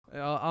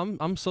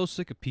I'm so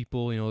sick of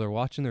people. They're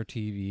watching their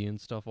TV and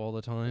stuff all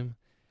the time.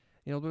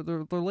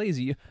 They're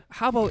lazy.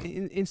 How about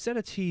instead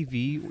of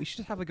TV, we should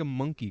just have like a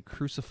monkey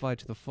crucified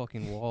to the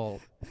fucking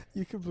wall.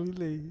 You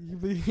completely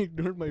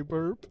ignored my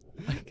burp.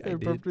 I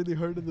burped really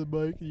hard in the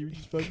mic, and you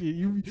just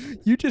fucking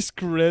you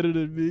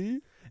discredited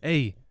me.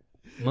 Hey,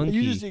 monkey.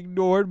 You just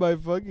ignored my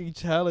fucking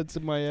talents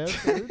and my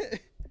effort.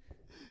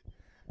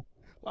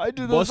 I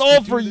do this Must all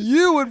you for do this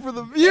you and for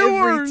the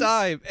viewers.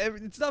 Every time.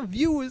 It's not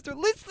viewers, they're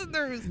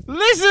listeners.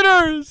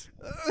 Listeners.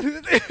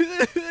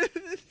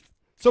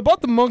 So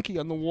about the monkey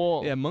on the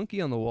wall. Yeah, monkey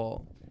on the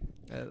wall.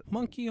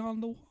 Monkey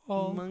on the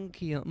wall.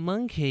 Monkey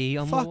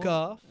on the Fuck wall.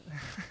 off.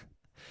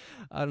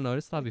 I don't know. I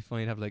just thought it'd be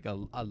funny to have like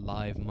a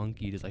live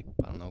monkey just like,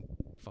 I don't know,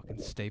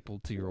 fucking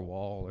stapled to your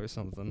wall or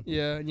something.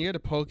 Yeah, and you got to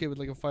poke it with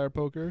like a fire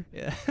poker.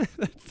 Yeah,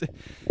 that's it.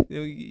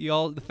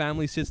 The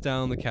family sits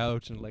down on the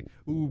couch and like,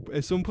 ooh,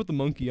 someone put the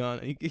monkey on.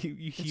 And you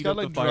It's heat got up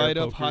like the fire dried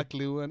up poker. hot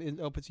glue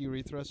and up its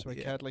urethra, so I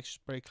Yeah. can't like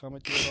spray cum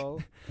at you at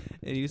all.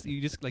 And you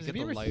just like have, get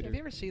you the ever lighter. have you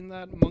ever seen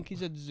that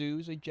monkeys at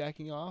zoos like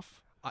jacking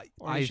off?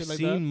 or I've shit like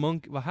seen that?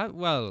 monkey.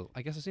 Well,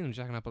 I guess I've seen them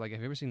jacking up, but like, have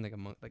you ever seen like a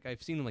monk? Like,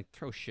 I've seen them like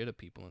throw shit at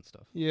people and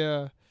stuff.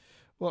 Yeah.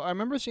 Well, I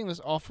remember seeing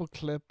this awful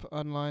clip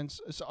online.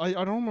 I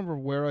don't remember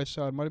where I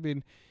saw it. Might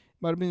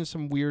have been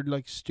some weird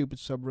like stupid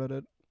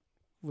subreddit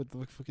with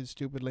the fucking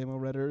stupid lame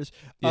redditors.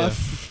 Yeah.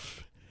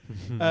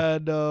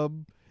 And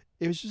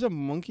it was just a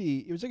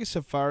monkey. It was like a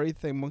safari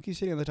thing. Monkey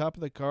sitting on the top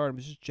of the car and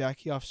was just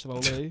jacking off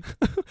slowly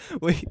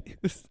Wait,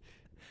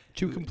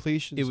 to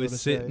completion. it so was to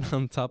sitting say.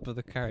 on top of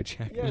the car,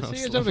 jacking Yeah, off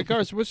sitting on top of the slowly.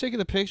 car. So we're taking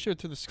the picture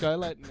through the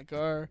skylight in the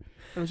car, and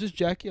it was just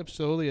jacking up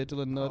slowly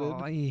until it nutted.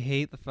 Oh, I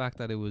hate the fact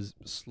that it was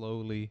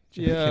slowly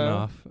jacking Yeah.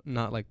 off,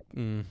 not like.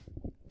 It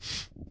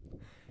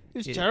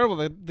was Yeah. terrible.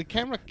 The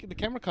camera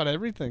caught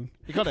everything.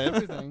 It caught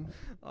everything.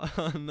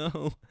 Oh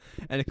no!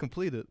 And it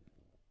completed.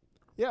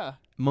 Yeah.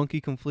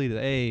 Monkey completed.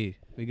 Hey,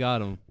 we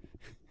got him.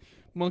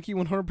 Monkey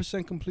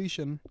 100%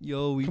 completion.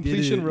 Yo, we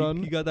Completion did it.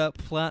 run. You got that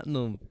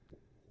platinum.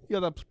 Yeah,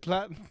 that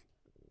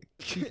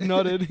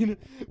nutted.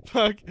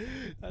 Fuck.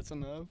 That's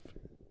enough.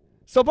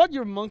 So about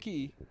your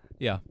monkey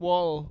Yeah,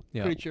 wall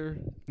Yeah. creature,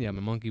 yeah,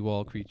 my monkey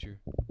wall creature.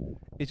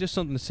 It's just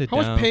something to sit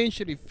how down. much pain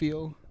should he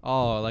feel?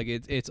 Oh, like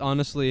it's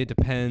honestly, it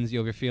depends. If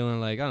you're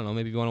feeling like, I don't know,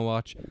 maybe you want to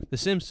watch The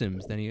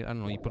Simpsons, then I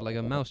don't know, you put like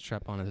a mouse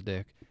trap on his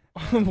dick.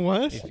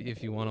 What?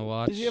 If you want to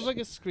watch. Does he have like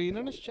a screen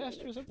on his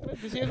chest or something?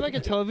 Does he have like a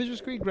television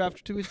screen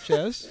grafted to his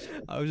chest?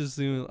 I was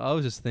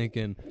just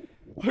thinking.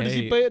 Or does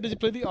he Hey.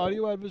 play the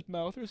audio out of his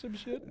mouth or some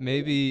shit?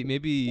 Maybe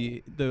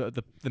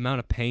the amount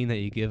of pain that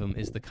you give him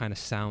is the kind of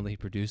sound that he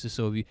produces.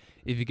 So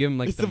if you give him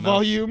like It's the the mouse,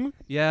 volume.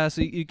 yeah.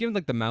 So you give him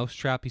like the mouse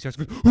trap, he starts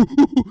going,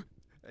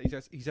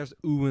 he starts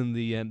oohing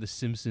the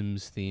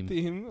Simpsons theme.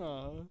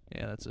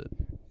 Yeah, that's it.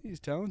 He's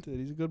talented.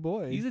 He's a good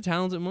boy. He's a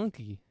talented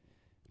monkey.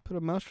 Put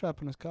a mousetrap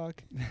on his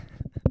cock.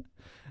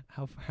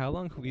 How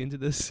long are we into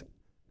this?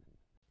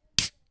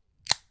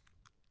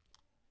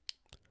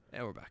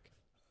 Yeah, we're back.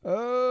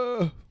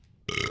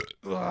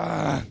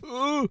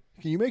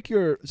 Can you make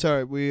your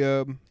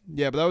yeah,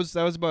 but that was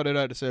about it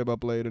I had to say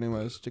about Blade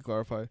anyways, to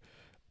clarify.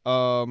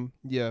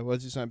 Yeah,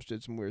 Wesley Snipes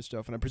did some weird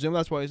stuff, and I presume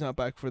that's why he's not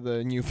back for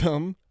the new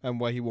film and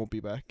why he won't be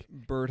back.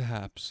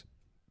 Birdhaps.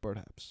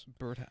 Perhaps.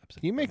 Birdhaps.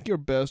 Can you make your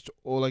best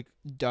like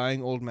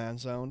dying old man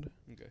sound?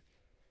 Okay.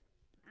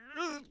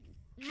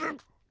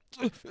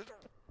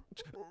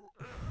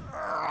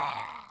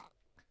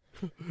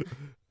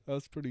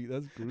 That's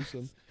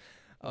gruesome.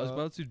 I was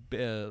about to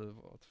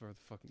what's for the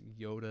fucking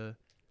Yoda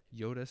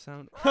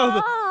sound.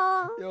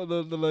 Yo,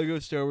 the Lego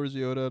Star Wars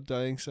Yoda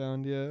dying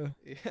sound, yeah.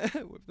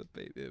 Yeah, with the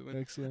baby.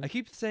 Excellent. I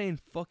keep saying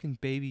fucking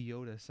baby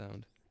Yoda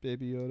sound.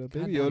 Baby Yoda. God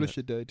Baby damn Yoda it.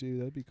 should die too.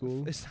 That'd be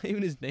cool. It's not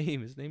even his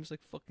name. His name's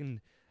like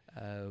fucking.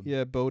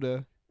 Yeah,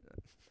 Boda.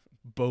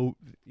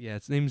 Yeah,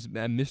 his name's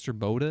Mr.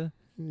 Boda.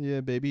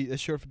 Yeah, baby.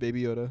 That's short for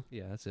Baby Yoda.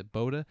 Yeah, that's it.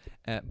 Boda.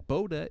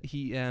 Boda.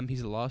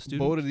 He's a law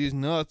student. Boda these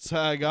nuts.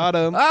 I got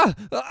him. Ah!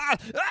 Ah!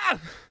 Ah!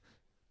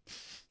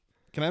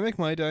 Can I make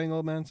my dying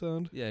old man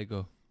sound? Yeah,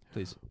 go,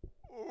 please.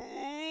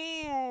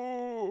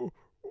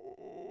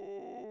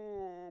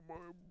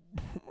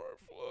 My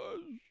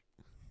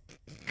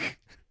flesh.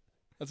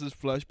 That's his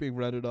flesh being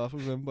rendered off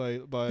of him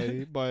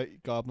by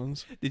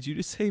goblins. Did you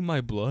just say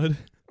my blood?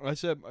 I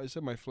said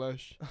my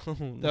flesh. Oh,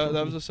 no.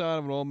 That was the sound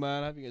of an old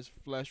man having his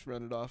flesh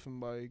rendered off him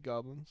by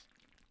goblins.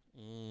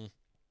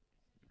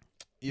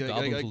 Yeah,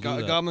 Goblins will do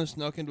that. a goblin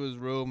snuck into his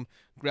room,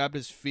 grabbed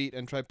his feet,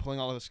 and tried pulling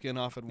all of his skin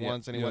off at Yeah,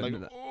 once, and he yeah, went I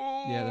like,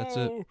 knew Yeah, that's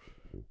it.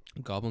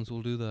 Goblins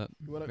will do that.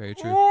 He went like, Very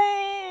true.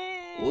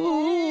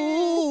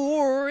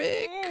 "Oh,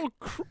 Rick. oh,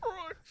 Christ."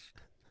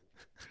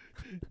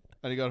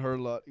 And he got hurt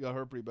a lot. He got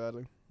hurt pretty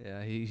badly.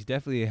 Yeah, he's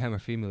definitely a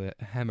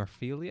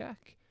hemophiliac.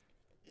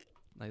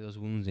 Like those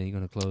wounds ain't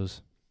gonna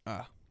close.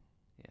 Ah.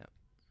 Yeah,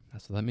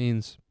 that's what that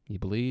means. You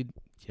bleed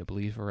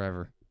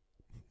forever.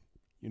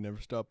 You never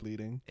stop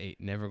bleeding. Ain't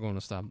never gonna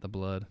stop the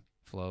blood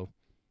flow.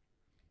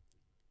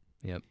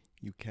 Yep.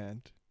 You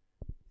can't.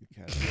 You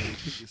can't wait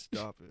to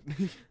stop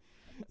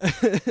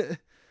it.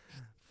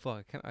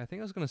 Fuck, I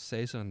think I was gonna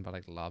say something about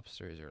like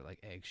lobsters or like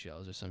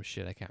eggshells or some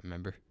shit. I can't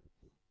remember.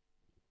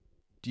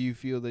 Do you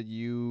feel that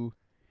you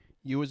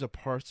as a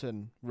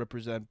person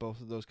represent both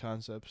of those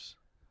concepts?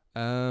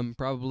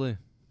 Probably.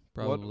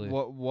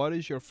 What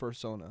is your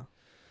fursona?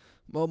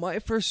 Well, my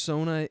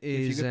fursona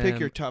is. If you could pick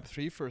your top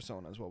 3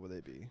 fursonas, what would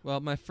they be? Well,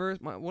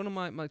 one of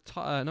my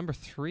number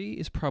 3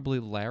 is probably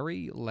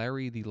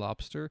Larry the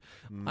lobster.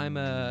 I'm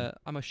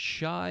a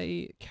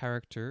shy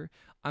character.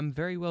 I'm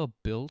very well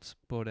built,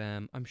 but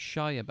I'm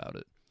shy about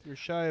it. You're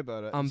shy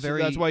about it. I'm So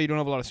very. that's why you don't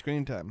have a lot of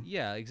screen time.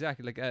 Yeah,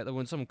 exactly. Like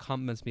when someone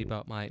compliments me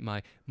about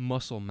my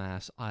muscle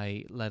mass,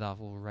 I let off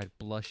little red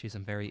blushes.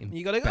 I'm very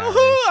You gotta go, embarrassed.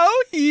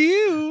 oh,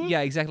 you.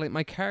 Yeah, exactly.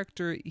 My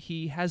character,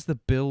 he has the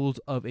build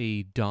of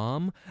a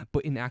dom,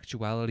 but in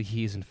actuality,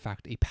 he is in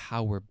fact a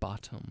power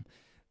bottom.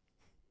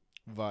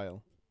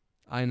 Vile.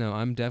 I know.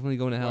 I'm definitely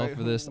going to hell Why-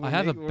 for this. I why-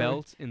 have a why-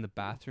 belt in the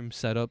bathroom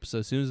set up, so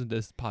as soon as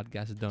this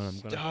podcast is done, I'm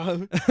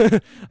gonna.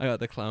 Stop. I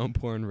got the clown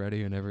porn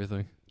ready and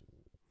everything.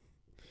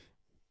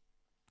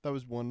 That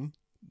was one.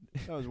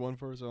 That was one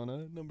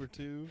fursona. Number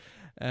 2.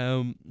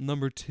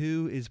 Number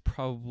 2 is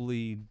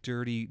probably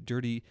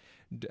Dirty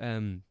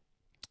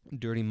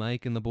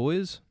Mike and the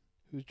boys.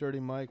 Who's Dirty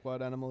Mike?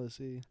 What animal is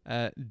he?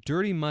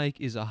 Dirty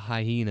Mike is a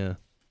hyena.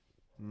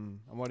 And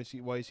why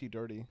is he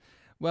dirty?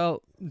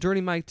 Well,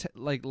 Dirty Mike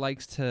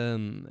likes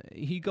to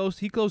he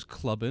goes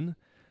clubbing,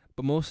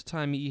 but most of the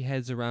time he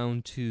heads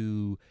around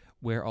to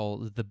where all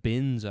the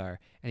bins are,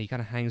 and he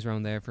kind of hangs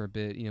around there for a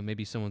bit. You know,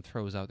 maybe someone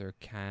throws out their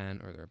can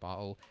or their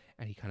bottle,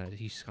 and he kind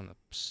of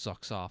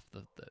sucks off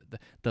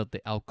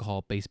the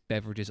alcohol-based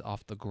beverages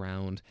off the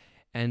ground.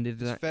 And if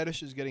His that,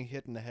 fetish is getting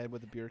hit in the head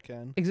with a beer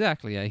can.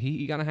 exactly, yeah,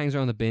 he kind of hangs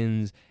around the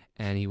bins,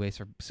 and he waits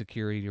for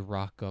security to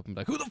rock up and be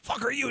like, "Who the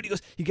fuck are you?"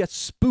 And he gets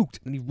spooked,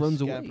 and he runs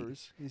away.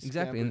 He Exactly,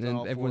 scampers and on then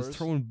all everyone's fours.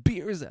 throwing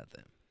beers at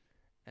them.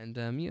 And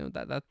you know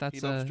that's He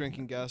loves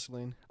drinking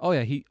gasoline. Oh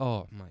yeah,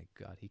 oh my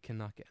god, he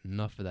cannot get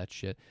enough of that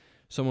shit.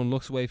 Someone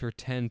looks away for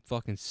 10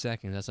 fucking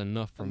seconds. That's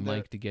enough for And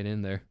Mike to get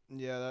in there.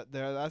 Yeah,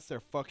 that's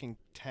their fucking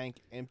tank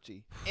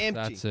empty. Empty.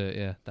 That's it.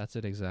 Yeah, that's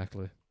it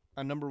exactly.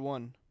 And number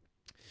 1.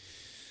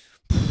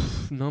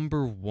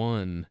 Number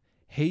 1,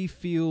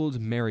 Hayfield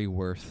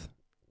Merryworth.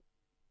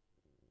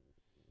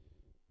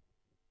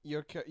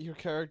 Your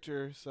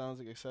character sounds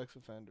like a sex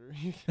offender.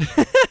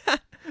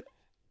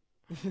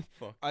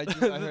 Fuck. I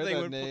heard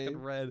that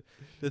name. Red.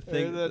 The I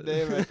thing. heard that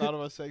name and I thought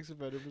of a sex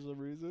offender for some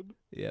reason.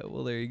 Yeah.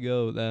 Well, there you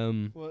go.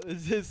 What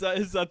is that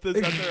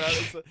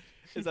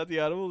the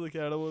animal?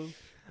 The animal?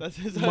 That's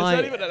it's My-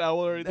 not even an owl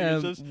or anything.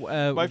 It's just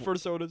my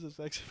first one is a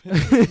sex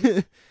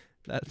offender.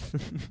 that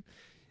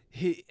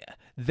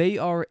they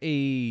are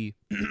a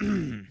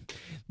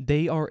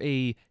they are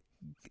a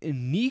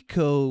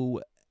Nico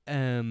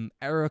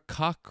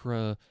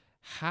Arakakra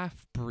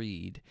half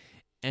breed,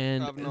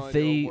 and I have no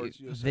idea what words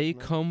you just said they to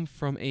me. come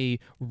from a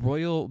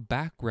royal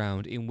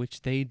background in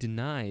which they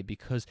deny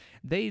because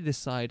they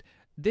decide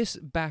this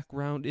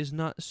background is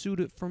not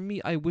suited for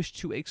me. I wish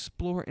to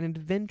explore an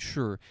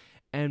adventure,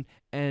 and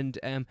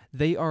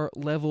they are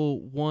level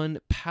 1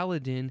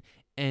 paladin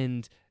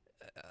and.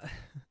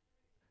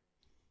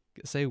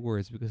 Say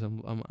words because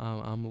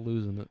I'm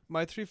losing it.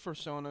 My 3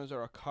 personas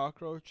are a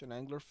cockroach, an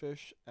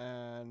anglerfish,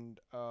 and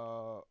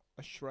a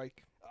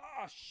shrike.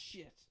 Oh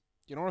shit!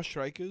 You know what a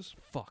shrike is?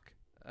 Fuck.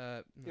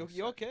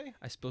 You okay?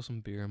 I spilled some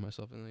beer on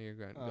myself in the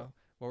ground. Oh.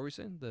 What were we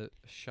saying? The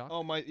shock.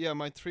 Oh my 3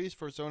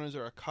 personas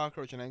are a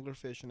cockroach, an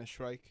anglerfish, and a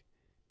shrike.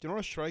 Do you know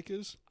what a shrike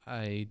is?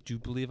 I do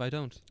believe I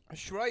don't. A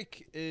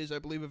shrike is, I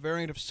believe, a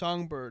variant of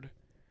songbird.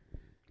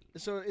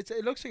 So it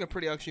looks like a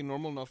pretty actually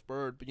normal enough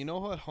bird, but you know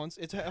how it hunts?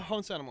 It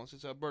hunts animals.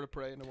 It's a bird of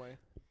prey in a way.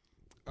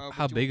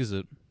 How big is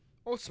it?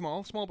 Oh,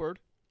 small bird,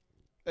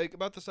 like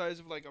about the size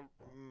of like a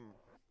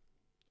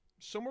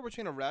somewhere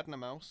between a rat and a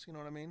mouse. You know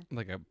what I mean?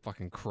 Like a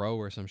fucking crow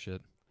or some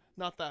shit.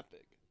 Not that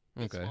big.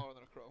 It's Okay. smaller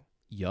than a crow.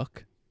 Yuck.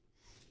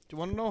 Do you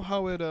want to know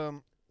how it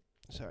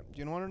Sorry. Do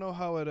you want to know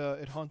how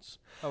it hunts?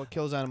 How it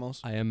kills animals?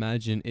 I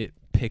imagine it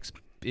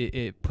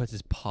puts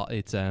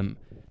its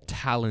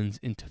talons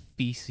into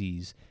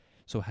feces,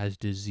 so it has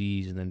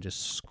disease, and then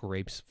just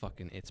scrapes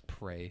fucking its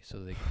prey so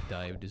they can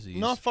die of disease.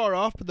 Not far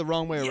off, but the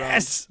wrong way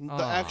Yes! around.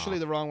 Actually,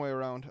 the wrong way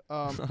around.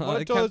 I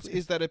What it can't does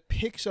is that it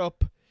picks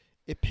up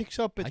I its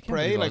can't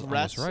prey believe I like was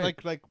rats, almost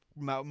right.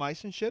 like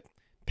mice and shit.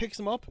 Picks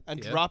them up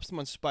and Yeah. drops them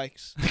on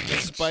spikes, like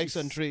spikes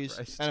on Jesus trees,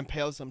 Christ. and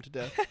impales them to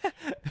death.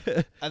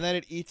 And then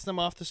it eats them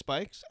off the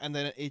spikes, and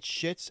then it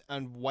shits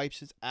and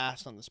wipes its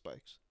ass on the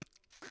spikes.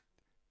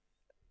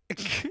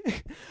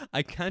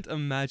 I can't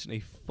imagine a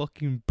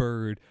fucking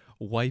bird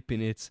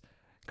wiping its.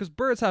 Because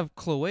birds have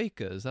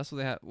cloacas. That's what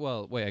they have.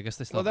 Well, wait, I guess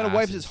they still Well, then have it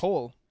wipes asses. its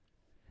hole.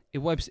 It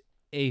wipes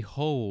a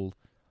hole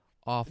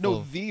off No,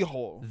 of. the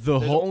hole. The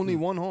There's hole- only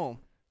one hole.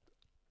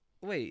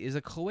 Wait, is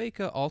a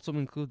cloaca also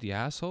include the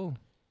asshole?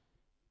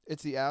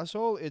 It's the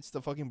asshole. It's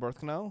the fucking birth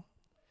canal.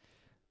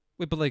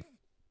 Wait, but like.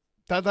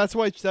 That's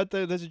why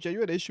there's a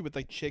genuine issue with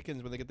like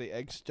chickens when they get the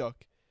egg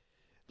stuck.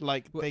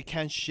 Like Wha- they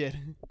can't shit.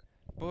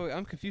 Boy,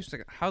 I'm confused.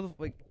 Like, how the.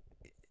 Like.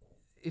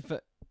 If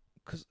a.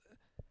 Because.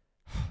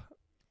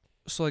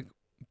 So like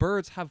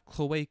birds have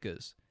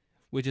cloacas,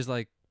 which is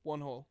like,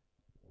 One hole.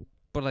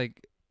 but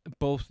like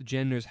both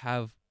genders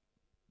have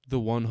the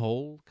one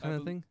hole kind of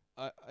bel- thing.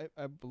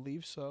 I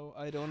believe so.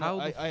 I don't How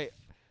know. the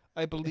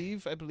I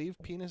believe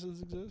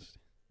penises exist.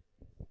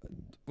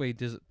 Wait,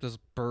 does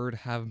bird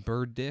have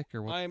bird dick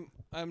or what?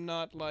 I'm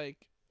not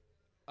like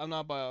I'm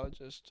not a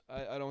biologist.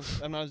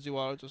 I'm not a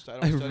zoologist. I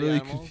don't I'm study really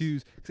animals.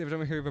 confused because every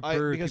time I hear of a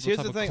bird, Because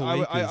people here's talk the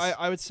about thing. cloacas.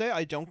 I would say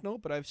I don't know,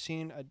 but I've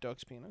seen a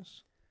duck's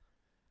penis.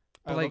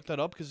 But I like- looked that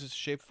up because it's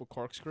shaped for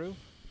corkscrew.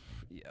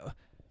 Yeah,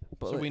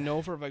 but So like, we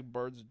know for a fact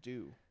birds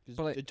do. 'Cause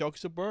But like- a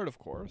duck's a bird, of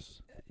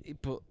course.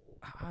 but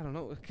I don't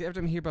know. Every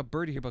time you hear about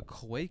bird, you hear about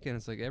cloaca, and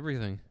it's like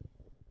everything.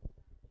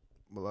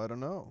 Well, I don't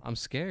know. I'm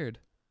scared.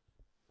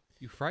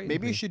 You frighten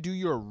Maybe me. you should do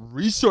your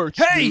research.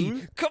 Hey,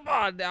 dude. come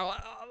on now.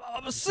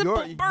 I'm a simple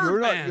bird you're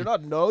man. You're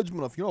not knowledgeable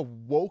enough. You're not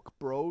woke,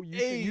 bro.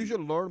 Hey, You should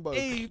learn about.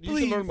 hey, You should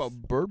learn please. about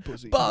bird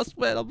pussy. Boss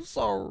man, I'm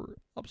sorry.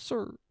 I'm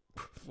sorry.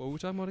 What were we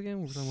talking about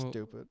again? What were we talking about?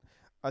 Stupid.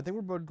 I think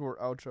we're about to do our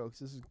outro 'cause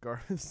this is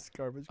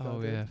garbage. Oh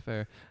content. yeah,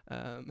 fair.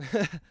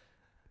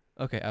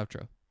 Okay,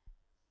 outro.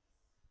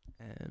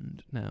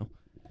 And now.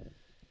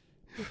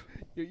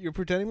 You're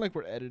pretending like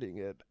we're editing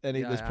it.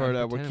 Any Yeah, this I'm part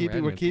out. We're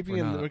pretending we're keeping editing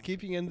it, but we're not. we're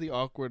keeping in the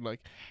awkward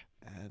like.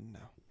 And no.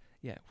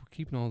 Yeah, we're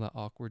keeping all that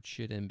awkward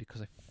shit in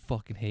because I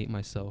fucking hate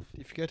myself. Do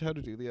you forget how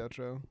to do the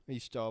outro? Are you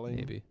stalling?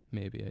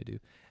 Maybe I do.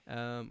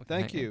 Okay,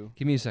 Thank hang on. you.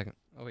 Give me a second.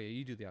 Oh yeah,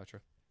 you do the outro.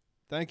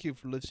 Thank you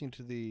for listening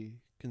to the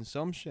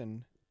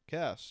Consumption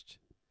Cast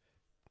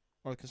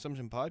or the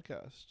Consumption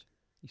Podcast.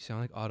 You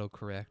sound like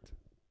autocorrect.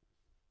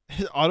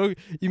 Auto?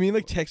 You mean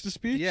like text to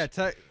speech? Yeah,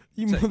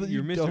 you you're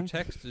you Mr. dumb-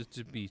 Text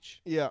to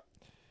Beach. Yeah.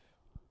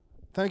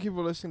 Thank you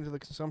for listening to the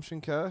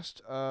Consumption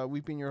Cast.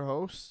 We've been your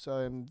hosts.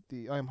 I'm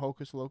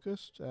Hocus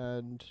Locust,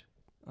 and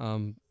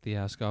The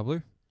Ass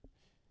Gobbler.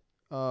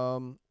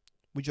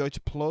 would you like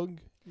to plug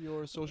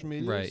your social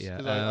media? Right, yeah,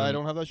 Because I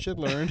don't have that shit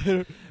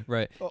learned.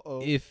 Right.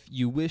 Uh-oh. If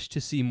you wish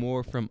to see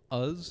more from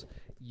us,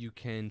 you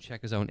can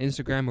check us out on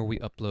Instagram where we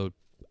upload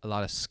a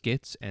lot of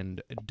skits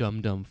and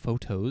dumb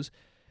photos.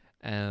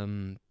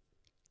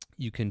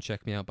 You can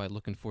check me out by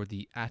looking for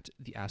the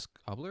Ask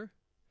Gobbler.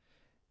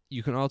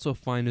 You can also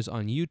find us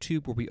on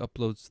YouTube where we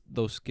upload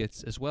those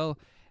skits as well,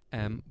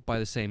 by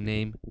the same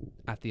name,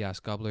 at the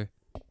Ask Gobbler,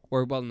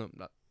 or well, no,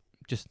 not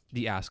just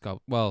the Ask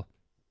Gobbler. Well,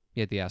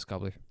 yeah, the Ask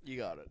Gobbler. You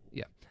got it.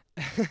 Yeah.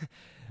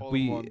 All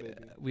in one, we baby.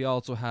 we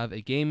also have a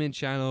gaming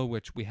channel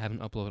which we haven't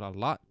uploaded a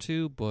lot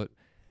to, but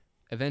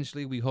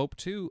eventually we hope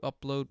to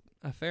upload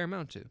a fair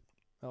amount to.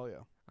 Hell yeah.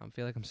 I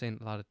feel like I'm saying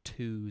a lot of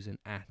twos and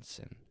ats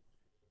and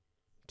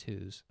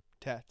twos.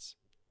 Tats.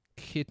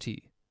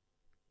 Kitty.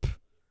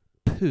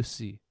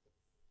 Pussy.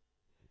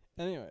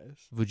 Anyways.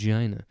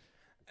 Vagina.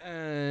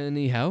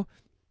 Anyhow,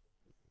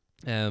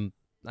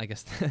 I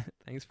guess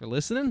thanks for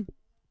listening.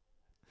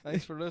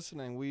 Thanks for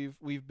listening.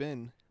 We've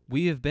been.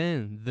 We have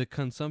been the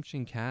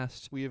Consumption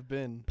Cast We have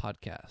been.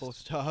 podcast. Full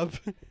stop.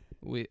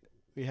 We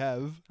We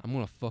have. I'm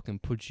gonna fucking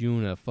put you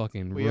in a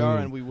fucking We room. are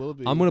and we will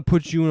be. I'm gonna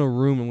put you in a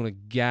room. I'm gonna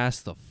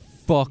gas the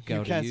fuck You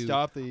out can't of you.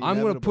 stop the I'm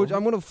inevitable.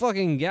 gonna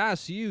fucking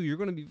gas you. You're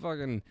gonna be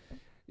fucking.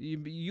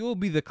 You'll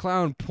be the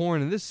clown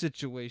porn in this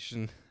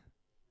situation.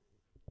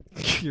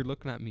 You're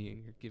looking at me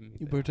and you're giving me.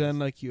 You the pretend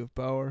like you have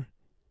power.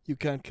 You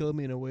can't kill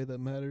me in a way that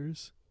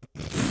matters.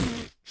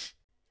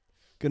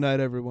 Good night,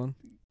 everyone.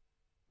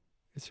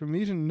 It's for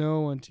me to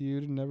know and to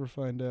you to never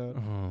find out.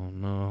 Oh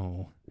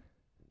no.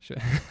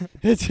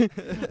 It's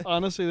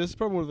honestly, this is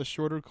probably one of the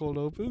shorter cold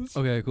opens.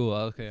 Okay, cool.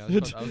 Okay, I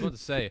was about to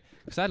say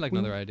because I had like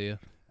another idea.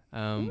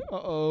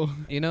 Uh-oh.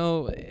 You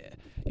know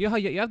how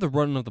you have the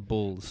run of the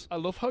bulls. I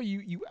love how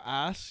you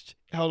asked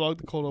how long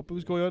the cold open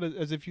was going on,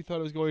 as if you thought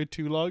it was going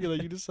too long, and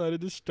then you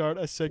decided to start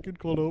a second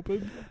cold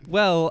open.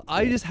 Well,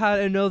 I just had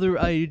another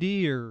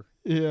idea.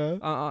 Yeah.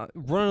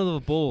 Run of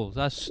the bulls.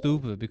 That's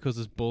stupid because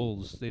it's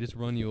bulls. They just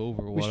run you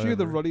over. Or We should do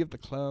the whatever. running of the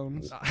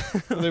clowns.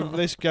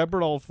 they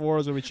scampered all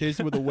fours and we chased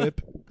them with a whip.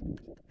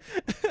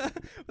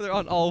 They're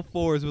on all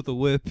fours with a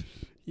whip.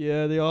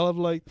 Yeah, they all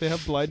have they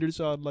have blinders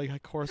on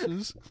like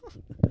horses.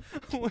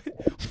 Why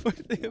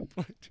do they have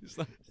blinders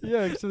on?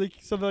 Yeah,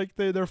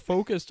 they're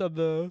focused on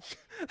the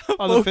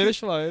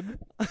finish line,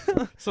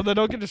 so they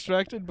don't get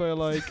distracted by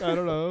I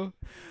don't know,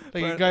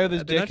 like a guy with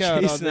his They're dick not out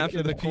on chasing after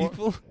in the cor-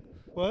 people.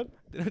 What?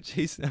 They're not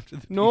chasing after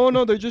the No,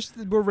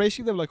 we're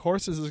racing them like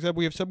horses. Except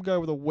we have some guy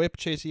with a whip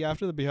chasing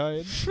after them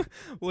behind.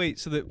 Wait,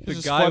 so the This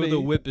is guy with the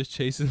funny. whip is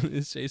chasing the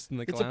It's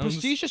clowns. a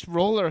prestigious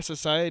role in our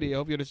society. I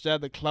hope you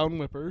understand. The clown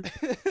whipper.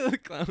 The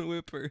clown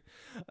whipper.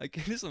 I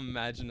can just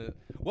imagine it.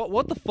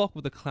 What the fuck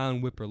would the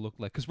clown whipper look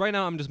like? Because right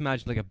now I'm just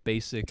imagining like a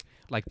basic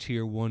like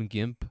tier 1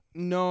 gimp.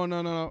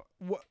 No.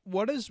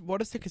 What is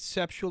the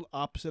conceptual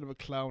opposite of a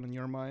clown in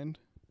your mind?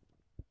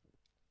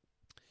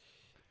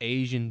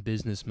 Asian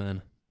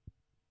businessman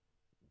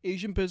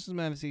Asian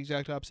businessman is the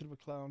exact opposite of a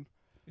clown.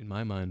 in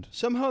my mind.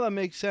 Somehow that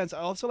makes sense. I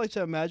also like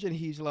to imagine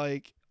he's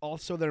like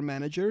also their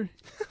manager.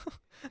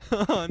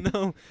 Oh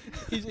no.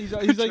 He's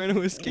trying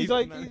to escape. he's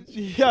like the man.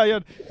 yeah.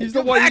 He's the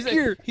Come one. back He's,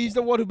 here. he's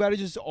the one who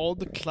manages all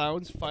the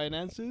clowns'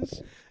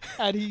 finances,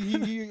 and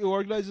he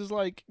organizes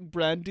like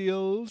brand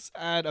deals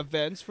and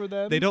events for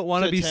them. They don't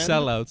want to be attend.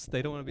 sellouts.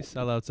 They don't want to be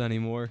sellouts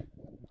anymore.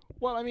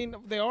 Well, I mean,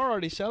 they are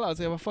already sellouts.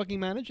 They have a fucking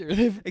manager.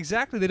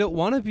 Exactly. They don't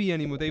want to be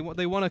anymore. They want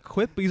to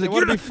quit. But he's They like,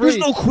 wanna "You're be not- there's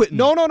free." no quitting.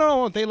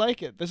 No. They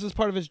like it. This is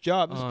part of his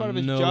job. This is Oh, part of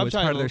his no, job it's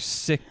title. part of their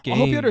sick game. I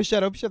hope you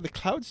understand. I hope you understand.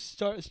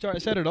 The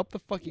clouds set it up the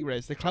fucking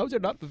race. The clouds are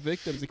not the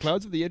victims. The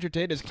clouds are the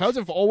entertainers. Clouds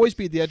have always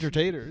been the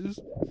entertainers.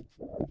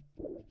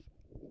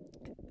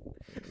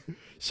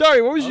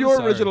 Sorry, what was I'm your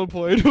sorry. original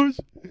point? What was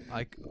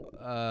Like,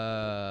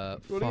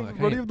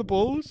 running of the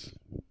bulls?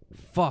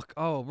 Fuck.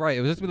 Oh, right.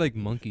 It was just gonna be like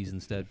monkeys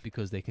instead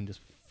because they can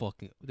just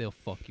they'll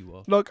fuck you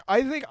up. Look,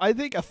 I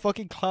think a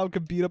fucking clown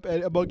can beat up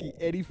a monkey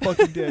any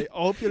fucking day.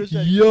 I hope you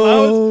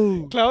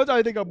understand. Clowns,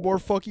 I think, are more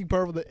fucking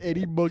powerful than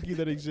any monkey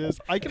that exists.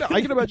 I can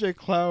imagine a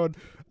clown.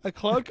 A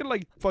clown can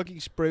like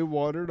fucking spray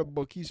water in a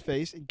monkey's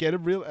face and get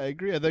him real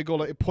angry, and then go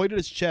like point at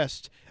his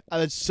chest,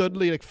 and then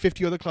suddenly like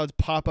 50 other clowns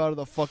pop out of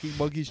the fucking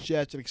monkey's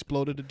chest and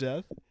explode into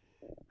death,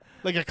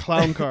 like a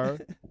clown car.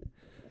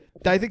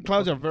 I think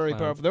clowns are very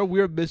Clowns. powerful. They're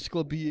weird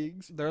mystical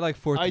beings. They're like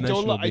fourth I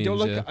dimensional don't beings.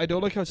 like I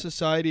don't like how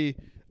society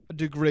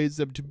degrades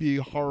them to be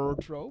horror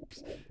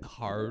tropes.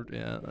 Hard.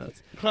 Yeah.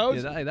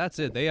 Clowns That's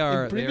it. They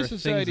are. in previous they are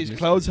societies, things of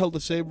clowns held the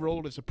same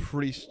role as a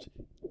priest.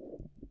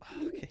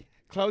 Okay.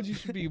 Clowns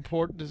used to be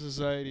important to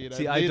society, and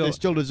See, I I believe they don't-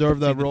 still deserve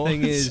that the role.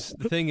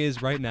 thing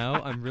is, right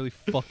now I'm really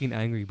fucking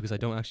angry because I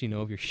don't actually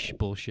know if you're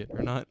bullshit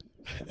or not.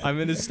 I'm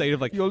in a state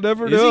of like, You'll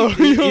never is know.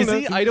 he? You'll Is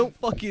he? never- I don't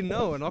fucking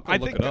know. I'm not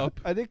gonna look it up.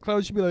 I think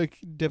clowns should be like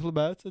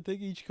diplomats. I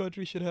think each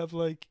country should have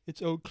like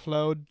its own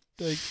clown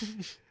like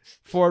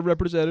foreign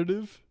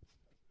representative.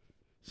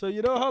 So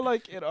you know how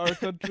like in our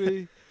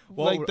country,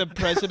 What like the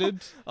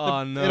president.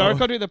 Oh no. In our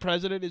country, the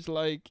president is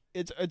like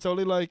it's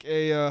only like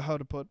a how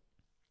to put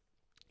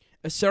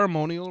a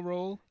ceremonial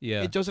role.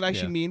 Yeah. It doesn't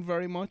actually yeah. mean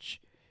very much.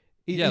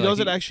 He Yeah, like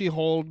doesn't he- actually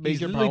hold He's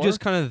major literally power. just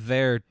kind of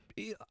there.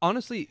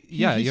 Honestly,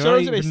 yeah, he you're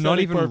serves not, an you're not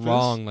aesthetic even purpose.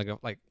 wrong.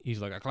 Like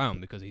he's like a clown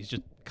because he's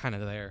just kind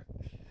of there.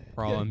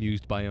 We're all Yeah.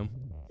 amused by him.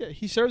 Yeah,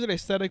 he serves an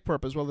aesthetic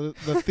purpose. While the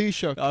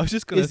Taoiseach I was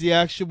just gonna. is the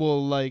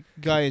actual like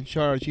guy in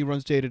charge. He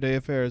runs day-to-day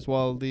affairs,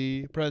 while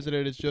the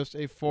president is just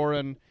a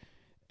foreign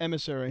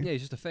emissary. Yeah,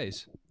 he's just a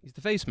face. He's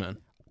the face man.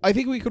 I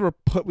think we could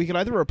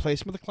either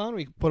replace him with a clown, or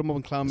we could put him up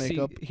in clown See,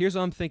 makeup. here's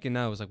what I'm thinking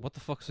now: is like, what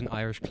the fuck does an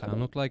Irish clown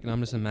look like? And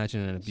I'm just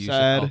imagining an abusive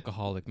Sad.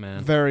 alcoholic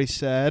man. Very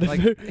sad.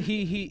 Like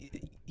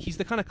he's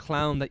the kind of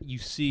clown that you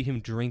see him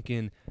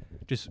drinking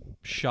just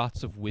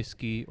shots of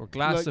whiskey or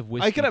glass Like, of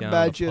whiskey. I can down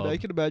imagine. A pub. I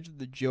can imagine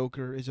the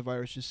Joker is of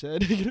Irish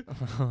descent.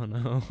 Oh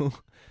no!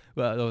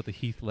 Well, the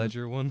Heath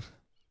Ledger one.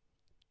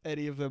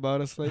 Any of them,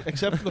 honestly,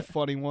 except for the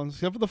funny ones.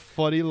 Except for the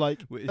funny,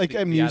 like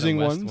The amusing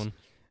Adam West ones. one.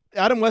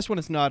 Adam West one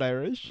is not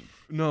Irish.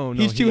 No,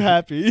 He's too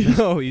happy.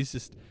 No, he's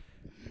just.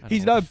 I don't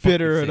He's know what not the fuck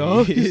bitter to at say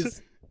all. he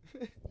is.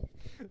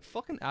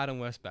 Fucking Adam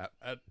West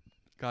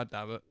God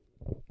damn it.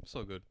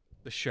 So good.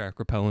 The shark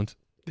repellent.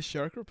 The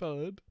shark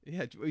repellent. Yeah,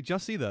 did you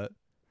just see that?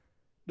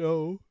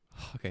 No.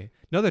 Okay.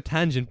 Another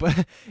tangent,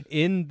 but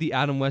in the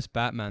Adam West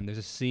Batman, there's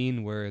a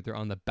scene where they're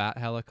on the Bat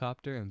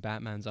helicopter and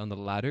Batman's on the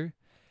ladder,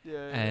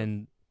 Yeah.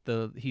 and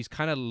he's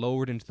kind of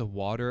lowered into the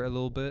water a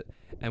little bit,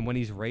 and when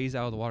he's raised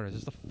out of the water,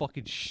 there's a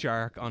fucking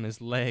shark on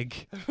his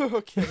leg.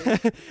 Okay.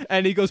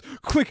 And he goes,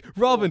 "Quick,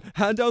 Robin,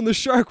 hand down the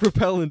shark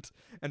repellent."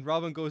 And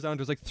Robin goes down.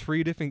 There's like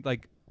 3 different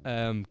like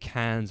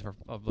cans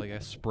of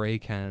like spray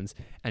cans,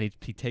 and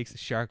he takes the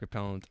shark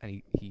repellent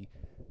and he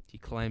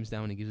climbs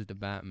down and he gives it to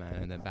Batman,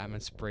 and then Batman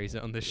sprays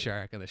it on the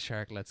shark, and the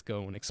shark lets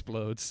go and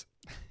explodes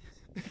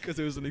because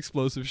it was an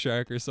explosive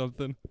shark or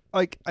something.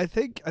 Like I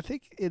think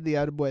in the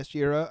Adam West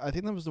era, I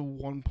think that was the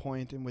one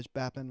point in which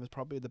Batman was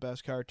probably the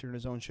best character in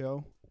his own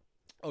show.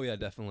 Oh yeah,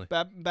 definitely.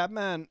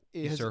 Batman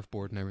The is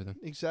surfboard and everything.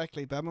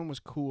 exactly. Batman was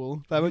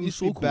cool. Batman was used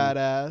to so be cool.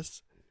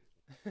 badass.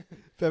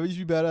 Batman used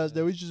to be badass.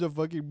 Now he's just a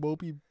fucking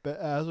mopey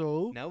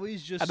asshole. Now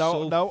he's just And now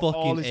so all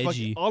fucking his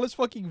edgy. all his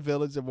fucking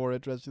villains are more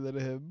interesting than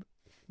him.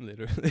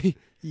 Literally,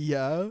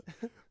 Yeah.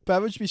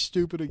 Batman should be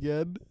stupid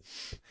again.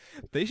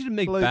 they should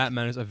make Like-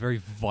 Batman as a very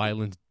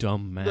violent,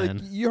 dumb man.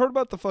 Like you heard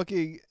about the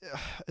fucking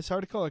it's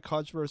hard to call it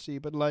controversy,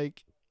 but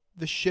like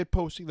the shit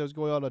posting that was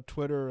going on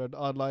Twitter and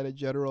online in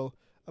general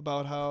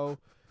about how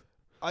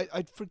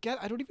I forget,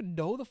 I don't even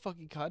know the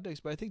fucking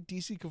context, but I think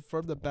DC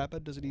confirmed that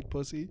Batman doesn't eat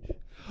pussy.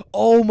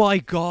 Oh my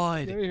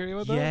god! You ever hear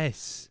about that?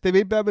 Yes. They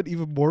made Batman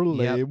even more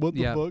lame. Yep, What the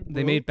yep. fuck? They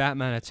bro? made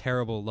Batman a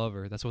terrible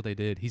lover. That's what they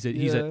did. He's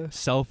Yeah. a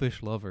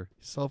selfish lover.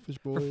 selfish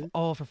For boy.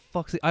 for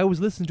fuck's sake! I was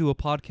listening to a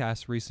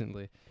podcast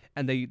recently,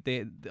 and the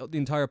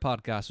entire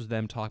podcast was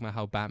them talking about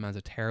how Batman's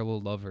a terrible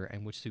lover,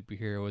 and which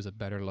superhero is a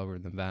better lover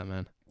than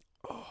Batman.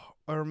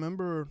 I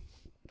remember.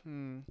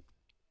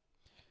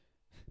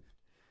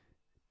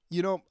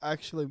 You know,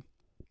 actually,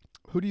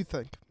 who do you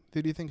think?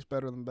 Who do you think's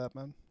better than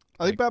Batman?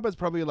 I think Batman's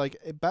probably like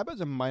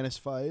Batman's a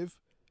 -5.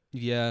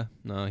 Yeah,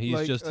 no, he's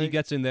Like- just he like-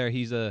 gets in there.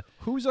 He's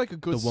Who's like a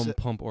good the one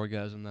pump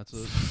orgasm. That's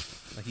it.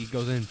 Like he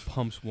goes in,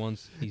 pumps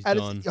once, he's And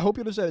done. I hope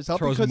you understand. It's not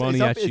Throws because money it's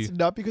not, at you. it's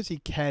not because he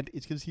can't.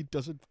 It's because he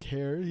doesn't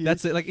care.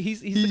 That's it. Like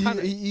he's the kind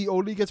of He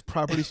only gets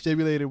properly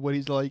stimulated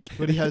when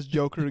when he has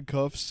Joker in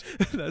cuffs.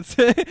 that's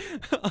it.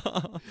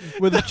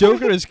 When the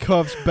Joker is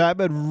cuffs,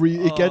 Batman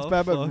it gets Oh,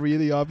 Batman fuck.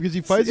 really off because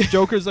he finds the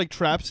Joker's like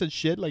traps and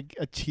shit like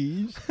a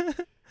tease.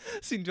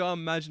 See, John,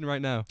 imagine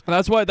right now.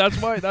 That's why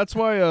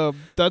Oh,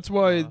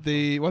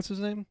 the what's his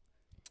name?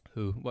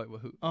 Who? What?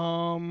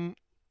 Who?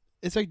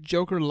 It's like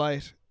Joker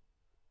Light.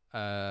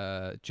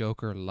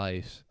 Joker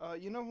Light.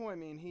 You know who I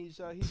mean? He's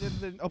in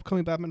the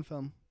upcoming Batman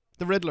film,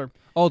 The Riddler.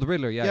 Oh, the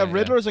Riddler. Yeah.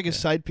 Riddler is like a yeah.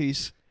 side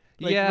piece.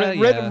 Like,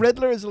 yeah,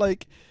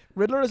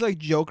 Riddler is like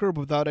Joker,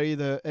 but without any of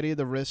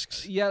the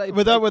risks. Yeah, like,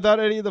 Without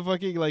any of the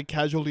fucking like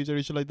casualties or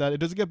anything like that. It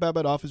doesn't get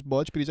Batman off as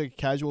much, but he's like a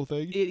casual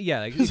thing. Yeah,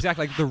 like,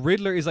 exactly. Like the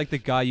Riddler is like the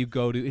guy you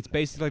go to. It's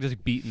basically like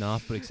just beating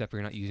off, but except for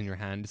you're not using your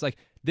hand. It's like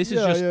this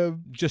is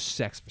just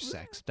sex for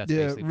sex. That's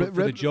basically. But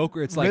for the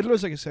Joker, it's like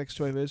Riddler's like a sex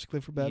toy basically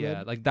for Batman.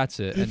 yeah, like that's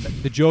it. And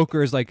the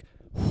Joker is like,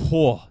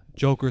 whoa,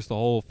 Joker's the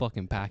whole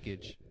fucking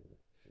package.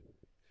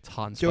 It's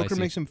hot and Joker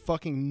spicy. makes him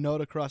fucking nut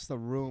across the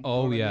room.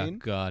 Oh you know what yeah, I mean?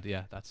 God,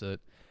 yeah, that's it.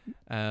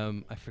 I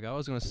forgot what I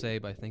was gonna say,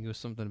 but I think it was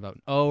something about.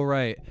 Oh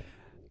right,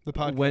 The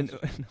podcast. when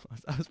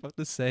I was about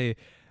to say,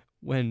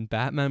 when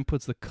Batman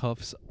puts the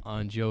cuffs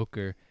on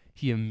Joker,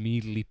 he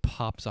immediately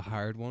pops a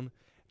hard one,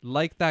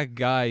 like that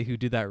guy who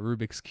did that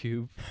Rubik's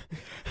cube.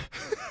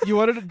 You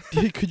wanted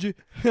to? Could you?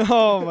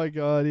 Oh my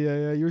god!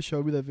 Yeah. You were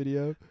showing me that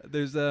video.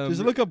 There's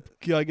Just look up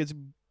guy gets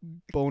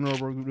boner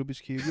over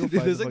Rubik's cube. You'll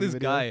find there's the like this fucking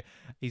video. guy.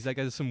 He's like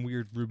at some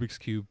weird Rubik's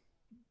cube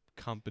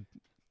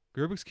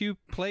Rubik's cube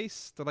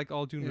place. They're like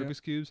all doing Yeah. Rubik's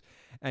cubes,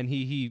 and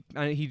he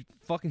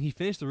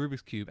finished the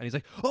Rubik's cube, and he's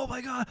like, oh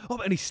my god,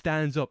 and he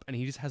stands up, and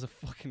he just has a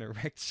fucking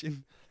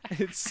erection.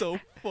 It's so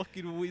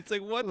fucking weird. It's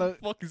like, what the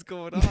fuck is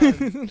going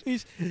on?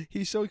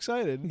 He's so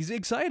excited. He's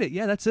excited.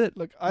 Yeah, that's it.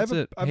 Look, I have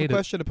That's it. a Hate it.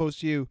 question to pose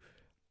to you.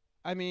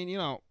 I mean,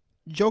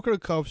 Joker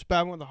cuffs,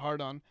 Batman with a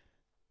hard on.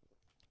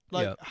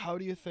 Like, Yeah. how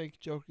do you think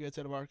Joker gets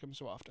out of Arkham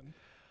so often?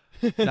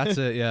 That's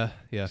it. Yeah.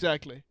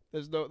 Exactly.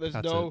 There's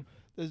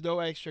That's no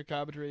extra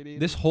commentary needed.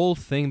 This whole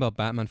thing about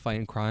Batman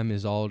fighting crime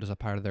is all just a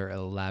part of their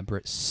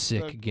elaborate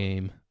sick Look.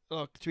 game.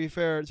 Look, to be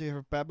fair,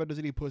 Batman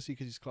doesn't eat pussy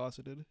because he's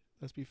closeted.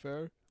 Let's be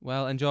fair.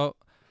 Well, and Joe,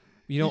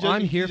 He's I'm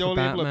only- here he's for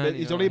only able to Batman. admit-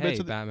 he's only hey, admits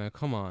to the- Batman,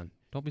 come on.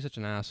 Don't be such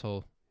an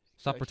asshole.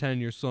 Stop Like- pretending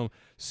you're some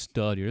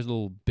stud. You're just a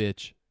little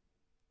bitch.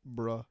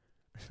 Bruh.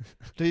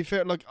 To be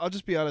fair, look, I'll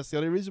just be honest. The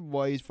only reason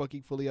why he's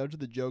fucking fully out to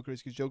the Joker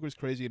is because Joker's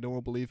crazy and no one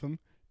will believe him.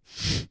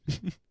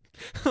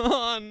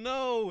 Oh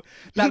no,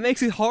 that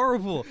makes it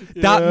horrible.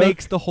 Yeah. That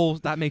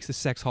makes the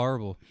sex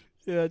horrible.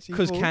 Yeah, it's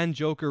Because evil. can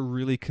Joker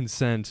really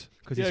consent?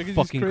 Because Yeah, he's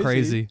 'cause fucking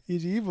crazy.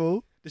 He's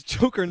evil. Does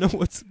Joker know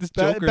what's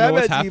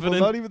Batman's happening? evil,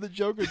 not even the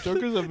Joker.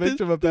 Joker's a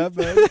victim of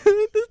Batman.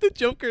 Does the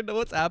Joker know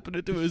what's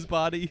happening to his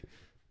body?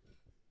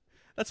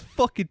 That's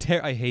fucking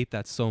I hate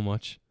that so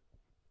much.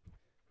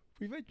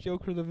 We made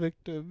Joker the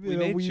victim. We in a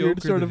made weird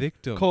Joker sort the of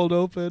victim. cold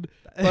open.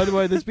 By the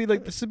way, this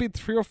has been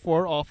 3 or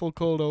 4 awful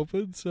cold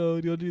opens. So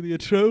do you want to do the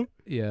intro?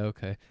 Yeah,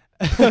 okay.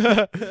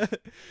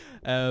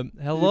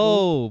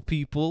 Hello,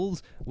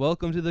 peoples.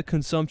 Welcome to the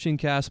Consumption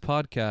Cast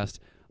podcast.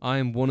 I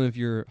am one of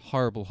your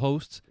horrible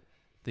hosts,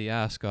 the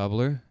Ass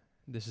Gobbler.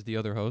 This is the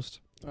other host.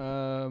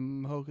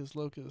 Hocus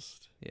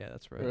Locust. Yeah,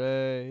 that's right.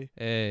 Hooray.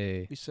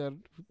 Hey, We said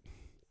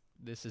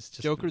this is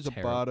just Joker's a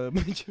terrible. bottom.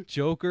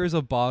 Joker's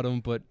a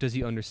bottom, but does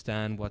he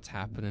understand what's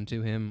happening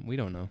to him? We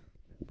don't know.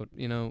 But,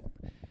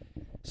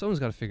 someone's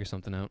got to figure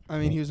something out. I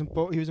mean, he was in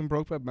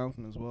Brokeback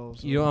Mountain as well.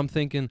 So. You know, I'm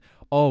thinking,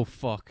 oh,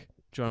 fuck.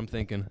 Do you know what I'm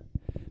thinking?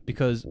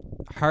 Because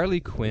Harley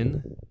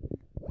Quinn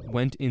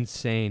went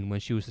insane when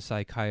she was the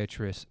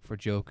psychiatrist for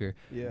Joker.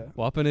 Yeah.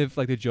 What happened if,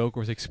 the Joker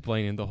was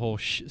explaining the whole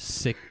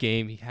sick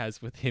game he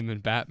has with him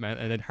and Batman,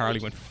 and then Harley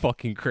went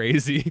fucking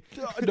crazy?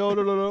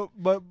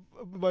 No.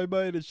 My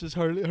mind is just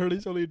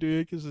Harley's only doing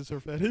it because it's her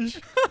fetish.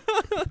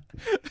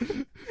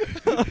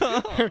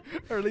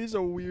 Harley's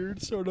a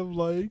weird sort of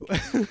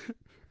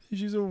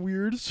she's a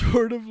weird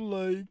sort of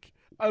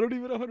I don't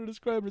even know how to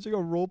describe it. It's like a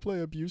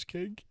roleplay abuse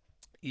kink.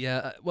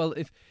 Yeah, well,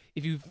 if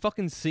you've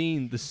fucking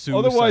seen the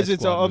Suicide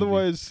Squad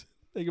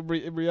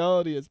movie- in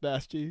reality it's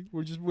nasty.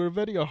 We're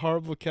inventing a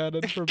horrible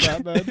canon for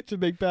Batman to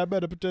make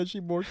Batman a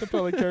potentially more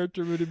compelling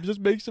character, but it just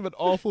makes him an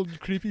awful,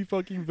 creepy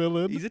fucking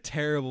villain. He's a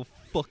terrible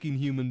fucking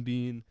human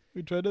being.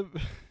 We try to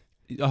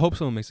I hope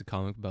someone makes a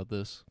comic about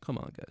this. Come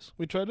on, guys.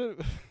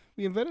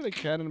 we invented a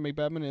canon to make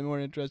Batman more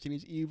interesting.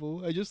 He's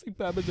evil. I just think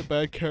Batman's a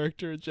bad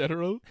character in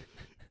general.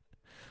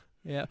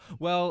 Yeah,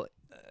 well,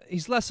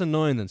 he's less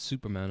annoying than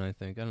Superman, I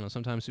think. I don't know,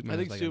 sometimes Superman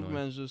I think is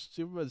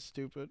Superman's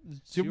stupid.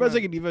 Superman's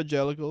like an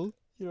evangelical.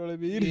 You know what I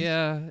mean? annoying.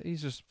 Yeah,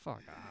 he's just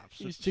fuck off.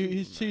 He's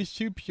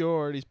too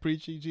pure and he's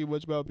preaching too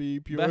much about being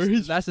pure.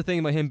 That's the thing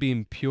about him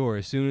being pure.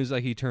 As soon as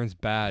he turns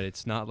bad,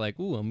 it's not like,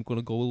 ooh, I'm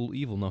gonna go a little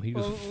evil. No, he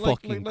just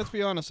fucking let's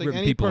be honest. ripping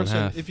Any people in person,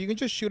 half. if you can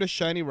just shoot a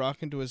shiny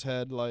rock into his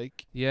head,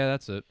 yeah,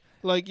 that's it.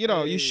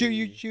 you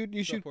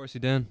shoot. Horsey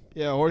Dan.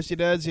 Yeah, Horsey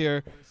Dad's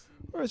here.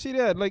 Horsey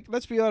Dad.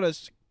 Let's be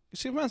honest.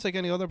 Superman's like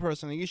any other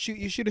person. Like,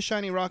 you shoot a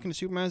shiny rock into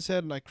Superman's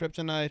head, like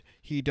kryptonite,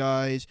 he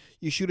dies.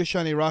 You shoot a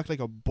shiny rock like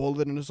a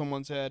bullet into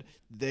someone's head,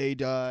 they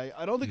die.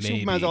 I don't think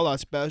Superman's Maybe. all that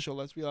special.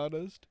 Let's be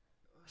honest.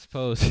 I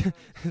suppose.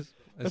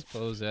 I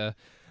suppose. Yeah.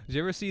 Did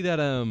you ever see that?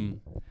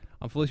 I'm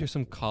fully sure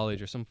some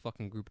college or some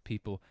fucking group of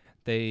people.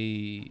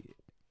 They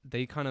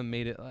kind of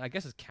made it. I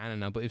guess it's canon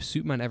now. But if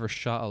Superman ever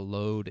shot a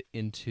load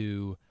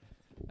into,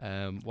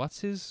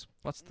 what's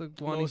the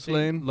one? Lois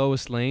Lane.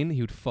 Lois Lane.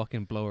 He would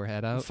fucking blow her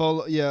head out.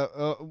 Full, yeah.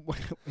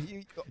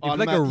 You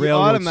like a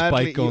railroad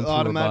spike you going through her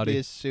automatically body.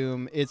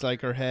 assume it's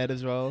like her head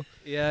as well.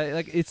 Yeah,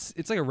 like it's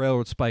like a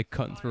railroad spike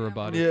cutting through her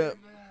body. Yeah.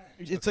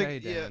 It's Okay,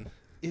 like, yeah. Dan.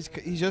 He's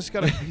just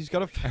got a.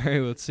 All right,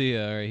 let's see.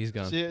 All right, he's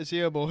gone. See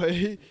ya, boy.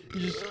 He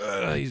just,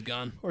 He's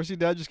gone. or see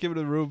dad just came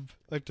into the room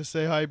like to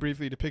say hi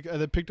briefly and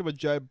then picked up a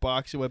giant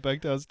box and went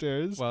back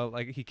downstairs. Well,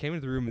 like he came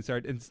into the room and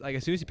started, and like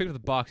as soon as he picked up the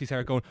box, he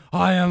started going,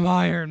 "I am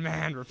Iron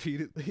Man"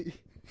 repeatedly.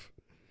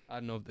 I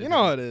don't know. If You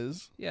know how it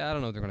is. Yeah, I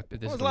don't know if they're gonna. If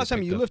this When is was the gonna last time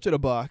pick you up. lifted a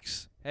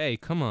box? Hey,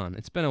 come on!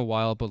 It's been a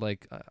while, but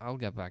like I'll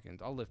get back in.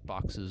 I'll lift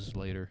boxes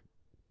later.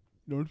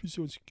 You don't be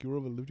so insecure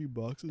over lifting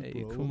boxes,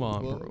 Hey, bro. come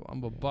on, bro!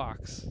 I'm a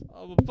box.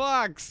 I'm a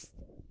box.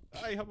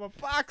 I have a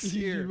box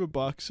You have a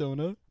box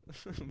soda.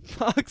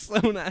 box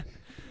soda.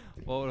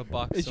 What would a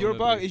box? Is soda your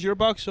box be? is your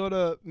box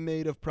soda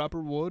made of proper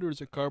wood or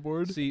is it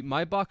cardboard? See,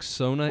 my box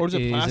Sona Or is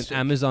it is plastic? an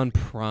Amazon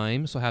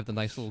Prime, so I have the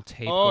nice little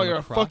tape. Oh, going you're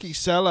across. a fucking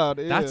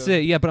sellout. That's ew.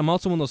 it, yeah. But I'm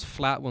also one of those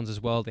flat ones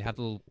as well. They have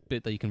the little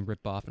bit that you can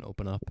rip off and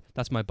open up.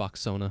 That's my box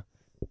Sona.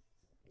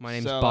 My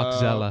name's Sellout.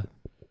 Boxzella.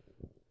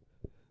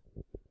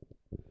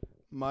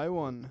 My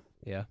one.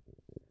 Yeah.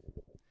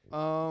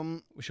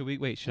 Should we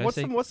wait? Should what's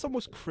I say? what's the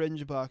most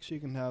cringe box you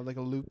can have? Like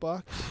a loot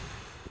box?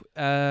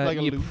 Like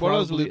a loot- what are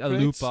those loot a loot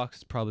crates? box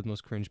is probably the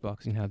most cringe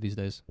box you can have these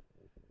days.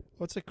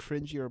 What's a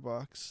cringier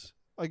box?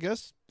 I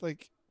guess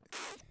like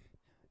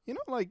you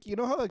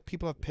know how like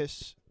people have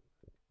piss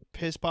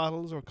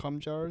bottles or cum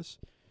jars?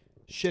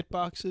 Shit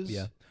boxes?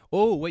 Yeah.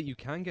 Oh wait, you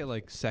can get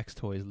like sex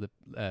toys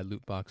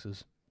loot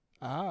boxes.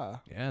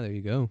 Ah. Yeah, there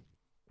you go.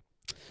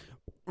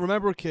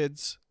 Remember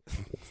kids.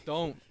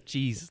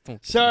 Jesus,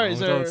 don't. Sorry, no,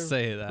 sir. don't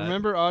say that.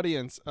 Remember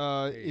audience, you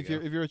if go.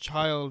 you're a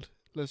child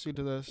listening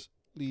to this,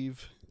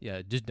 leave.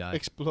 Yeah, just die.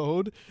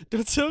 Explode.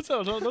 Don't tell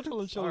the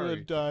children Sorry.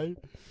 to die.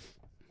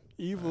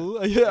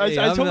 Evil. Hey, I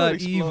I'm told them to not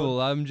explode.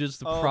 evil. I'm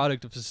just a Oh,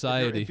 product of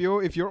society. If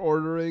you're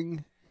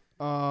ordering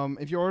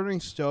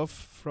stuff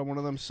from one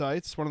of them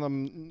sites, one of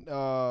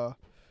them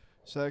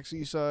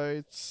sexy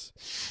sites,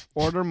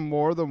 order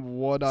more than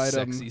one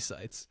item. Sexy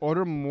sites.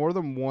 Order more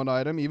than one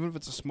item, even if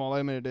it's a small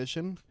item in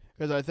addition.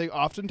 Because I think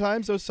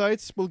oftentimes those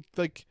sites will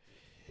like,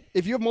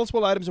 if you have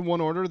multiple items in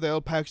one order, they'll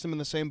package them in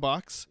the same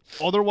box.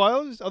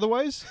 Otherwise,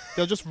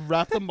 they'll just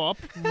wrap them up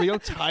real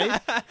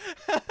tight.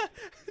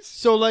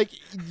 So like,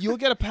 you'll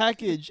get a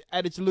package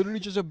and it's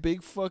literally just a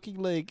big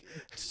fucking like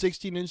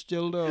 16-inch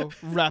dildo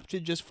wrapped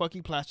in just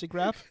fucking plastic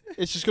wrap.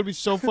 It's just gonna be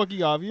so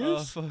fucking Oh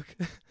obvious. fuck.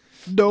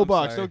 No I'm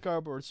box, sorry. no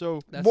cardboard. So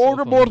That's so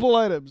order funny. multiple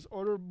items.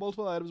 Order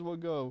multiple items in one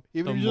go.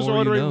 Even The if you're just more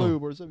you ordering know.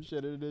 lube or some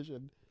shit in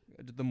addition.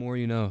 The more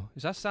you know.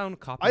 Does that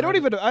sound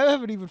copyrighted? I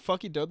haven't even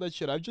fucking done that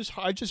shit. I've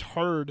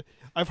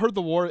heard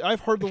the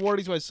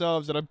warnings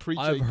myself and I'm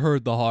preaching. I've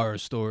heard the horror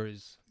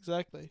stories.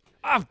 Exactly.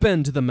 I've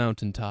been to the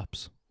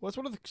mountaintops. What's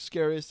one of the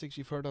scariest things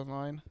you've heard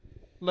online?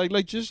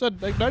 Like just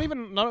like not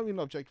even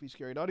objectively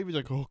scary. Not even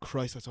like, oh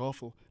Christ, that's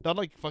awful. Not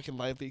like fucking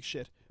lively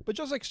shit. But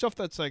just like stuff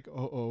that's like,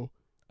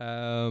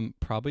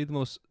 Probably the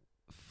most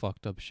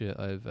fucked up shit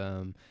I've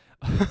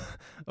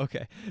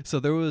okay. So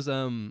there was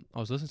I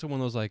was listening to one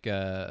of those like you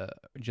know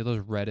those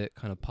Reddit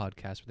kind of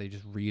podcasts where they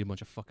just read a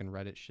bunch of fucking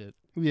Reddit shit.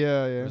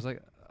 Yeah, yeah. There's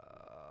like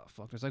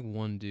there's like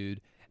one dude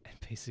and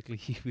basically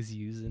he was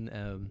using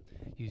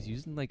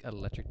like an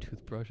electric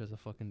toothbrush as a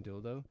fucking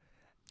dildo.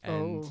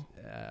 And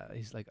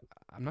he's like,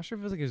 I'm not sure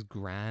if it was like his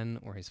gran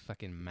or his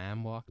fucking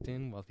mam walked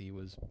in while he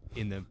was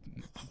in the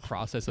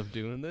process of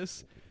doing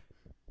this,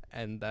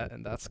 and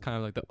that's kind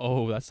of like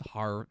that's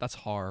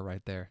horror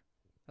right there.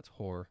 That's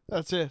horror.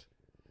 That's it.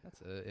 That's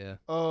it. Yeah.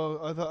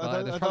 Oh,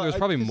 There's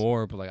probably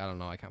more, but like I don't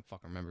know. I can't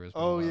fucking remember. It was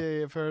been a Oh while.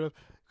 yeah, fair enough.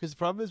 Because the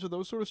problem is with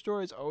those sort of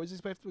stories, I always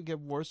expect them to get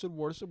worse and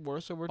worse and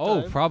worse over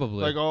Oh, time.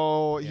 probably.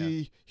 Like,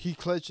 Yeah. he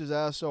clenched his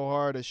ass so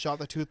hard and shot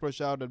the toothbrush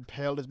out and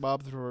impaled his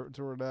mom through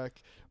her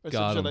neck or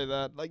Got some him. shit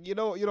like that. Like you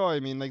know what I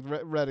mean. Like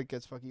Reddit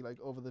gets fucking like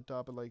over the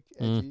top and like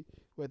edgy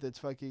with its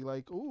fucking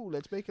like, ooh,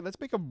 let's make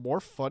it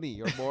more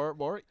funny or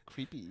more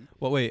creepy.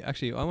 Well, wait.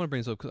 Actually, I want to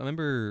bring this up because I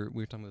remember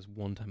we were talking about this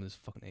one time. This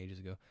fucking ages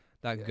ago.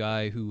 That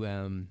guy who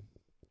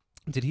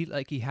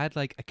he had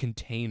like a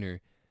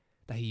container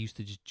that he used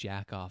to just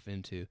jack off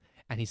into,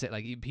 and he said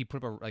like he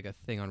put up a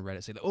thing on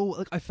Reddit saying, oh,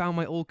 look, I found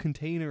my old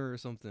container or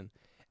something,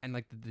 and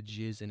like the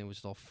jizz in it was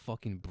just all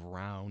fucking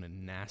brown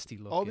and nasty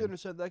looking. All we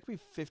understand that could be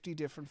 50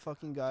 different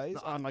fucking guys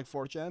No, on like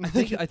 4chan.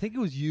 I think it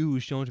was you who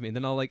was showing it to me, and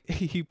then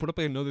he put up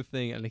like another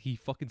thing, and like he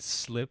fucking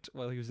slipped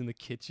while he was in the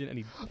kitchen, and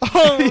he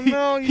Oh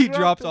no! he you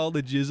dropped it. all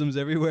the jisms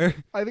everywhere.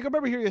 I think I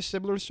remember hearing a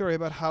similar story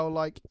about how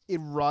like it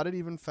rotted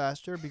even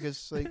faster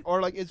because like,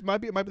 or like it might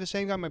be the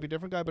same guy, might be a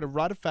different guy, but it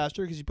rotted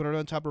faster because he put it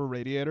on top of a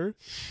radiator.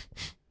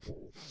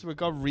 So it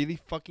got really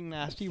fucking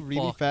nasty,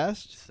 really Fuck.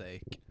 fast.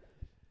 Sake,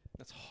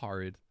 that's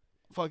horrid.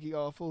 Fucking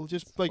awful.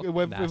 Just like it Fucking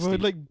went nasty.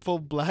 like full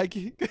black.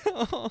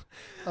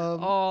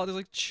 Oh, there's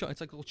like it's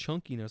like little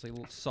chunky now. It's like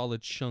little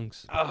solid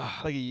chunks.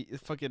 Like a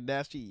fucking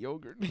nasty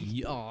yogurt.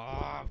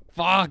 Yeah,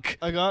 fuck.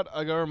 I got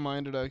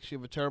reminded actually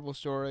of a terrible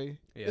story.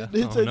 Yeah,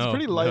 It's oh, no.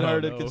 pretty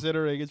lighthearted No.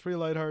 considering it's pretty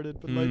lighthearted,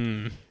 but like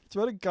Mm. it's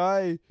about a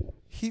guy.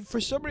 He for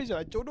some reason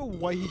I don't know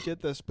why he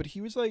did this, but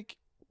he was like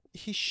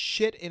he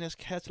shit in his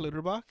cat's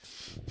litter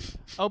box.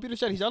 I hope you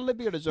understand. He's not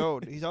living on his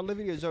own. He's not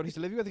living on his own. He's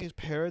living with his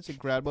parents and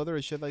grandmother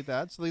and shit like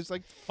that. So there's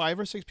like 5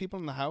 or 6 people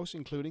in the house,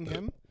 including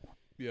him,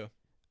 Yeah.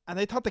 and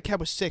they thought the cat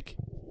was sick.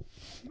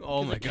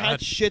 Oh my The god.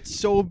 cat shit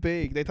so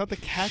big. They thought the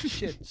cat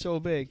shit so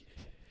big,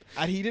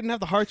 and he didn't have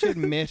the heart to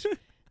admit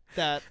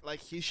that like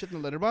he shit in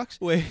the litter box.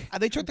 Wait.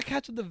 And they took the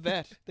cat to the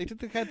vet. They took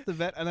the cat to the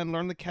vet and then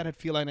learned the cat had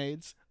feline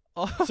AIDS.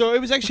 Oh. So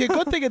it was actually a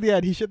good thing in the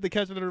end. He shit the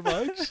cat in the litter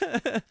box.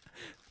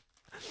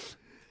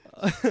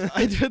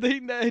 I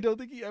don't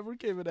think he ever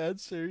gave an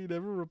answer. He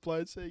never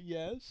replied saying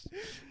yes.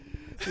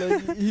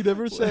 Like he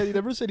never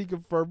said he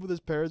confirmed with his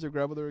parents or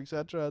grandmother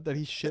etc. that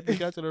he shit the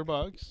cat in her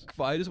box.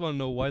 I just want to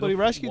know why. But he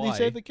rescued. Why? He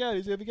saved the cat.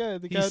 He saved the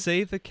cat. The He cat.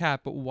 saved the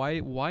cat, but why?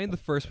 Why in the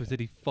first place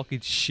did he fucking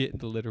shit in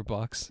the litter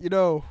box? You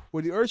know,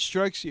 when the earth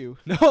strikes you,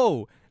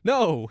 No,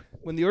 no.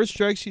 when the earth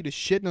strikes you to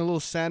shit in a little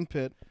sand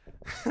pit.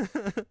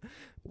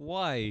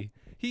 Why?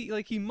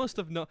 He must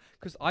have known.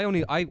 Because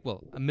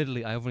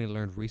admittedly, I've only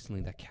learned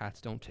recently that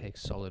cats don't take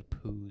solid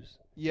poos.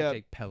 Yeah. They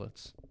take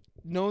pellets.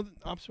 No,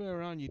 opposite way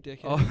around, you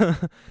dickhead.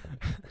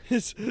 Oh.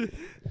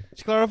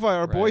 To clarify,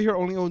 our boy Right. here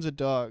only owns a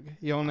dog.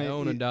 He I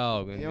own a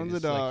dog. He and owns a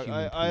it's like dog.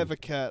 human I have poo. a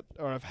cat,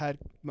 or I've had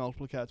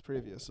multiple cats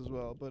previous as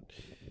well. But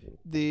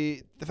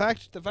the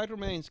fact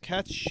remains,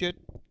 cats shit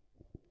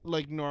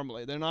like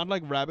normally. They're not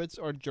like rabbits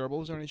or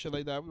gerbils or any shit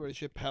like that where they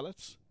shit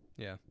pellets.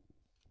 Yeah.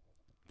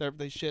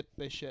 They shit.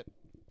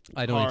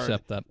 I don't hard.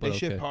 accept that, They but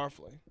shit okay.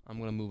 powerfully. I'm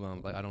gonna move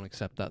on. Like I don't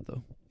accept that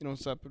though. You know,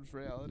 accept it's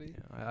reality.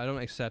 Yeah, I don't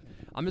accept.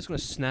 I'm just gonna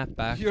snap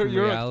back You're- from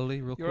you're a- reality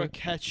real You're a quick.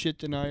 cat shit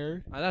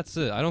denier. That's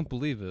it. I don't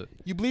believe it.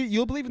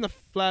 You'll believe in the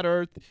flat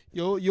Earth.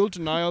 You'll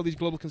deny all these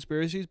global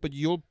conspiracies, but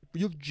you'll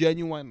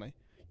genuinely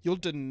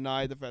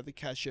deny the fact that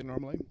cats shit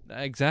normally.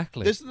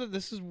 Exactly. This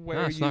is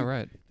where That's not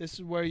right. This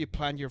is where you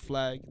plant your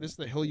flag. This is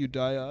the hill you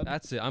die on.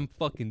 That's it. I'm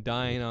fucking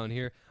dying on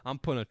here. I'm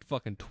putting a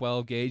fucking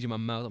 12 gauge in my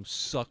mouth. I'm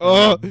sucking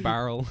Oh. on that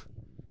barrel.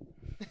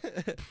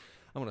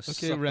 I'm gonna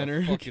suck Renner.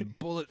 a fucking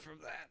bullet from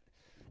that.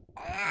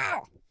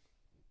 Ow!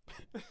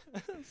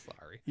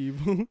 Sorry.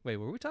 Evil. Wait,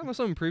 were we talking about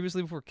something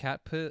previously before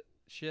cat pit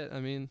shit? I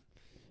mean,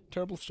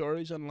 Terrible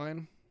stories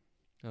online.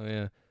 oh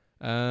yeah.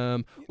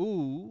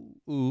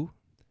 Ooh.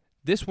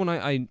 This one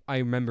I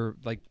remember,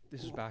 like,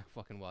 this is back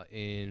fucking what,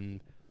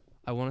 in,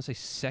 I want to say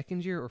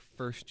second year or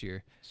first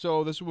year.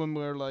 So this is when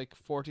we're like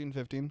 14,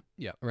 15.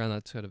 Yeah, around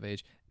that sort of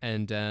age.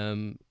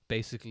 And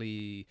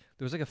basically,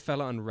 there was like a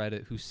fella on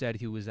Reddit who said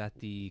he was at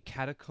the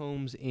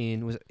catacombs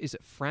in, is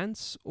it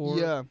France or?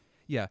 Yeah,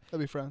 Yeah. that'd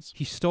be France.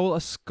 He stole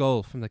a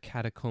skull from the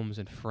catacombs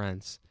in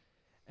France.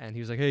 And he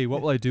was like, hey,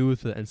 what will I do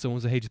with it? And someone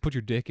said, hey, just put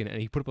your dick in it.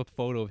 And he put up a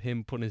photo of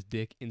him putting his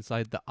dick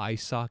inside the eye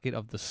socket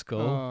of the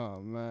skull.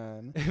 Oh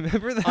man,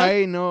 Remember that?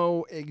 I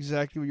know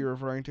exactly what you're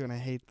referring to, and I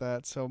hate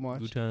that so much.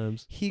 Good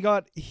times.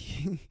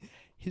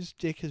 His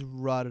dick has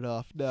rotted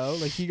off now.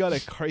 Like he got a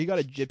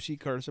gypsy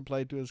curse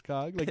applied to his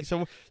cock. Like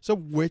some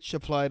witch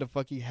applied a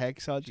fucking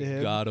hex onto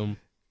him. Got him.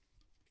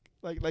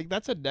 Like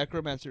that's a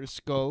necromancer's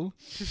skull.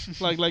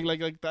 like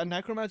that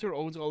necromancer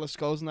owns all the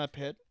skulls in that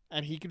pit,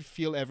 and he can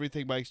feel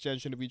everything by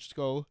extension of each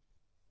skull.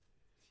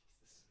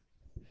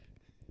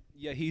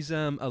 Yeah, he's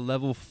a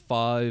level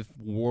 5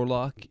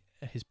 warlock.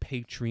 His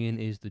Patreon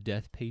is the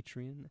Death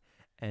Patreon,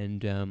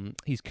 and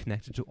he's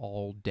connected to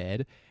all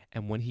dead.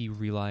 And when he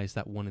realized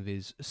that one of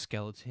his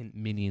skeleton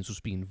minions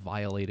was being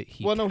violated,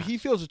 he He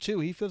feels it too.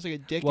 He feels like a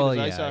dick well, in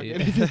his eye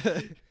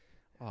socket.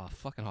 Oh,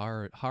 fucking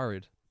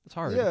horrid. It's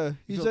horrid. Yeah,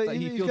 He he's feels, like,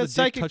 he he's feels got a dick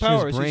psychic touching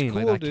powers. his brain He's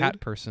cool, like that dude. cat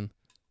person.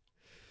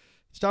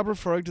 Stop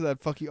referring to that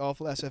fucking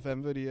awful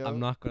SFM video. I'm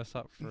not gonna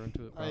stop referring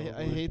to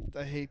it.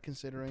 I hate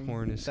considering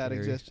Porn is that scary.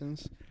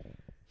 existence.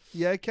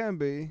 Yeah, it can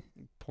be.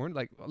 Porn,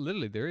 like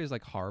literally, there is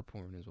like horror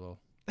porn as well.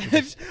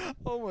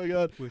 Oh my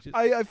god. Which is,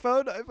 I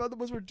found the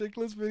most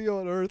ridiculous video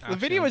on earth. The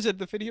video isn't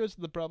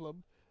the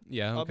problem.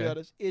 yeah, I'll be okay.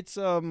 honest. It's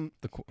The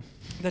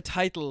the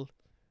title.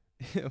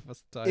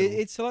 what's the title?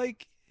 It's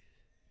like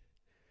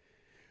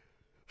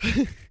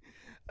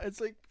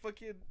it's like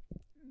fucking.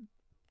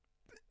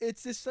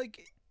 It's this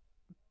like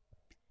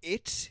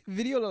it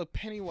video of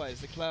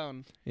Pennywise the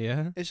clown.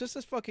 yeah. It's just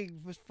this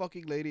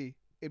fucking lady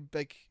in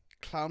like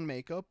clown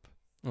makeup,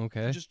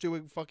 Okay. Just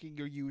doing fucking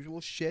your usual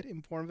shit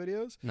in porn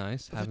videos.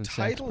 Nice. But Having the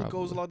title sex,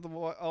 goes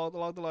probably.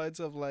 along the lines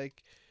of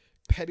like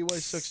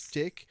Pennywise sucks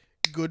dick,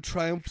 good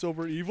triumphs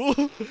over evil.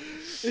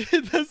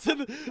 That's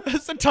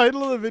the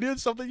title of the video.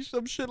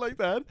 Some shit like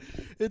that.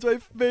 It's my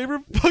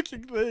favorite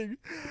fucking thing.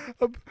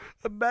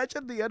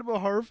 Imagine the end of a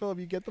horror film.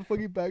 You get the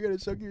fucking bag and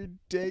suck your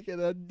dick,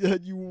 and then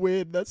you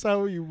win. That's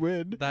how you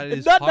win. That And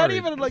is not hard.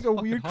 even in like That's a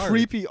fucking weird, hard.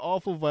 creepy,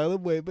 awful,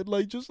 violent way, but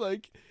like just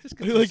like Just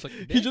like suck your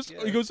he dick, just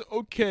yeah. he goes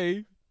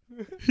okay.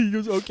 He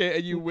goes okay,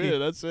 and you Okay. win.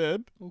 That's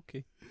it.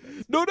 Okay.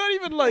 No, not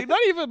even like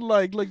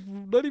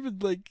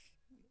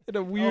in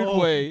a weird Oh,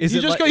 way. is he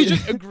it just like- he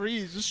just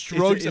agrees, just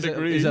shrugs and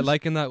agrees. Is it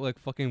like in that like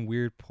fucking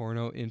weird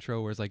porno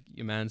intro where it's like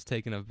your man's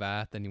taking a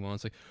bath and he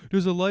wants like,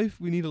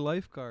 we need a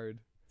lifeguard.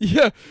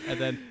 yeah? And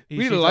then We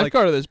need a she's like,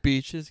 lifeguard on this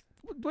beach.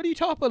 What are you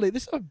talking about? Like,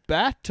 this is a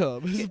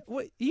bathtub.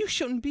 What? You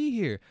shouldn't be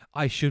here.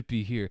 I should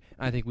be here.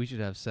 I think we should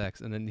have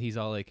sex. And then he's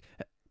all like,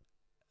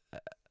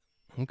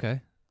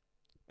 okay.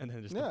 And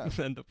then just Yeah.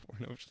 then the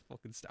porno just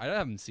fucking. I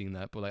haven't seen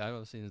that, but like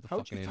I've seen the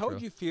fucking intro. How would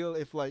you feel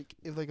if like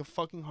a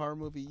fucking horror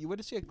movie, you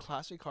went to see a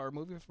classic horror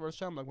movie for the first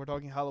time, like we're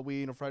talking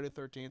Halloween or Friday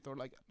the 13th or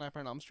like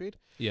Nightmare on Elm Street?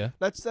 Yeah.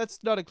 That's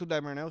not include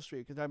Nightmare on Elm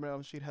Street because Nightmare on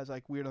Elm Street has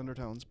like weird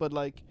undertones. But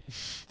like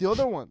the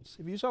other ones,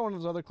 if you saw one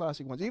of those other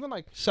classic ones, even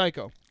like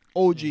Psycho,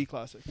 OG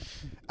classic,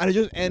 and it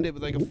just ended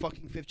with like a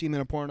fucking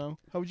 15-minute porno,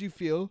 how would you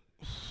feel?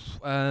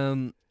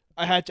 I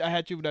had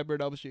to with Nightmare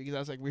on Elm Street because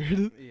that's like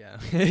weird. Yeah.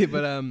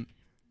 But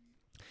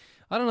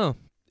I don't know.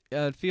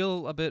 I'd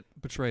feel a bit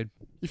betrayed.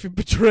 If you're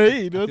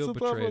betrayed, I that's feel the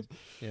tough betrayed. one.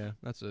 Yeah,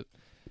 that's it.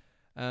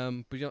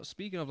 But you know,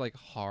 speaking of like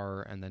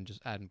horror and then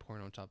just adding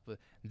porn on top of it,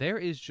 there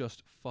is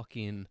just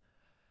fucking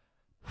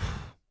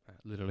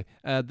literally.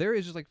 There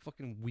is just like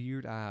fucking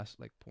weird ass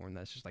like porn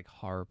that's just like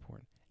horror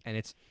porn, and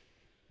it's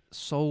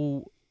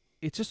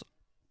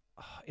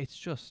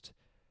just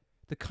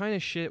the kind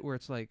of shit where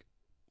it's like,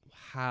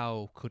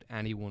 how could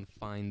anyone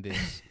find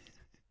this?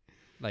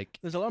 Like,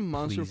 There's a lot of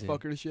monster pleasing.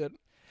 fucker shit.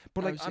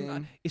 but like, I've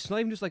seen. it's not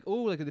even just like,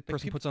 oh, like the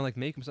person peop- puts on like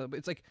makeup and stuff, but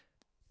it's like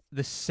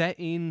the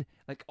setting,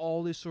 like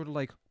all this sort of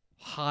like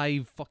high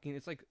fucking.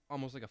 It's like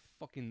almost like a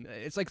fucking.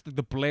 It's like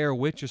the Blair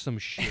Witch or some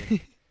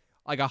shit.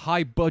 Like a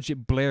high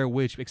budget Blair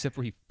Witch, except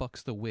for he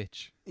fucks the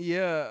witch.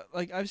 Yeah,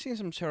 like I've seen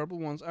some terrible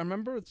ones. I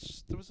remember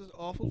there was this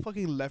awful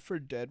fucking Left 4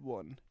 Dead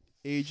one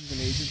ages and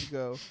ages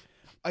ago.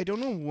 I don't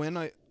know when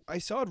I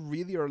saw it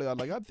really early on.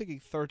 Like I'm thinking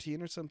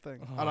 13 or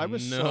something, and I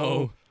was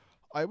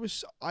I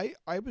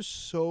was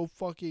so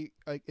fucking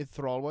like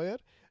enthralled by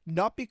it.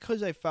 Not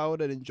because I found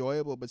it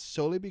enjoyable, but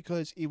solely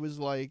because it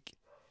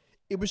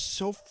was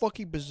so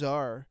fucking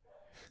bizarre.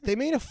 They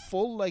made a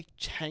full like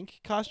tank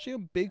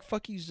costume, big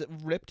fucking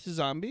ripped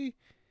zombie.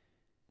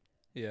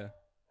 Yeah.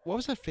 What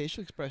was that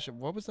facial expression?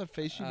 What was that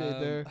face you made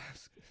there?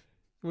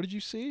 What did you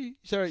see?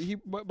 Sorry,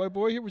 my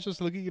boy here was just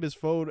looking at his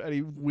phone and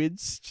he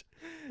winced.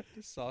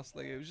 The sauce,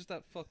 like it was just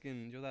that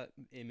fucking, you know, that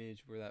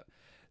image where that.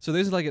 So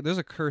there's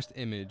a cursed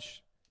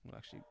image. I'll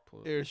actually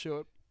pull it. Here, show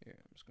it. Here,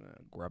 I'm just gonna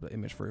grab the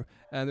image for you.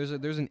 And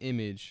there's an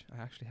image.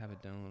 I actually have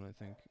it down. I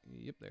think.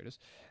 Yep, there it is.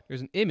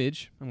 There's an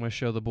image. I'm gonna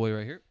show the boy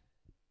right here.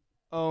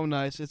 Oh,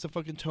 nice. It's a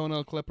fucking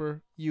toenail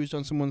clipper used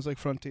on someone's like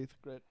front teeth.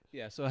 Great.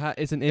 Yeah. So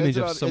it's an image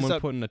of it's someone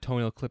not- putting a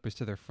toenail clippers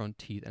to their front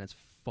teeth, and it's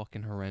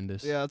fucking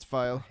horrendous. Yeah, it's I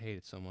vile. hate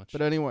it so much.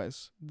 But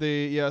anyways,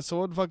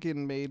 someone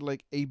fucking made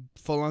like a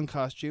full-on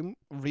costume,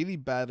 really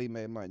badly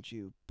made, mind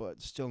you,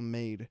 but still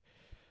made,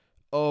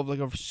 of like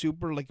a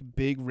super like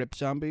big rip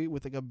zombie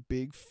with like a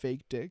big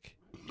fake dick,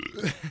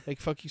 like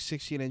fucking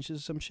 16 inches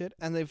or some shit,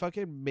 and they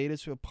fucking made it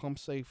so it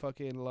pumps like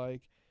fucking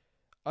like,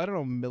 I don't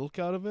know, milk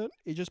out of it.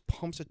 It just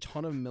pumps a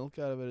ton of milk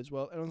out of it as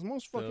well, and it was the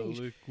most fucking.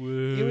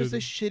 liquid. It was the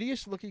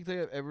shittiest looking thing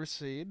I've ever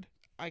seen.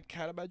 I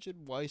can't imagine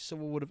why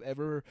someone would have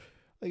ever.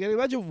 Like, I can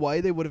imagine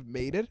why they would have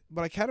made it,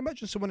 but I can't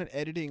imagine someone in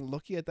editing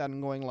looking at that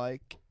and going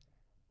like,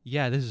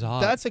 Yeah, this is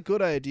hot. "That's a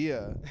good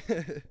idea.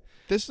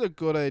 This is a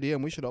good idea,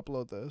 and we should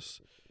upload this."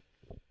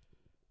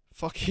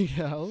 Fucking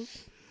hell!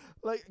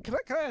 Like, can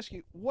I ask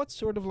you what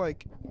sort of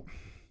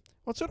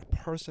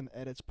person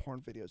edits porn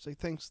videos? Like,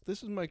 thinks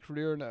this is my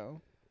career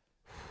now.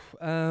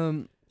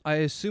 I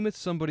assume it's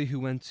somebody who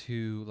went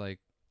to like,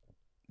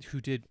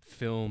 who did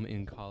film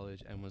in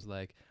college and was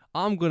like,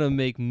 I'm gonna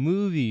make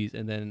movies,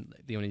 and then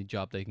the only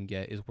job they can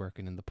get is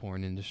working in the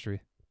porn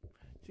industry.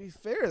 To be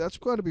fair, that's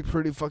going to be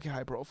pretty fucking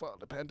high profile,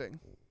 depending.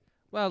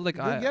 Well, like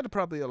You'll get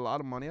probably a lot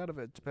of money out of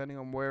it, depending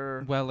on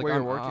where well, like where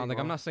I'm, you're working. like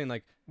or I'm not saying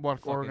like what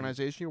fucking-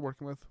 organization you're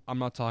working with. I'm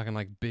not talking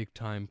like big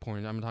time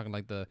porn. I'm talking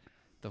like the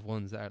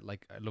ones that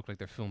like look like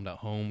they're filmed at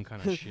home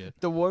kind of shit.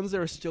 The ones that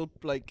are still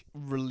like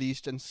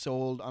released and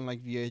sold on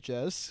like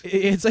VHS.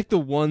 It's like the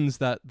ones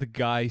that the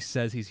guy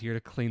says he's here to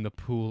clean the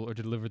pool or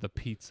deliver the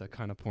pizza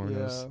kind of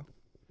pornos.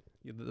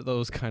 Yeah. Yeah,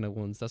 those kind of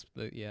ones. That's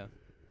the yeah.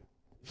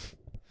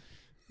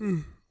 Yeah,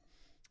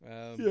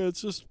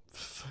 it's just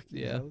fucking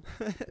Yeah. hell.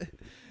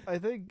 I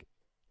think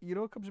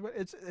what comes about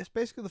it's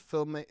basically the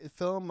film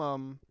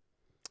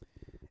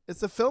it's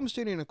the film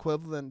student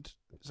equivalent.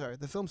 Sorry,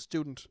 the film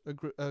student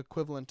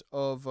equivalent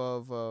of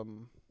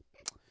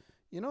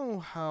you know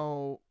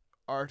how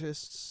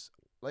artists,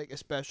 like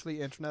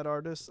especially internet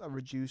artists, are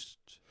reduced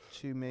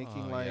to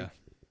making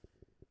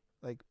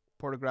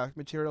pornographic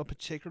material,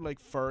 particularly like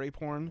furry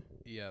porn.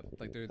 Yeah,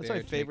 like they're That's there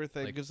my to make, favorite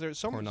thing like, because there's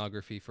so much.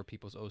 pornography for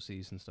people's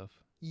OCs and stuff.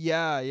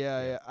 Yeah.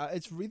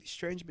 It's really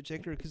strange in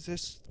particular because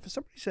there's, for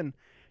some reason,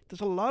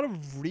 there's a lot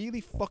of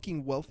really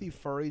fucking wealthy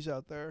furries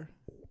out there.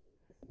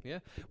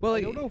 Well,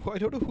 I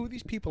don't know who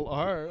these people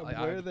are. And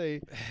I- where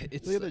they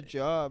it's play the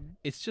job.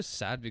 it's just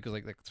sad because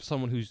like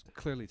someone who's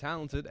clearly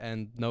talented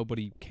and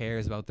nobody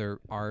cares about their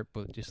art,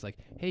 but just like,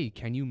 hey,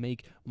 can you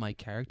make my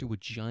character with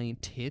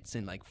giant tits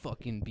and like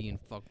fucking being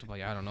fucked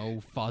by, I don't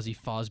know, Fozzie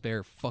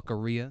Fozbear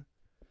fuckeria?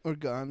 Or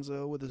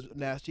Gonzo with his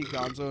nasty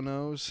Gonzo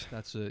nose.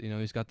 That's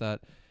he's got that,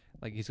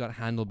 like, he's got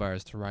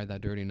handlebars to ride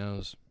that dirty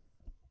nose.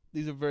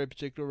 These are very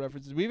particular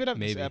references. We even have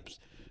Maybe. this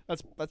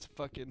That's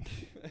fucking.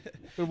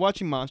 We're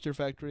watching Monster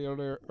Factory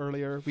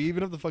earlier. We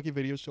even have the fucking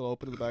video still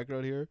open in the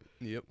background here.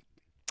 Yep.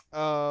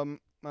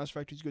 Monster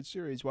Factory's a good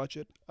series. Watch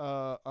it.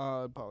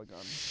 On Polygon.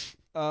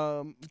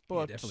 But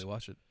Yeah, definitely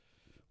watch it.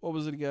 what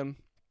was it again?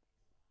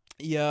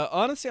 Yeah,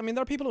 honestly, I mean,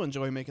 there are people who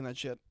enjoy making that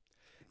shit.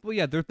 Well,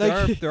 yeah, there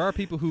Like, are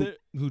people there-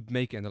 who'd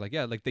make it, and they're like,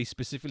 yeah, like they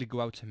specifically go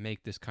out to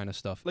make this kind of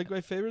stuff. Like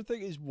my favorite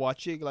thing is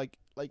watching like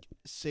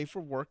safe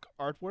for work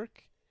artwork.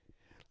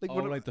 Like Oh,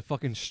 when like the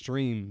fucking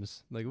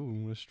streams. Like, ooh,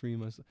 I'm gonna stream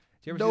myself.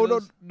 Do you ever no, see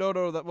those?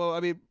 no. That well,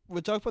 I mean,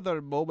 we'll talk about that in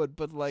a moment.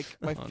 But like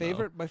my Oh,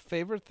 no.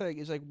 favorite thing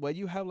is like when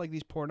you have like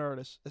these porn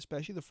artists,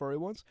 especially the furry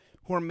ones,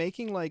 who are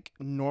making like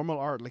normal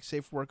art, like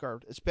safe work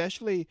art.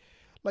 Especially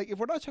like if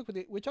we're not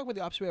talking we talk about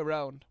the opposite way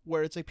around,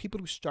 where it's like people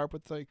who start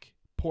with like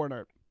porn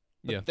art,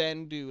 but Yeah.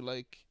 then do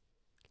like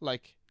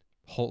Like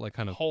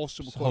kind of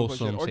wholesome, quote unquote shit,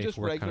 wholesome, or safe just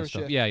work kind regular of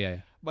stuff. shit. Yeah.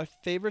 My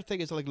favorite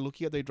thing is like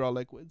looking at they draw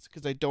liquids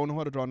because they don't know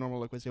how to draw normal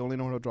liquids. They only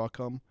know how to draw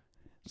cum.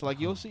 So like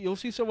you'll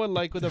see someone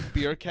like with a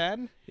beer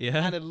can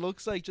Yeah. and it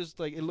looks like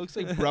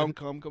brown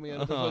cum coming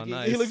out of the Oh, fucking.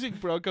 nice. It looks like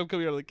brown cum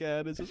coming out of the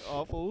can. It's just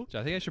awful.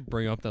 I think I should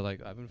bring up that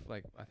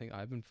I think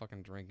I've been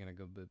fucking drinking a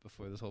good bit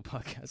before this whole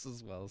podcast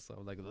as well.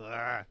 So like,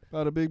 ugh.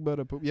 Bada big,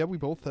 bada boom. Yeah, we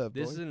both have.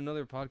 This boy. is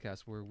another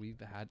podcast where we've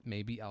had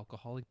maybe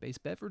alcoholic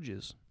based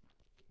beverages.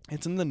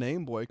 It's in the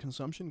name, boy.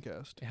 Consumption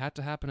cast. It had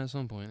to happen at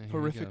some point. and here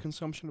we Horrific go.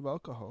 consumption of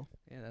alcohol.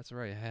 Yeah, that's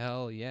right.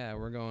 Hell yeah,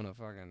 we're going to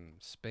fucking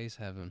space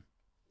heaven.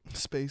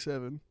 Space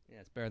heaven. Yeah,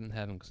 it's better than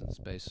heaven because it's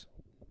space.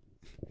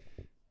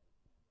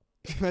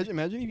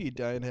 Imagine if you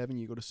die in heaven,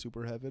 you go to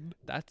super heaven.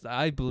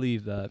 I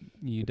believe that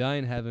you die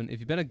in heaven. If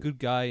you've been a good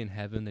guy in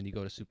heaven, then you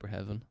go to super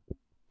heaven.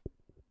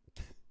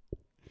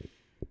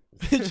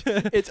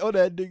 It's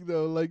unending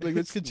though. Like it's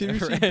It's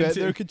continuously never better.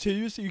 ending. They're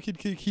continuously you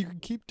can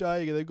keep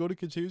dying and then go to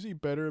continuously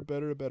better and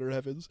better and better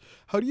heavens.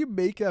 How do you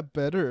make that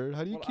better?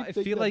 How do you Well, keep I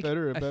making feel that like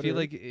better and better? I feel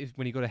like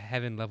when you go to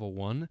heaven level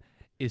 1,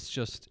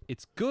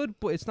 it's good,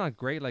 but it's not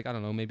great. Like, I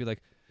don't know, maybe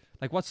like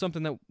what's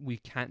something that we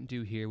can't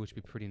do here, which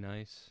would be pretty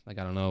nice. Like,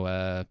 I don't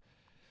know,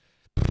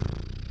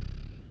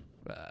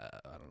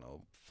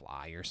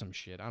 fly or some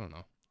shit. I don't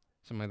know,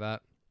 something like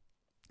that.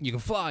 You can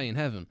fly in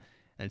heaven,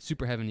 and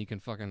super heaven you can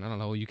fucking, I don't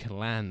know, you can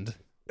land.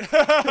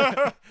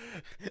 I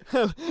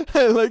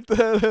like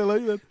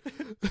that.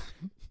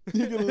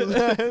 You can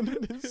land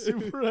in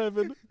super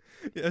heaven.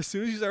 Yeah, as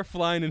soon as you start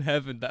flying in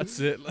heaven, that's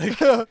it. Like,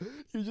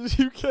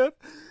 you can't.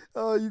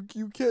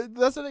 You can't.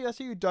 That's the thing. That's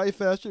how you die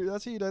faster.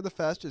 That's how you die the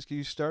fastest. Cause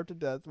you start to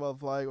death while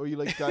flying, or you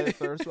like die of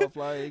thirst while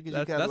flying because you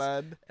That's- can't that's-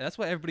 land. that's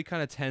why everybody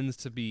kind of tends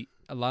to be.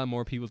 A lot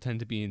more people tend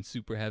to be in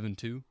super heaven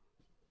too.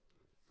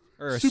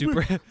 Or a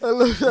Super- super. I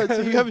love that.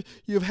 So you have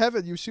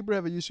heaven. You have super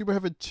heaven. You have super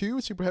heaven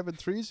 2, super heaven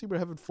 3, super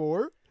heaven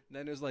 4,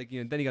 Then there's like,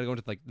 then you gotta go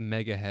into like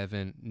mega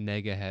heaven,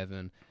 nega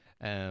heaven,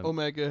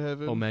 omega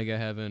heaven, omega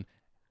heaven,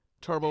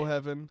 turbo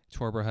heaven.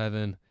 turbo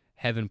heaven,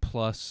 heaven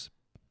plus.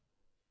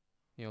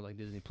 Like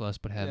Disney Plus,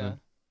 but heaven. Yeah.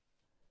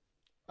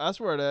 That's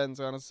where it ends.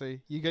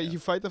 Honestly, you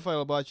fight the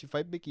final boss. You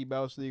fight Mickey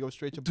Mouse, and you go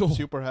straight to Oh.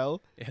 super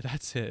hell. Yeah,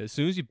 that's it. As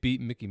soon as you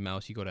beat Mickey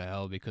Mouse, you go to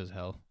hell because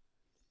hell.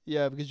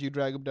 Yeah, because you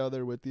drag him down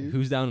there with you,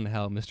 Who's down in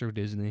hell? Mr.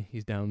 Disney.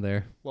 He's down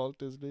there. Walt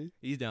Disney.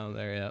 He's down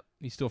there. Yeah,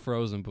 he's still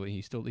frozen, but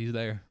he's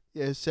there.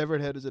 Yeah, his severed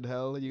head is in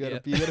hell. You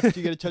gotta, Yeah.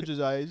 you gotta touch his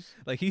eyes.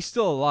 Like, he's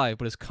still alive,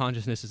 but his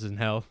consciousness is in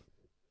hell.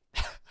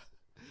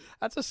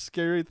 That's a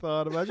scary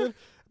thought.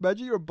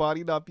 Imagine your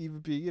body not even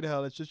being in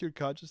hell. It's just your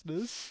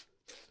consciousness.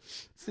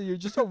 So you're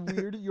just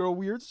you're a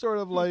weird sort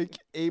of like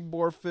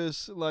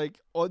amorphous, like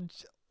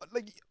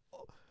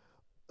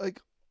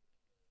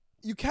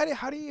you can't.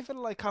 How do you even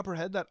like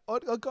comprehend that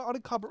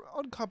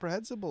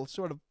uncomprehensible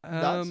sort of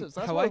nonsense?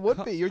 That's how what I it would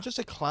co- be. You're just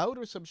a cloud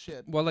or some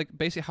shit. Well, like,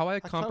 basically, how I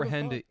cloud of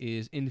comprehend thought. it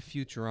is in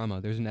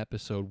Futurama, there's an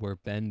episode where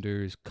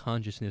Bender's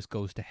consciousness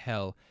goes to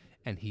hell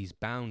and he's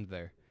bound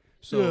there.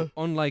 So, Yeah.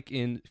 unlike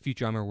in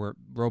Futurama where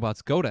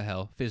robots go to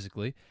hell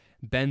physically,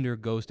 Bender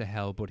goes to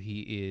hell, but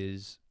he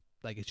is,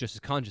 like, it's just his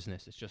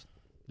consciousness. It's just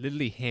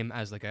literally him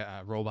as, like,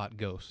 a robot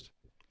ghost.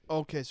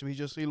 Okay, so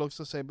he looks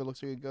the same, but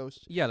looks like a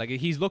ghost. Yeah, like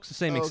he looks the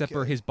same except for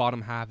Okay. his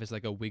bottom half is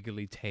like a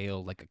wiggly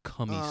tail, like a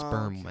cummy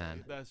sperm Okay.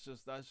 man. That's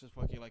just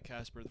fucking like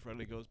Casper the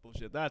Friendly Ghost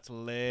bullshit. That's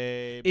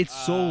lame. It's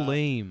so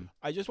lame.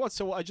 I just want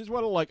to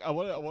like I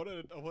want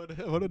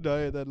to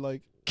die and then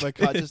like my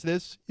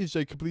consciousness is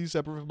like completely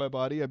separate from my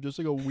body. I'm just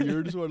like a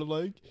weird sort of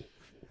like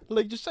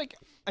just like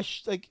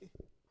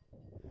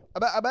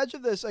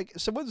imagine this, like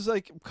someone's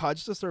like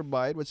consciousness or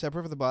mind when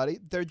separate from the body.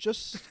 They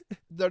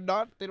don't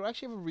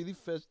actually have a really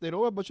they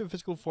don't have much of a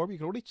physical form. You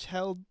can only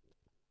tell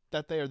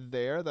that they are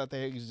there, that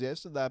they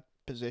exist in that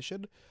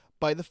position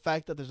by the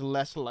fact that there's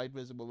less light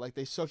visible. Like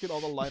they suck in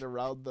all the light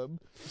around them,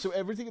 so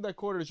everything in that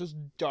corner is just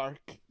dark.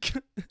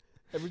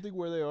 Everything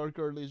where they are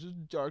currently is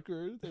just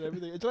darker than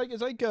everything. It's like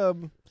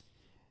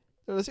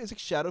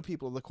shadow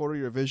people in the corner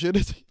of your vision.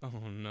 It's like,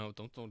 Oh no!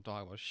 Don't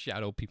talk about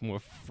shadow people. I'm gonna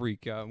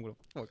freak out. I'm gonna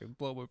fucking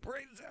blow my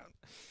brains out.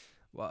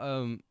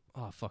 Well,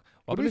 oh fuck.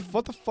 What happened if,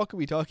 what the fuck are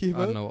we talking I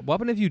about? don't know. What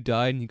happened if you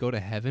died and you go to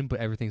heaven, but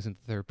everything's in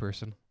the third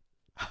person?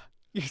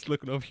 You're just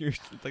looking over here,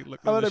 like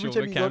looking How at about the every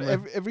shoulder time you go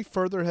camera. to every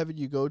further heaven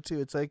you go to,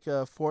 it's like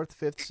fourth,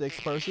 fifth,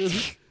 sixth person.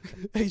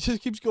 It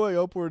just keeps going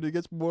upward. It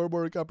gets more and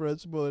more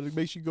incomprehensible, and it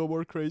makes you go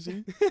more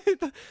crazy.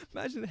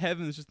 Imagine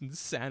heaven is just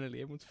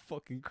insanity. Everyone's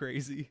fucking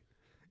crazy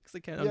because they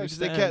can't Yeah, 'cause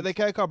understand. they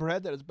can't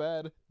comprehend that it's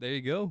bad, There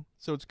you go.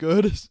 so it's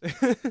good.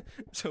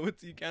 So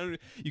it's you can't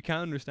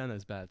understand that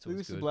it's bad. I So think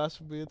it's this is good.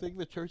 blasphemy. I think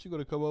the church is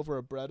going to come over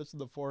and brand us in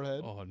the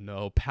forehead. Oh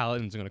no,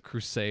 paladins are gonna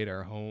crusade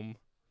our home.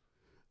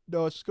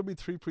 No, it's just going to be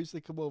 3 priests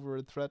that come over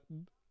and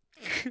threaten.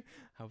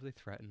 How would they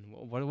threaten?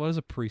 What does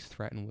a priest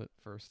threaten with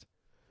first?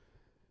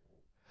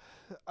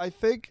 I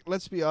think,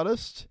 let's be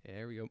honest,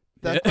 There we go.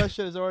 that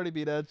question has already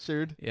been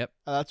answered. Yep.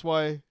 And that's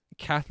why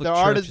Catholic there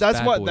Church. are. is That's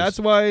bad why. boys. That's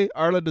why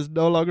Ireland is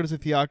no longer a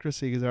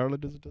theocracy, because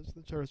Ireland isn't just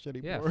the church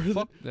Yeah, anymore.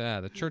 fuck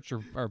yeah. The church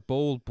are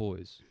bold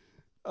boys.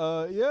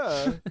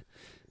 Yeah.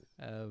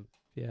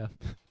 Yeah.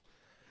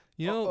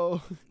 You know,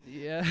 Uh-oh.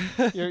 yeah.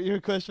 your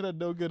question had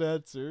no good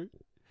answer.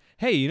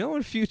 Hey, you know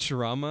in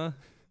Futurama,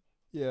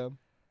 Yeah.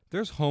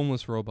 there's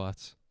homeless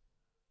robots.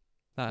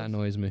 That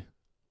annoys me.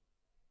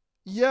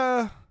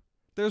 Yeah.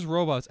 There's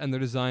robots and they're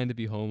designed to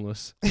be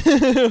homeless.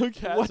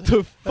 Okay, What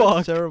the fuck?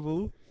 That's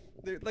terrible.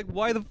 They're, like,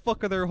 why the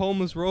fuck are there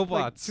homeless Like,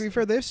 robots? to be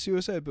fair, they have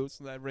suicide boots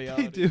in that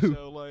reality. do.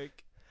 So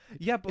like,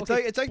 Yeah, but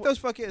it's like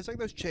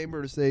those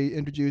chambers they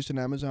introduced in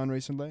Amazon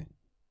recently.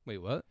 Wait,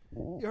 what?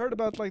 You heard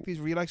about like these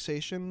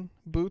relaxation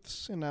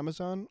booths in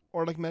Amazon,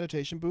 or like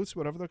meditation booths,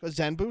 whatever they're called,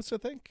 Zen booths, I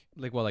think.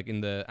 Like what? Like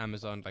in the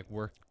Amazon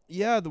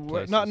Yeah,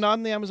 work? not Places.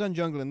 in the Amazon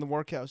jungle, in the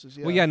workhouses.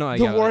 Yeah. Well, yeah, no, I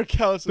the get it.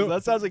 workhouses. No.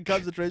 That sounds like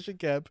concentration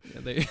camp.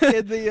 Yeah,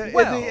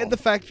 they In the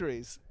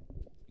factories.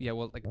 yeah,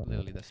 well, like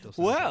literally, that still.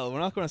 Sounds Well, we're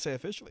not going to say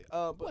officially.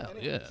 But Well,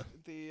 anyways,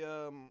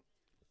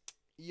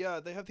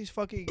 they have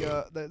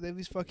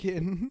these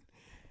fucking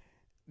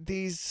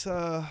these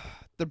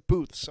they're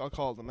booths, I'll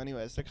call them.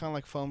 Anyways, they're kind of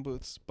like phone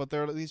booths, but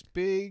they're these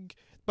big.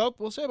 But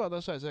we'll say about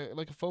that size,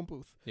 like a phone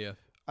booth. yeah.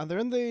 And they're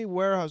in the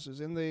warehouses,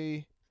 in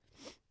the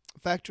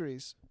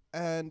factories,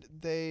 and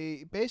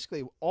they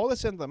basically all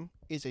that's in them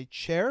is a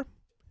chair,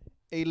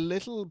 a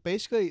little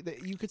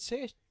you could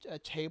say a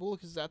table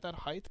because it's at that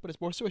height, but it's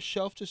more so a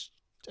shelf just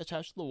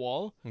attached to the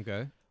wall,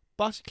 Okay.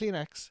 box of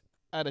Kleenex,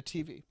 and a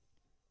TV.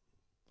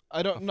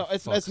 I don't Oh, know. for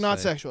It's fuck's not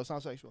sake. sexual. It's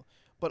not sexual.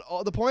 But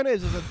the point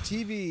is that the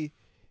TV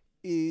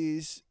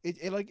is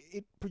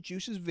it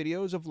produces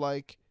videos of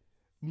like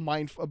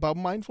about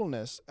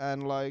mindfulness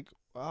and like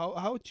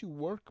how to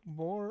work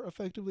more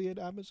effectively at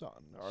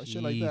Amazon or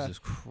shit like that. Jesus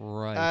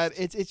Christ.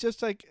 And it's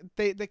just like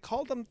they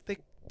call them the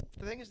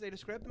thing is they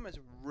describe them as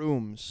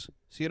rooms.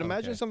 So you'd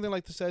imagine Okay. something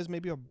like the size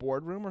maybe a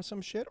boardroom or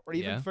some shit, or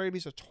even Yeah. at the very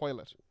least a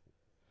toilet.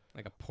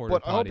 like a porta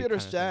But I hope potty you kinda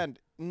thing. understand.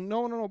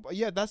 No. But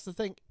yeah, that's the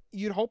thing.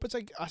 You'd hope it's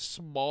like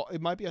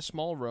it might be a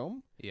small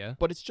room, Yeah.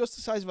 but it's just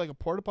the size of like a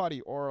porta potty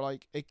or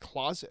like a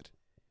closet.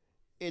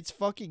 It's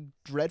fucking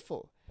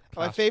dreadful.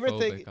 My favorite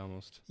thing, Claustrophobic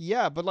almost.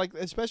 yeah, but like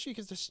especially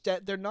because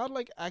they're not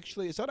like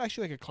actually. It's not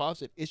actually like a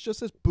closet. It's just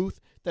this booth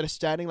that is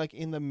standing like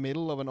in the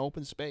middle of an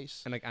open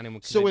space. And like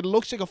anyone. So it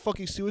looks like a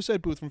fucking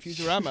suicide booth from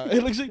Futurama.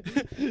 It looks like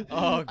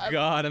Oh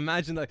God!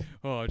 Imagine like,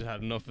 oh, I just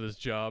had enough of this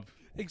job.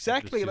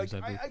 exactly. The Like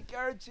suicide booth. I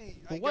guarantee.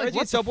 But I what- guarantee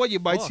what at some the point you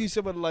might fuck? see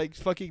someone like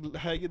fucking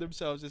hanging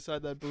themselves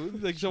inside that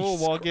booth. Like someone will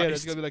Jesus walk in, and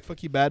it's Christ. gonna be like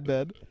fuck you, bad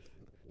man.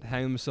 They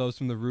hang themselves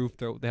from the roof.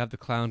 They have the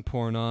clown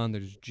porn on.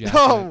 They're just jacking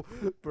No,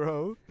 it.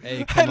 bro.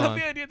 Hey, I come love on.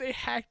 the idea they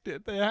hacked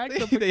it. They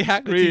hacked the They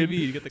hacked the screen.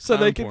 TV to get the So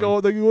clown they can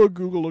porn. go on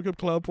Google, look up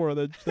clown porn,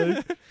 and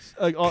then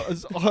like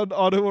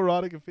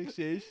autoerotic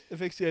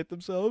asphyxiate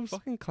themselves.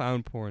 Fucking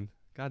clown porn.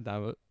 God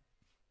damn it.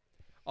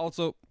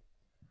 Also,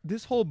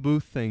 this whole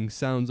booth thing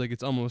sounds like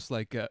it's almost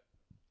like a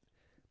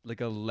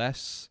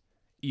less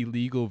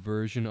illegal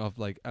version of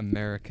like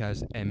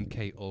America's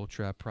MK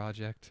Ultra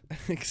project.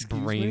 Excuse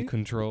Brain me?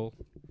 control.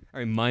 I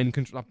mean, mind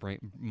control, not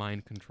brain,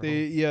 mind control.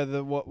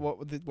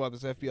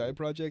 This FBI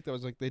project that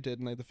was like they did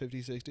in like the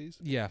 50s, 60s.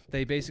 Yeah,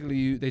 they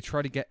basically they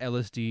try to get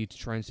LSD to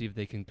try and see if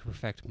they can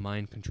perfect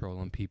mind control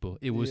on people.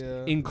 It was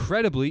Yeah.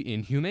 incredibly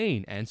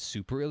inhumane and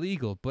super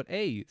illegal. But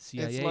hey,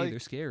 CIA, like- they're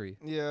scary.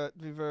 Yeah,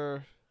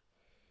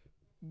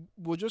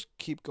 we'll just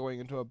keep going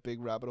into a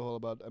big rabbit hole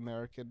about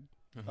American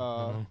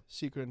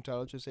secret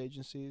intelligence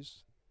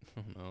agencies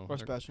Oh no, or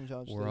special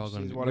intelligence we're all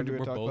gonna agencies. be, Whatever we're, we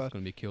we're talk both about.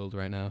 gonna be killed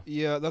right now.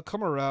 Yeah, they'll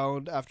come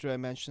around after I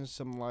mention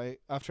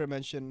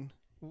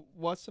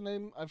what's the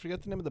name? I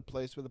forget the name of the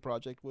place where the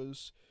project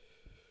was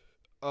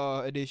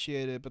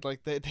initiated, but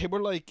like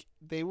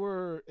they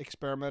were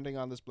experimenting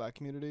on this black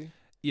community.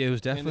 Yeah, it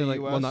was the definitely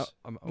like well, US?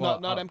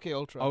 Not I, MK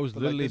Ultra. I was but,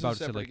 like, literally this is about to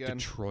say separate like again.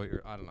 Detroit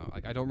or I don't know.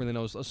 Like I don't really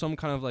know. Some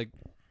kind of like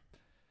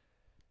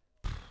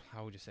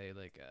how would you say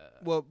like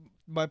Well,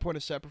 my point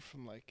is separate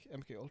from like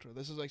MK Ultra.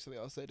 This is like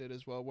something else they did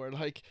as well, where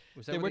like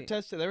was that they what were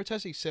testing. They were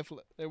testing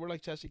syphilis. They were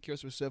like testing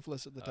cures for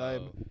syphilis at the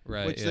time,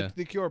 right? which Yeah,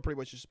 the cure pretty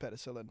much is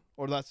penicillin,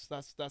 or that's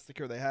the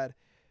cure they had.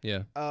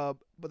 yeah.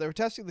 But they were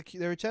testing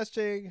they were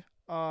testing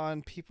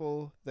on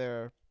people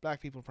there, black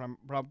people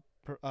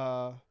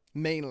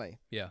mainly.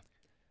 Yeah.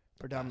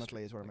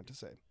 Predominantly is what I meant to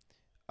say.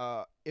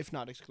 If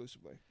not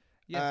exclusively.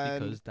 Yeah,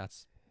 And, because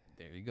that's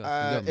there you go.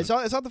 It's the it's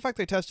government. not the fact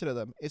they tested on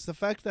them. It's the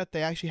fact that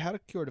they actually had a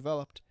cure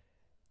developed,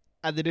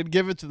 and they didn't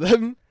give it to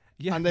them.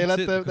 Yeah, and they that's let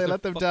it, them because they they're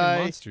let them fucking die.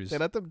 monsters. They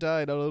let them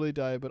die, not only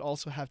die, but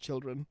also have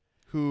children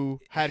who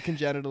had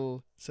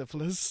congenital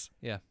syphilis.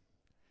 Yeah.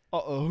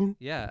 Uh-oh.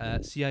 Yeah,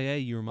 CIA,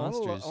 you're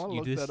monsters. I want to You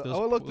look did that up. those I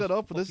want to look poor that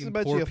up, but this is fucking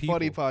meant to be poor a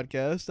funny people.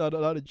 podcast, not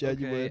a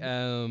genuine.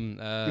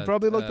 Okay, you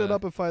probably looked it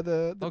up and find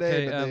the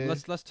Okay, name.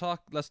 And let's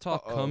talk Uh-oh.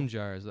 cum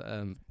jars.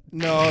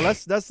 No,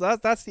 that's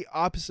the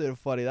opposite of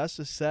funny. That's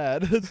just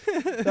sad.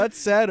 That's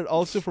sad, and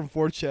also from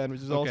 4chan,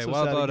 which is Okay, also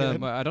what sad about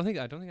again. I don't think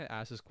I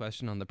asked this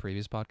question on the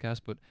previous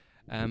podcast, but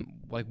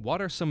like what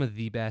are some of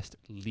the best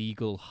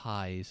legal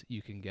highs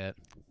you can get?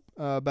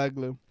 Bag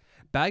glue.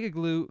 Bag of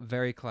glue,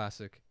 very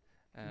classic.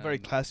 Very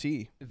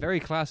classy. Very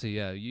classy,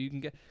 yeah. You can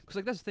get because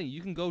like that's the thing. You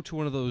can go to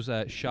one of those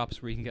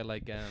shops where you can get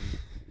like do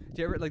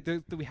you ever like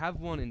we have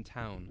one in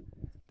town.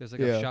 There's like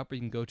Yeah. a shop where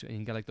you can go to and you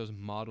can get like those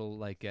model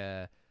like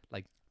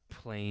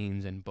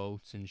planes and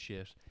boats and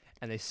shit,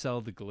 and they sell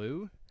the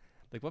glue.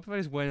 Like what if I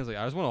just went and was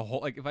like I just want to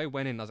hold like if I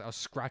went in I was like, I'll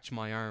scratch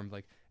my arm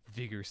like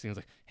vigorously. I was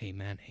like, hey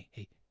man, hey,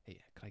 can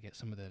I get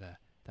some of that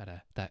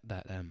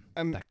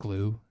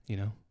glue? You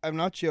know? I'm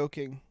not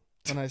joking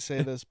when I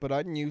say this, but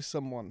I knew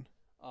someone.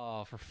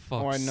 Oh, for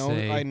fuck's Or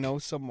sake! I know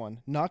someone.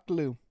 Not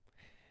glue.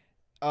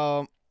 Do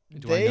I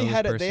They know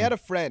had this they had a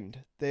person?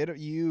 friend.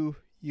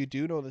 You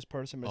do know this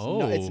person, but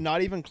Oh. it's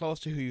not even close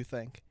to who you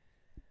think.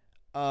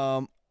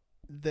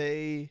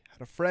 They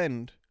had a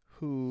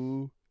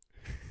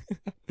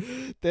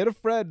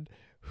friend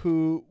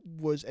who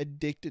was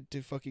addicted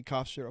to fucking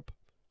cough syrup.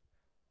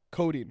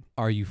 Codeine.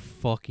 Are you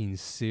fucking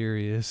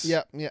serious?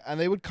 Yeah, and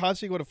they would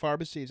constantly go to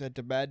pharmacies and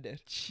demand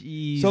it.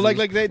 Jesus. So like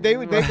they got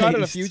it a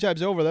Christ. few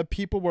times over. That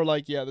people were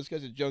like, yeah, this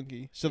guy's a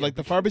junkie. So Yeah, like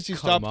the but pharmacy cut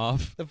stopped. 'em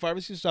off. The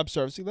pharmacy stopped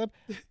servicing them,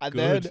 and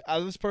Good.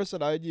 then this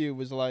person I knew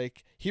was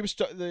like, she was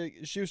stuck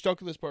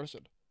with this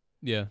person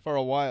Yeah. for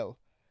a while.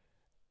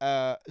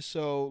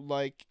 So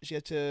like she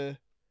had to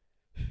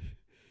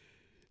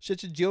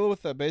deal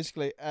with them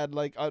basically, and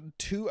like on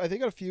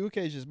a few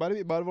occasions, might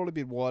have only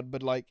been one,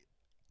 but like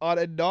on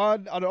an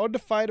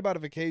undefined amount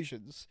of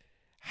occasions,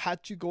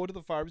 had to go to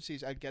the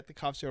pharmacies and get the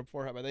cough syrup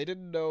for him, and they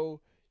didn't know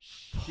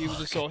she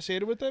was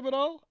associated with them at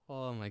all.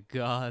 Oh my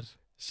god.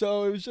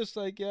 So it was just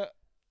like, yeah,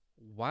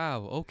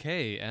 Wow.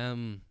 Okay.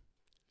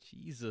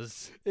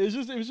 Jesus. it was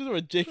just a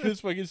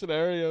ridiculous fucking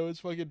scenario. It's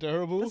fucking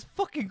terrible. That's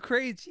fucking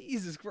crazy.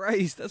 Jesus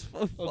Christ. That's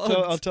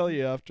I'll tell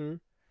you after.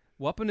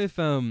 What if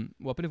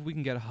we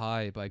can get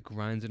high by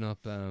grinding up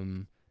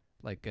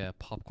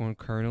popcorn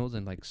kernels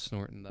and like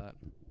snorting that?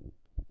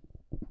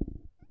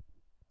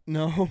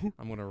 No.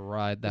 I'm gonna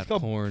ride It's that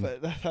called, porn.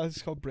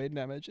 That's called brain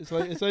damage. It's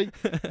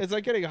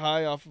like getting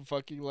high off of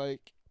fucking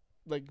like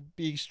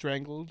being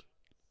strangled.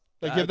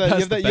 Like you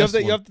That's the best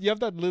one. have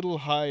that little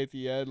high at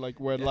the end, like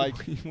where like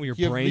when your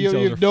you have, brain you,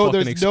 cells you are know fucking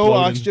there's exploding. no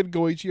oxygen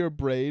going to your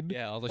brain.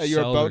 Yeah, all the And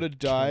you're cells about are to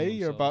die. killing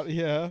You're about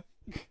themselves.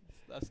 yeah.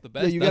 That's the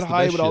best. Yeah, you that's get the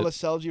high best when all shit. the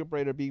cells in your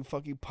brain are being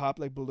fucking popped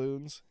like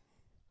balloons.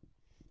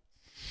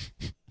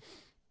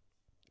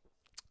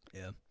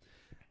 Yeah.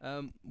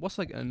 What's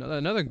like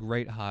another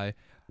great high?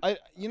 I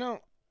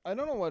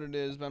don't know what it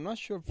is, but I'm not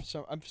sure. For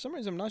some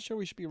reason, I'm not sure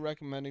we should be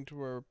recommending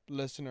to our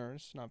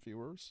listeners, not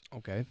viewers,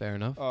 Okay, fair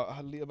enough.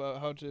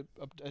 about how to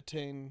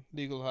attain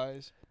legal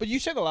highs. But you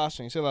say the last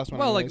one. You say the last one.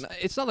 Well, like anyways.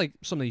 it's not like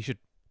something you should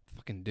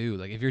fucking do.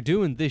 Like if you're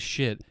doing this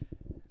shit,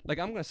 like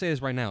I'm gonna say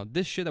this right now,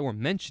 this shit that we're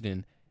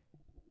mentioning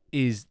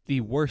is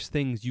the worst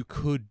things you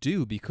could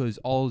do because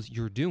all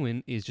you're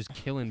doing is just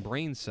killing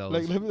brain cells.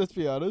 let's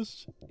be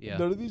honest. Yeah.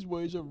 None of these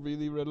ways are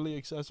really readily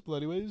accessible,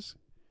 anyways.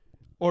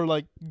 Or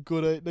like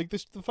like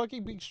this, the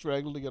fucking being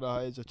strangled to get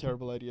high is a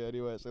terrible idea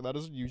anyways. Like that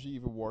doesn't usually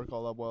even work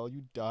all that well.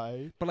 You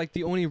die. But like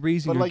the only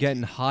reason But, you're like,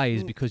 getting high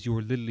is m- because you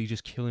were literally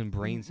just killing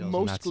brain cells, and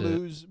Most that's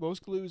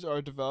it. glues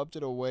are developed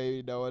in a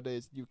way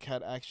nowadays you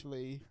can't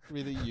actually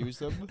really use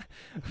them,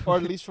 or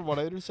at least from what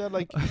I understand.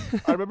 Like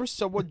I remember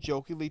someone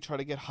jokingly trying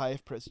to get high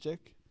of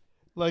Pristic.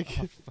 Like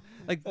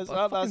Like that's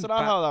fucking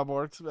not how that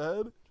works,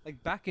 man. like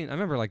I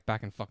remember like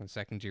back in fucking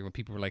second year when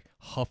people were like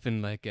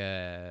huffing like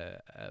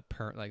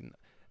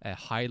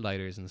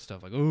highlighters and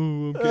stuff like, oh,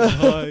 I'm getting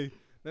high.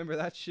 Remember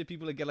that shit?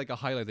 People that get like a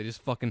highlight, they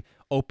just fucking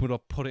open it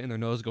up, put it in their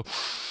nose, and go.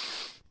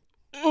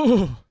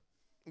 Oh.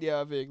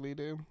 Yeah, I vaguely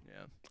do.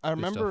 Yeah. I Good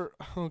remember.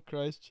 Oh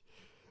Christ,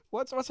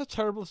 what's a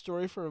terrible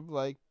story from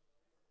like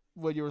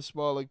when you were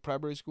small, like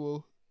primary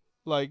school,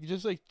 like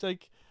just like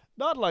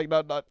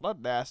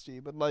not nasty,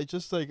 but like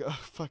just like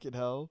fucking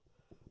hell,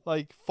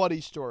 like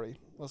funny story.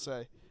 I'll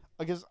say,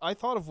 because I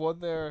thought of one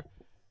there,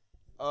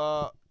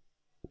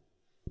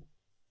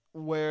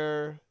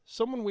 where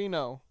someone we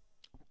know,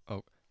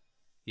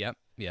 Yep.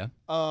 Yeah.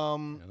 I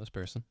know this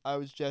person. I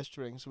was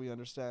gesturing so he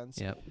understands.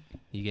 Yep.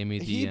 He gave me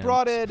the. He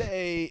brought in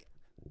a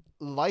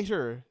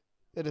lighter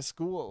at a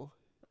school.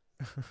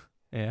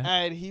 Yeah.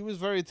 And he was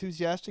very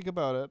enthusiastic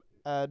about it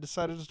and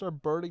decided to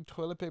start burning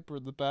toilet paper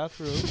in the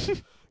bathroom.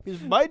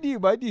 Because mind you,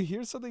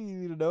 here's something you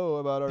need to know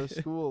about our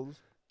schools.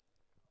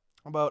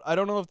 I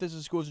don't know if this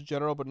is schools in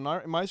general, but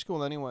in my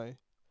school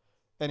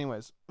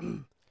anyways,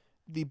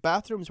 the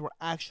bathrooms were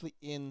actually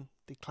in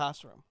the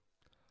classroom.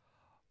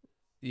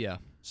 Yeah.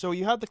 So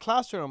you had the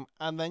classroom,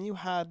 and then you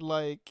had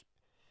like,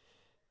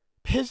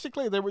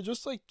 basically there were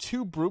just like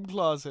two broom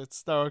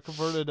closets that were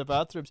converted into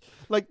bathrooms.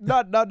 Like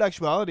not in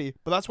actuality,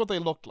 but that's what they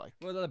looked like.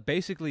 Well,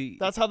 basically.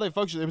 That's how they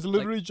functioned. It was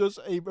literally just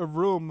a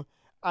room,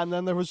 and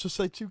then there was just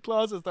like two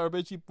closets that were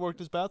basically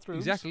worked as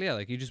bathrooms. Exactly. Yeah.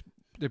 Like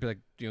they'd be like,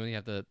 you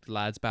have the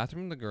lads'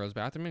 bathroom, the girls'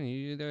 bathroom,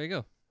 and there you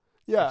go.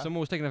 Yeah. If someone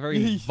was taking a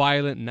very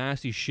violent,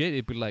 nasty shit,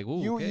 it'd be like,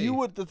 oh, You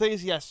would. The thing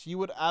is, yes, you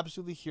would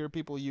absolutely hear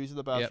people using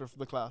the bathroom for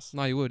the class.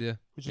 No, you would, yeah.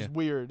 Which is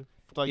weird.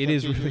 Like, it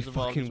is really teachers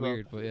involved fucking as well.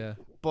 weird, but yeah.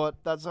 But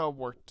that's how it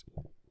worked.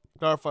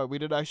 Clarify, we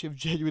didn't actually have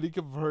genuinely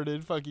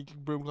converted fucking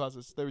broom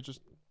closets. They were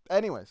just,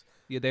 anyways.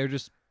 Yeah, they were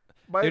just.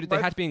 They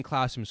had to be in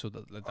classrooms, so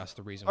that's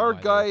the reason. Our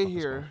why guy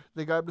here,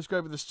 the guy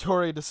describing the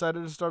story,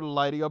 decided to start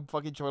lighting up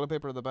fucking toilet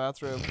paper in the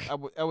bathroom. I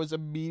was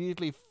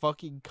immediately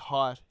fucking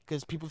caught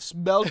because people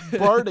smelled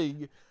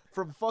burning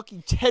from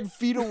fucking 10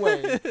 feet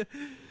away.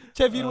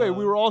 10 feet away.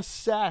 We were all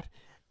sat,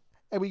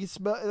 and we could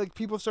smell, like,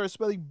 people started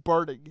smelling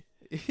burning.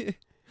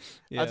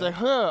 Yeah. I was like,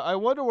 I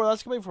wonder where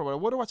that's coming from. I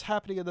wonder what's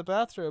happening in the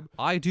bathroom.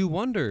 I do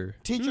wonder.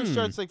 Teacher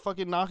starts like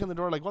fucking knocking the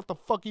door, like, what the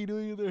fuck are you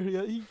doing in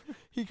there?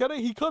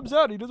 He comes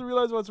out, he doesn't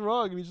realize what's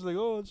wrong, and he's just like,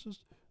 oh, it's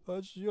just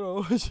you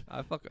know.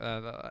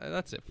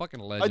 That's it. Fucking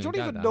legend. I don't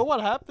even know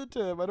what happened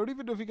to him. I don't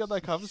even know if he got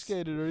that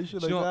confiscated or anything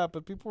like that.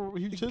 But people,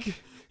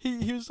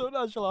 he was so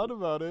nonchalant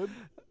about it.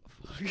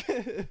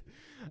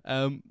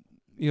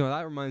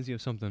 That reminds me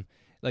of something.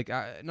 Like,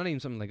 not even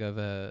something like I've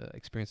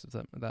experienced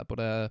something like that, but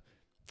I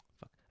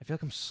feel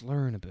like I'm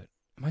slurring a bit.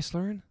 Am I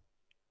slurring?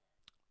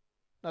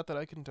 Not that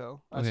I can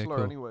tell. I Okay, slur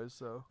cool. anyways,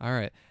 so. All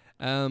right.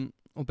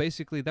 Well,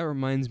 basically, that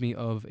reminds me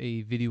of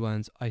a video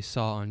I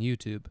saw on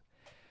YouTube.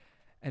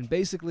 And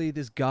basically,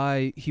 this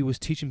guy, he was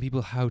teaching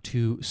people how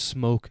to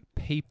smoke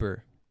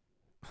paper.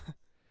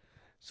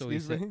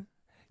 Excuse me?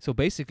 So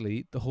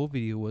basically, the whole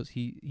video was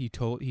he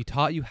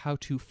taught you how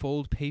to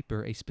fold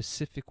paper a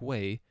specific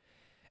way,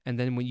 and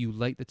then when you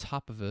light the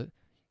top of it,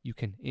 you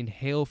can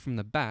inhale from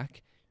the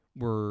back,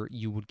 where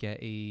you would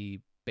get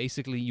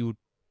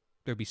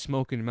there'd be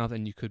smoke in your mouth,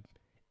 and you could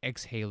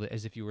exhale it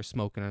as if you were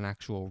smoking an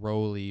actual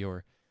rollie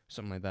or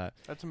something like that.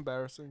 That's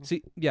embarrassing.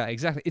 See, yeah,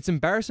 exactly. It's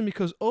embarrassing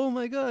because, oh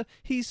my god,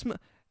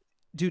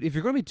 dude, if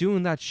you're gonna be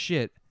doing that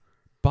shit,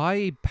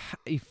 buy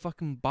a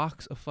fucking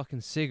box of fucking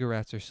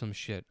cigarettes or some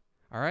shit.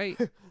 All right,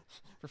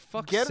 for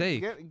fuck's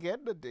sake. Get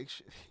an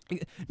addiction.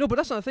 No, but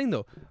that's not the thing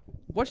though.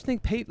 What do you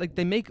think? Like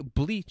they make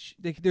bleach.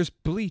 There's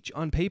bleach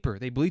on paper.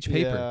 They bleach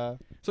paper. Yeah.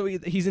 So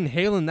he's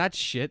inhaling that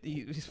shit.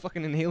 He's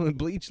fucking inhaling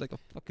bleach like a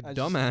fucking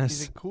dumbass.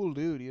 He's a cool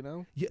dude, you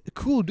know. Yeah,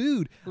 cool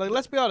dude. Like,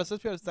 let's be honest.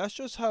 That's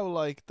just how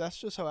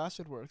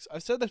acid works.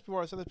 I've said this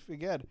before. I said this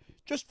again.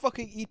 Just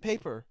fucking eat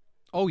paper.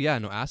 Oh yeah,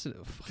 no acid.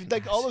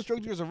 Like all those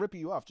drug dealers are ripping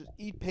you off. Just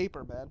eat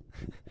paper, man.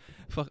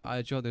 Fuck,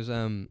 Joe. There's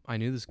I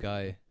knew this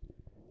guy,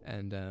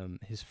 and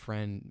his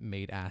friend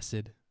made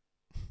acid.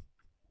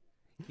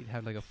 He'd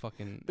have like a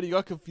fucking. But he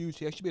got confused.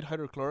 He actually made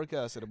hydrochloric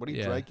acid, but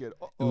he drank it.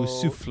 It was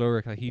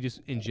sulfuric. Like he just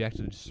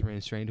injected it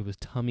straight into his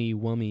tummy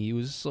wummy. He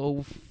was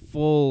so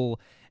full,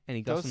 and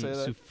he got some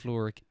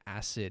sulfuric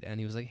acid. And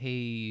he was like,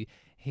 "Hey,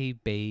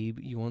 babe,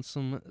 you want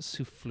some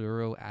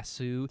sulfuro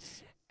acid?"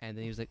 And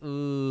then he was like,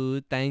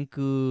 "Ooh, thank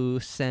you,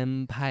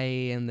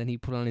 senpai." And then he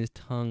put it on his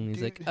tongue.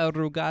 He's like,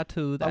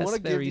 "Arigato, that's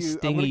very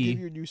stingy." I'm gonna give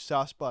you a new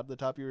soft spot at the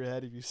top of your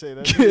head if you say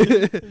that.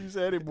 If you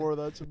say any more of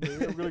that to me,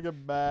 I'm gonna get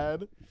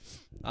mad.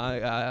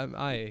 Come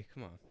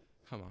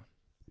on.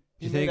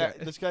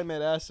 This guy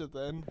made acid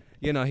then.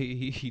 Yeah, no,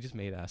 he just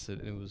made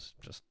acid. It was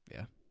just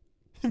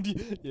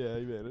Yeah,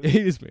 he made it. He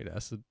just made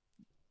acid.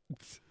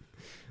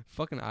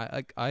 Fucking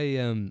I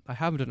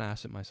haven't done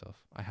acid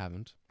myself. I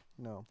haven't,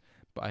 No.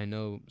 but I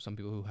know some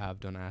people who have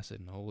done acid,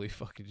 and holy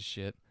fucking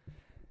shit.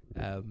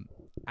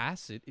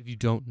 Acid, if you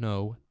don't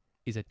know,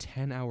 is a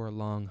 10-hour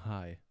long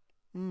high.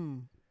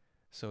 Mm.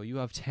 So you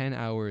have 10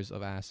 hours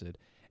of acid,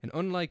 and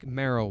unlike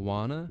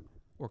marijuana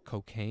or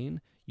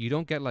cocaine, you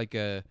don't get like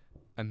a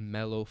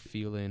mellow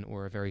feeling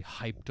or a very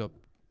hyped up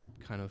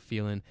kind of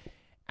feeling.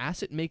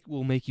 Acid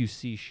will make you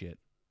see shit.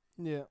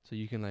 Yeah. So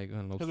you can, like, I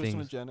don't know, Because things.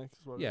 hallucinogenic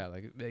as well. Yeah,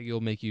 like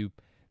it'll make you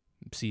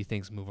see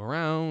things move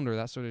around or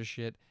that sort of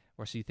shit,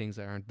 or see things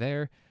that aren't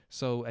there.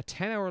 So a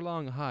 10-hour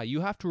long high,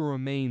 you have to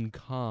remain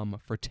calm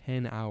for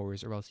 10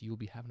 hours, or else you'll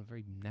be having a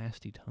very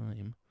nasty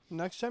time.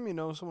 Next time you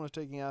know someone is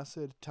taking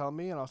acid, tell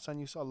me, and I'll send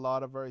you a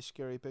lot of very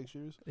scary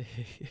pictures.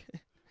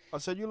 I'll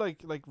send you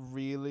like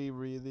really,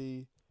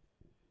 really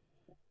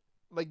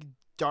like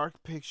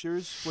dark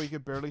pictures where you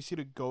could barely see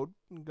the goat,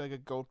 like a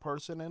goat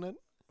person in it.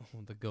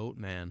 Oh, the goat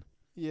man.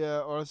 Yeah,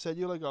 or I'll send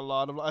you like a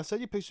lot of. I'll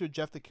send you pictures of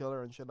Jeff the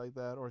Killer and shit like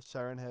that, or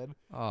Siren Head.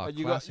 Oh, And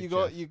you classic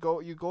Jeff. you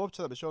go up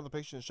to them, show them the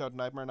picture, and shout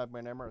 "Nightmare,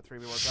 Nightmare, Nightmare" 3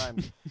 more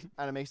times,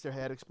 and it makes their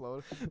head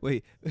explode.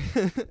 Wait.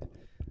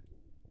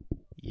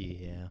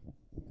 Yeah.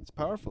 It's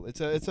powerful. It's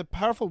a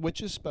powerful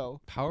witch's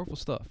spell, Powerful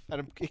stuff.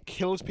 and it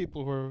kills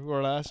people who are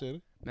on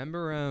acid.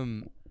 Remember,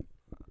 I'm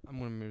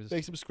gonna remember this.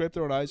 Makes them scrape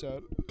their own eyes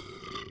out.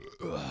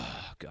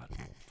 God.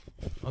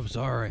 I'm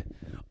sorry.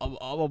 I'm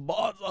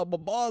a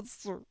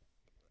monster.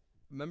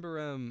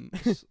 Remember,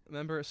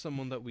 remember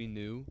someone that we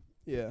knew,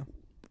 Yeah.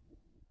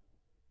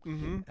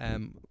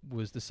 Mhm.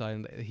 was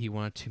deciding that he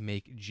wanted to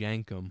make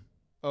jankum.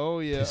 Oh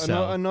yeah.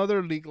 sell.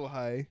 Another legal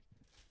high.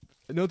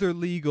 Another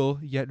legal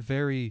yet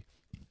very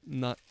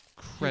not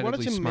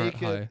incredibly to smart make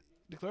high. it-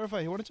 To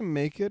clarify, he wanted to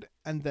make it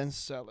and then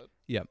sell it.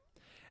 Yep.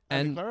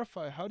 And to And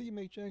clarify, how do you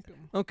make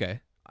jankum?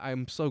 okay,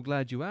 I'm so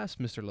glad you asked,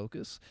 Mr.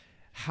 Locus.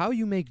 How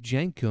you make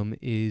jankum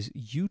is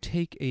you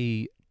take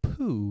a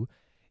poo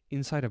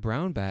inside a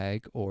brown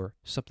bag or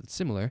something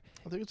similar.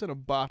 I think it's in a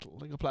bottle,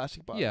 like a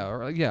plastic bottle. Yeah,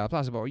 or a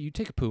plastic bottle. You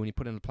take a poo and you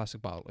put it in a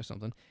plastic bottle or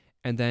something,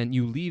 and then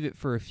you leave it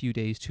for a few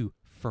days to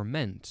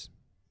ferment.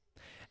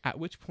 At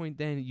which point,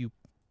 then you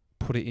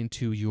put it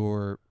into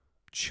your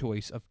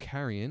choice of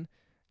carrion.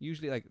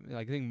 Usually, like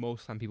I think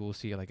most time people will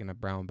see it like in a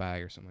brown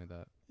bag or something like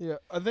that. Yeah,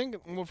 I think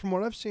from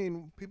what I've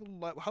seen,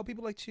 how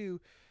people like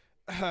to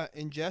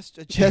ingest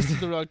is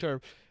the wrong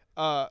term.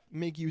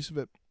 Make use of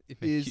it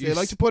is they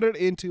like to put it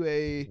into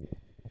a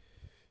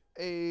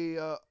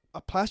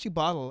plastic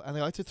bottle, and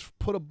they like to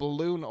put a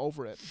balloon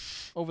over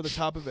the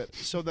top of it,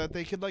 so that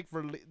they could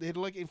they'd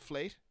like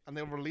inflate, and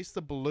they'll release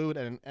the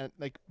balloon and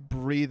like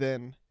breathe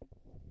in.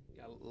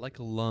 Yeah, like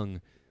a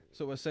lung.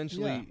 So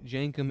essentially,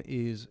 Yeah. jankum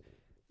is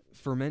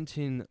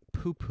fermenting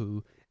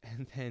poo-poo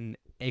and then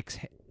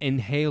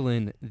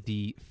inhaling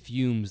the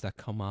fumes that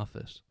come off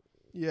it.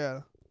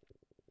 Yeah.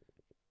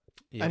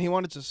 Yeah. And he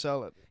wanted to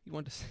sell it. You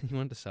want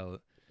to sell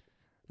it.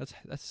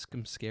 That's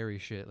some scary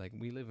shit. Like,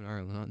 we live in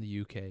Ireland, not in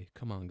the UK.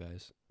 Come on,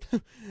 guys.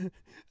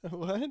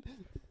 What?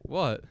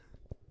 What?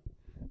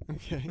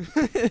 Okay.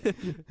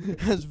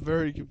 I was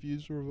very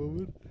confused for a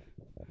moment.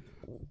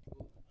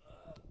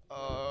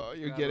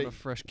 You're Grab on getting a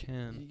fresh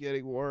can. you're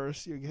getting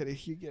worse. You're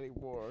getting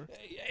more.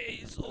 Hey,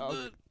 it's so Al-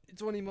 good.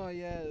 It's only my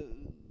You're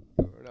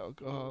an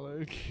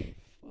alcoholic.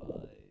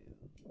 5,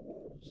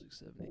 6,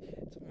 7, 8.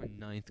 It's my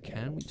 9th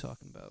can. We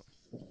talking about?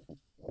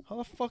 How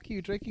the fuck are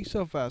you drinking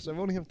so fast? I've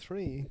only have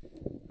 3.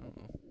 I don't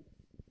know.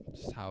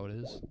 Just how it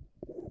is.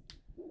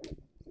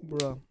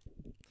 Bro.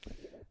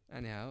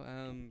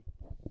 Anyhow,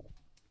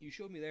 you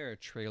showed me there a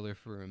trailer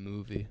for a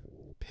movie.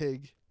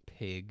 Pig.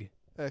 Pig.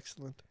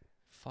 Excellent.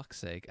 Fuck's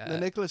sake. The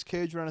Nicolas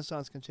Cage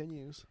renaissance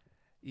continues.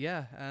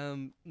 Yeah,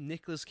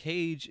 Nicolas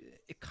Cage,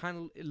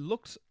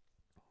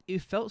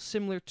 it felt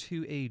similar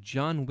to a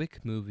John Wick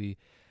movie.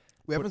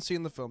 We haven't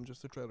seen the film,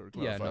 just the trailer. To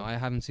Yeah, clarify. no, I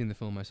haven't seen the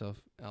film myself.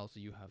 Also,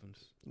 you haven't.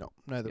 No,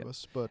 neither Yep. of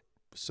us, but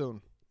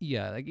soon.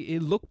 Yeah, like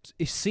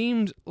it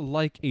seemed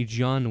like a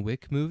John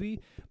Wick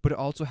movie, but it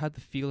also had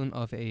the feeling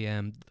of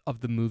of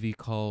the movie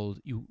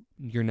called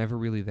You're Never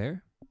Really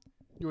There.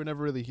 You were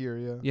never really here,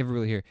 yeah. You Never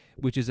Really Here,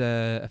 which is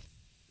a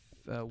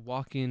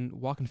Walking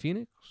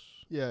Phoenix.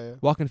 Yeah.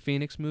 Walking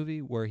Phoenix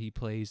movie where he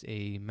plays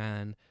a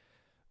man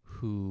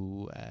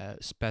who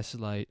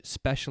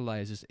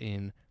specializes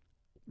in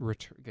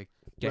Rescuing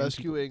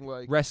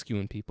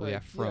rescuing people. Yeah,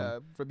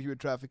 from human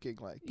trafficking,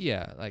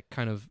 like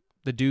kind of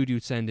the dude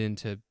you'd send in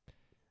to,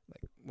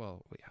 like,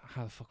 well,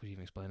 how the fuck would you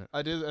even explain it?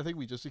 I think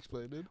we just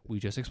explained it. We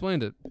just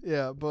explained it.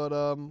 Yeah,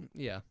 but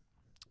Yeah.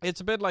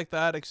 it's a bit like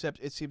that, except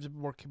it seems a bit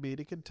more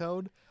comedic in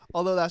tone.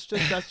 Although that's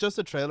just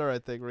a trailer, I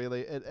think.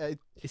 Really, It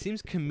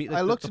seems comedic.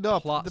 I looked it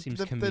up. Plot seems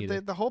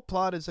comedic. The whole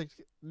plot is like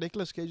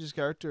Nicolas Cage's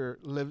character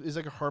is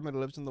like a hermit who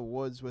lives in the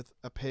woods with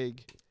a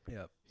pig.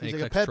 Yeah. He's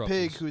like a pet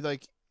pig who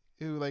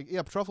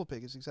truffle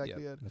pig is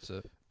exactly it. That's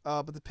it.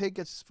 But the pig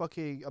gets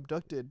fucking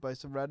abducted by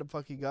some random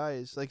fucking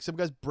guys. Like some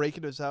guys break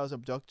into his house,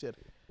 abducted,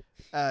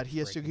 and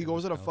he Breaking he into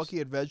goes his on a house. fucking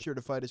adventure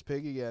to fight his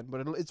pig again.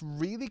 But it's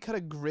really kind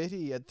of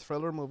gritty and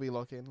thriller movie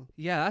looking.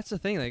 Yeah, that's the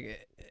thing.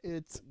 Like,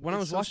 It's when I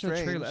it's was so watching the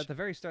trailer, strange. at the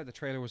very start, the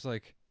trailer was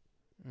like,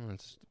 oh,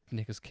 it's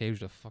Nicolas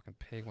Cage with a fucking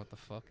pig. What the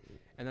fuck?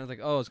 And then I was like,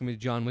 oh, it's gonna be a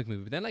John Wick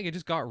movie. But then like it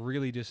just got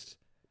really just,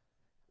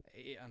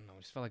 I don't know.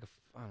 It just felt like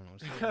I don't know. It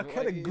just felt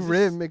Kind of it's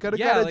grim. just- It kind of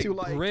yeah, got like into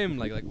like grim.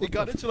 Like it what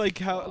got the into like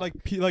how fuck?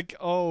 like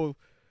oh,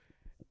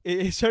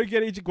 it started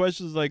getting into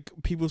questions like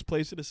people's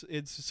place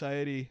in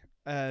society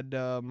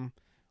and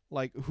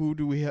like who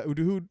do we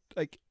who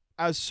like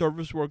as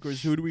service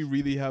workers, who do we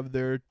really have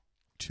there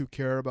to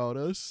care about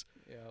us?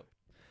 Yeah,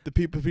 The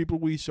people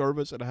we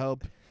service and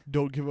help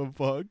don't give a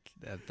fuck.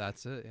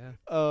 that's it.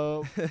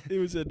 Yeah. It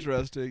was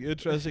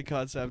interesting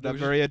concept. There I'm was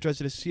very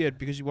interested to see it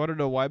because you want to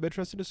know why I'm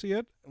interested to see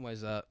it. Why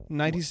is that?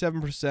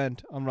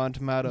 97% on Rotten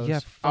Tomatoes. Yeah,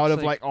 out fuck's of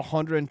sake. like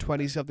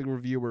 120 something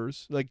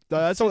reviewers. Like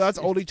that's It's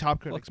only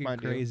top critics, Fucking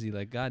mind you. crazy.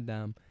 Like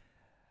goddamn.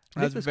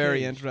 That's Nicolas very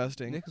Cage.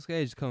 interesting. Nicolas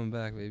Cage is coming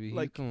back, baby. He's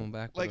Like- coming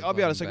back. Like with a I'll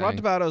be honest, fucking like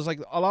Rotten bang. Tomatoes, like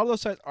a lot of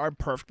those sites aren't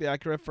perfectly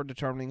accurate for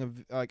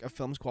determining a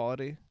film's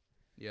quality.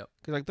 Yep.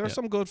 Cause like there are Yep.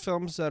 some good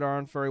films that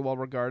aren't very well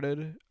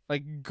regarded.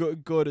 Like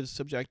good is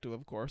subjective,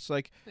 of course.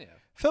 Like Yeah.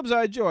 films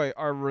I enjoy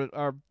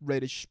are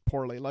rated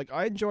poorly. Like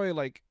I enjoy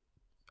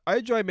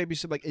maybe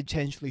some like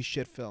intentionally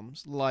shit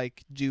films,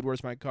 like Dude,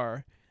 Where's My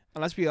Car?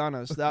 And let's be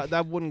honest,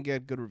 that wouldn't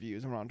get good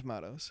reviews on Rotten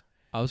Tomatoes.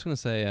 I was gonna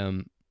say,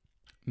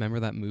 remember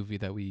that movie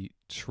that we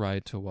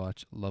tried to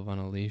watch, Love on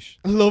a Leash?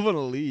 Love on a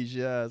Leash,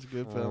 yeah, it's a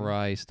good film.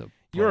 Christ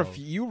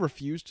You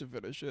refused to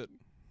finish it.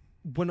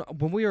 when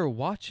we were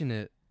watching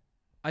it,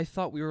 I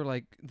thought we were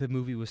like the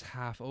movie was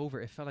half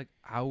over. It felt like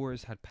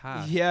hours had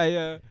passed.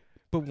 Yeah.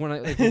 But when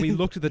we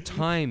looked at the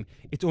time,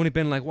 it's only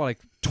been like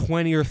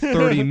 20 or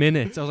 30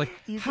 minutes. I was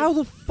like, how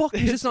the fuck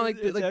is this not like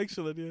it's like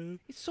excellent, yeah.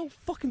 it's so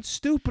fucking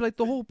stupid. Like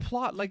the whole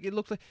plot, like it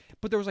looked like,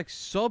 but there was like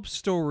sub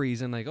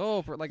stories and like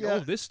Yeah.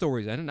 this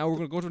story's ended. Now we're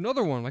gonna go to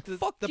another one. Like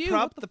fuck the you.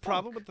 what the fuck?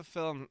 problem with the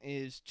film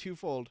is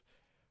twofold.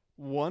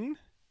 One,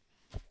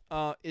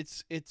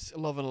 it's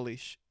Love on a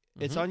Leash.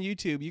 It's Mhm. on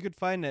YouTube. You could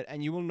find it,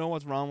 and you will know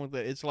what's wrong with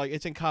it.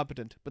 It's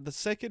incompetent. But the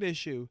second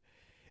issue,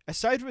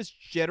 aside from its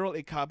general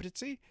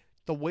incompetency,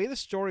 the way the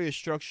story is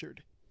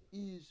structured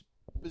is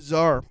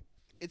bizarre.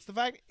 It's the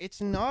fact it's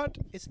not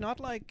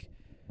like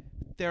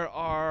there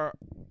are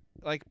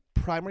like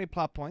primary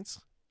plot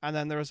points, and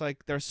then there's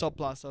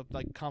subplots of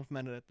like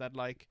complemented it that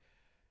like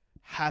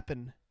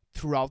happen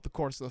throughout the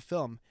course of the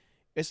film.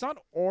 It's not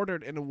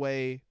ordered in a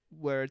way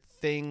where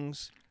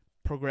things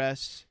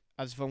progress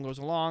as the film goes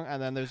along,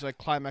 and then there's a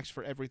climax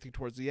for everything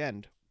towards the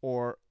end,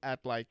 or at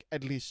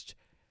least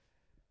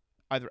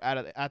either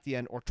at the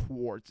end or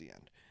towards the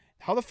end.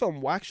 How the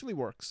film actually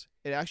works,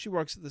 it actually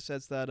works in the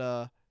sense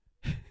that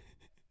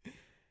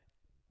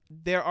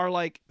there are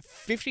like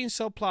 15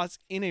 subplots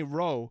in a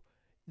row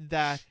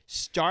that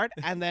start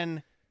and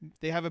then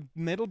they have a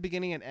middle,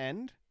 beginning, and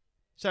end.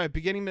 Sorry,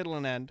 beginning, middle,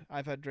 and end.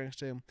 I've had drinks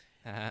too.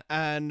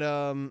 And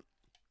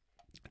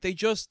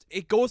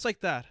it goes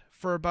like that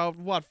for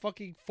about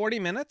fucking 40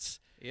 minutes.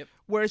 Yep.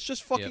 Where it's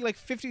just fucking Yep. like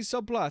 50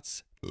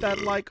 subplots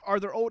that like are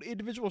their own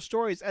individual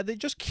stories, and they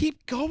just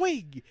keep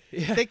going.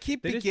 Yeah. They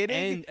keep They just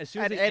beginning end. As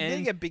soon as and they ending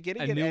end, and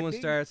beginning a and new ending. one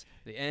starts.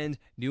 They end.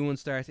 New one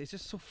starts. It's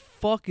just so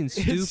fucking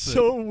stupid. It's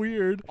so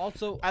weird.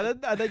 Also,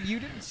 And then you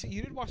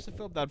didn't watch the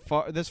film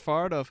this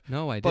far enough,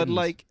 no, I but didn't.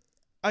 like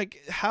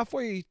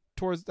halfway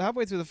through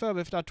the film,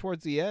 if not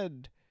towards the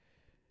end,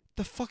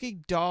 the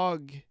fucking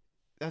dog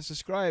that's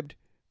described,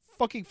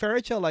 fucking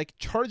fairy tale like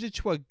charges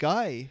to a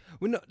guy.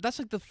 well, no, that's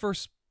like the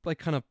first like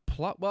kind of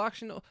plot. Well,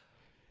 actually, no.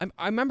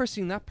 I remember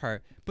seeing that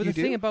part. But You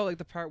the thing do? about like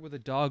the part where the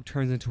dog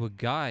turns into a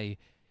guy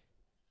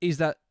is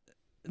that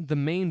the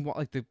main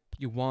like the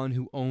one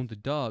who owned the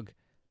dog,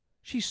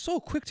 she's so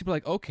quick to be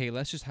like, okay,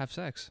 let's just have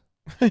sex.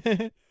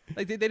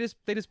 Like they just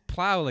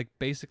plow like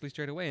basically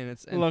straight away, and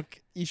it's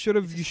Look, you should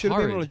have it's been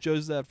able to horrid.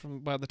 judge that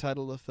by the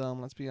title of the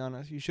film. Let's be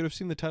honest. You should have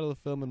seen the title of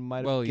the film and might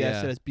have Well,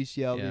 guessed yeah. it as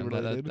bestiality yeah,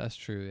 related. that's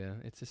true.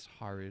 Yeah, it's just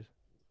horrid.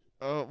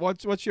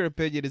 What's your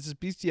opinion? Is this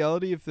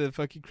bestiality if the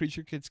fucking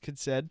creature kids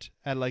consent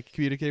and like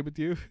communicate with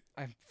you?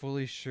 I'm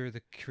fully sure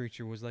the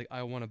creature was like,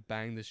 I want to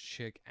bang this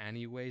chick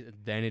anyways, and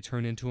then it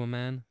turned into a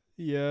man.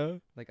 Yeah.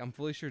 Like I'm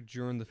fully sure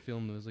during the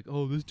film it was like,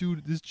 oh,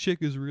 this chick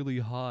is really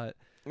hot.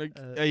 Like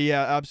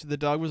yeah, absolutely. The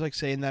dog was like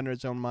saying that in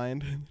its own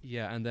mind.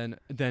 Yeah, and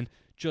then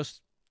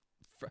just,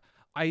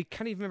 I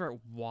can't even remember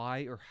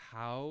why or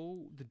how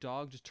the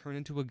dog just turned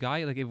into a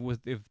guy. Like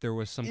if there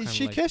was some kind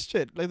She of like, kissed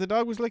it. Like the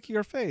dog was licking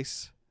her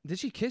face. did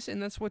she kiss it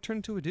and that's what turned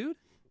into a dude?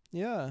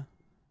 Yeah.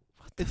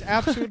 It's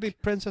absolutely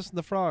Princess and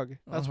the Frog.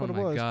 That's oh what it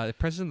my was. god,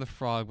 President the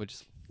Frog, which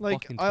is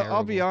Like fucking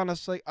I'll be terrible.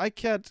 honest, like I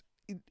can't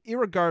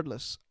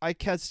irregardless, I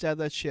can't stand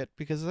that shit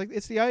because like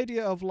it's the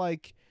idea of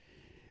like,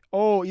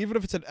 oh, even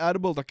if it's an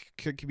animal that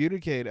can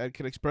communicate and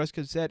can express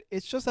consent,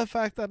 it's just the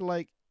fact that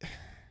like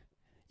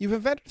you've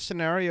invented a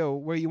scenario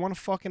where you want to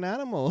fuck an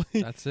animal.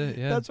 That's it.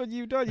 Yeah. That's what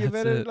you've done. You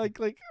That's invented it.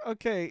 like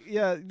okay,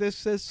 yeah,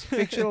 this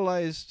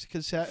fictionalized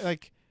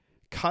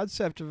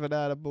concept of an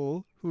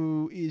animal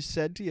who is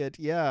sentient.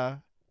 Yeah,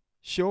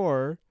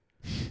 sure.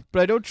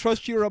 but I don't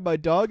trust you around my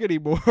dog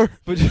anymore.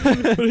 But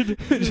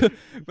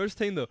first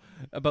thing though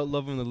about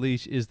Love on the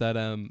Leash is that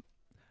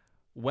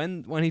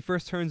when he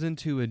first turns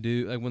into a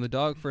dude, like when the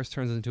dog first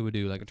turns into a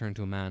dude, like it turned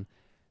to a man,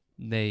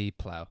 they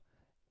plow,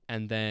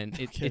 and then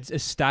Okay. it's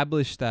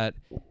established that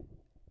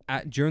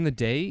during the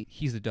day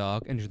he's a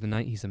dog and during the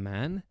night he's a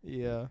man.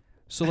 Yeah.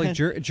 So like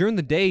during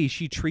the day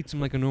she treats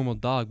him like a normal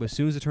dog, but as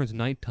soon as it turns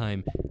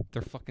nighttime,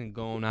 they're fucking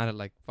going at it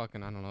like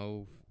fucking, I don't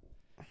know,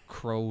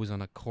 crows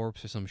on a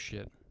corpse or some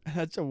shit.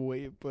 That's a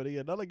way of putting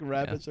it. Not like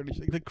rabbits or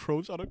anything. The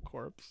crows on a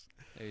corpse.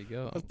 There you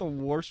go. That's the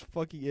worst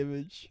fucking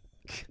image.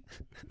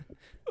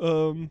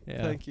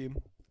 Yeah. Thank you.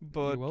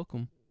 But You're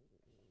welcome.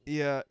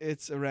 yeah,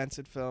 it's a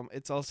rancid film.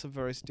 It's also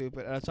very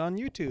stupid, and it's on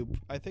YouTube.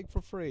 I think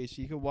for free,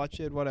 so you can watch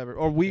it, whatever.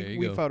 Or There we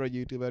you go. found it on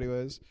YouTube,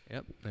 anyways.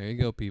 Yep, there you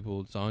go,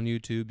 people. It's on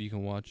YouTube. You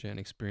can watch it and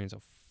experience a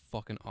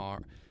fucking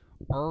An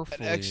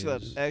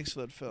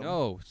excellent film.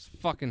 No, it's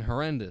fucking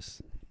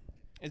horrendous.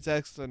 It's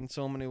excellent in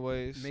so many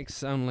ways. It makes it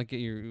sound like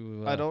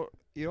you're. I don't.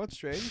 You know what's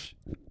strange?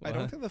 I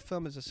don't What? think the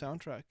film is a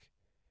soundtrack.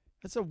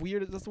 That's the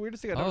weirdest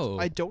thing I Oh.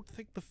 noticed. I don't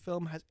think the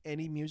film has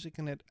any music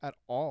in it at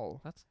all.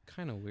 That's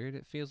kind of weird.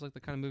 It feels like the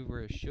kind of movie where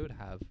it should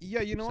have.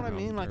 Yeah, you know what I Sound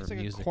mean? Like or it's like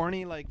music. a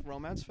corny like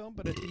romance film,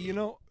 but you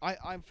know,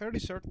 I'm fairly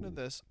certain of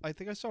this. I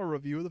think I saw a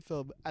review of the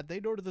film, and they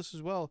noted this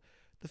as well.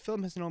 The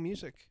film has no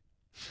music,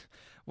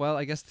 Well,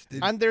 I guess.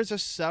 and there's a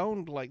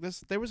sound like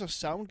this. There was a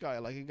sound guy,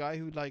 like a guy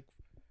who like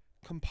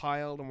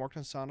compiled and worked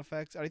on sound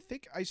effects. And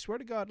I swear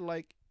to God,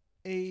 like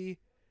a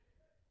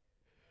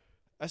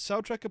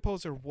soundtrack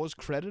composer was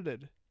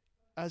credited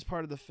as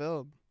part of the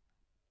film.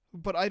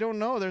 But I don't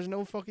know. There's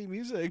no fucking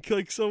music.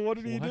 Like, so what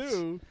did he What?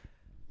 do?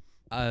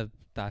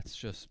 That's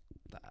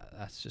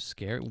just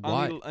scary. I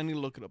Why? need to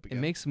look it up It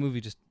again. makes the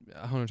movie just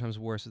 100 times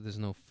worse if there's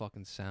no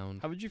fucking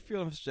sound. How would you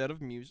feel if instead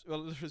of music,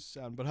 well, there's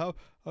sound, but how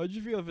would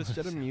you feel if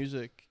instead of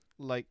music,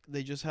 like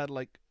they just had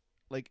like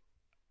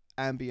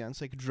ambience,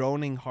 like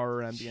droning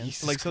horror ambience,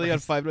 Jesus like so they had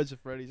Christ. Five Nights at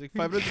Freddy's, like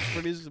Five Nights at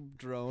Freddy's is a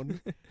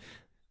drone.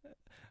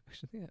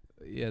 Actually,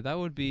 yeah, that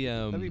would be.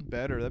 That'd be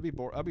better. That'd be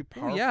that'd be oh,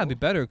 powerful. yeah, it'd be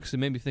better because it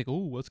made me think. Oh,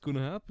 what's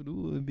gonna happen?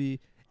 Ooh, it'd be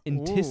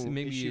Ooh,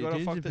 maybe is she gonna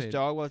fuck this anticipated.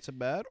 dog while it's in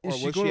bed, or Is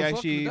she will she gonna fuck the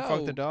actually fuck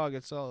the dog? dog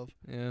itself?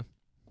 Yeah,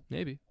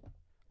 maybe.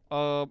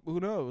 Who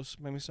knows?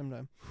 Maybe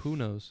sometime. Who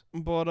knows?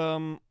 But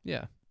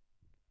Yeah,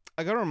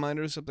 I got a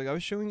reminder of something. I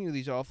was showing you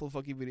these awful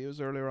fucking videos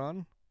earlier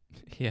on,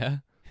 yeah,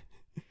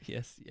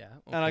 yes, yeah.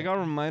 and I okay. got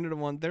reminded of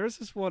one. There's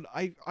this one.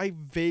 I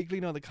vaguely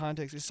know the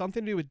context. It's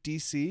something to do with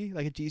DC,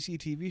 like a DC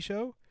TV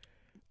show.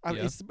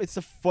 Yeah. It's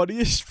the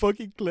funniest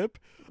fucking clip.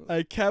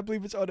 I can't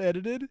believe it's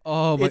unedited.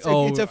 Oh my!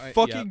 It's a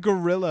fucking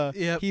gorilla.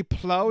 Yep. He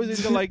plows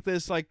into like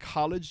this like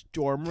college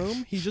dorm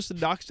room. He just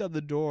knocks down the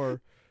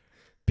door.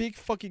 Big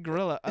fucking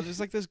gorilla. And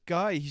there's like this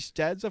guy. He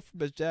stands up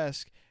from his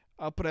desk.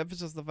 I'll put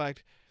emphasis on the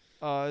fact.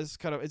 It's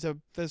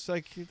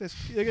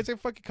a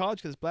fucking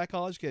college kid. This black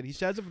college kid. He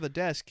stands up from the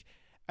desk,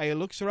 and he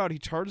looks around. He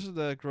turns to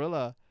the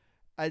gorilla,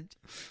 and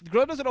the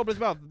gorilla doesn't open his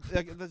mouth.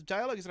 Like, the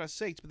dialogue is not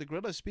synced, but the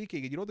gorilla is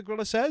speaking. And you know what the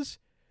gorilla says?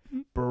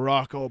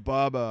 Barack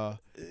Obama.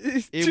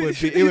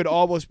 It would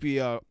almost be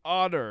an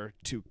honor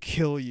to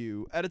kill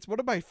you. And it's one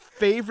of my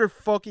favorite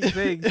fucking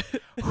things.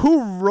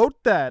 Who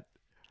wrote that?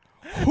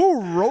 I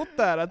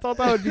thought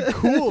that would be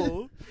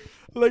cool.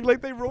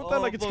 Like they wrote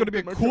that like it's gonna be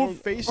a cool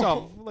face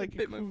off. Like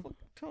bit my fucking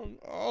tongue.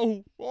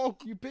 oh,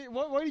 you bit.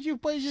 Why did you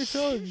bite your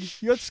tongue?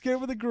 You got scared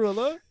with a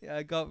gorilla? Yeah,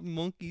 I got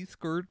monkey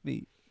skirt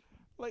me.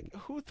 Like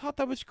who thought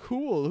that was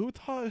cool? Who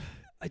thought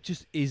It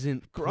just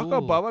isn't Barack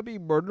cool. Obama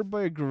being murdered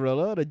by a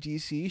gorilla on a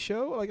DC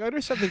show? Like I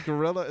understand the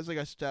gorilla is like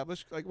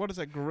established. Like what is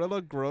that?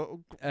 Gorilla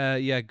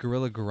Yeah,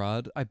 Gorilla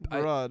Grodd.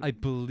 Grodd. I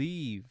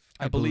believe.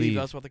 I believe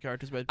that's what the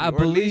character's meant to be. I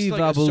Or at least, believe,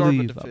 like, I a servant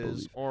believe, of I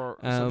his, believe. or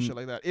some shit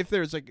like that. If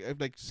there's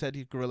like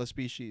sentient gorilla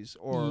species,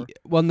 or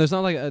Well, there's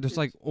not like there's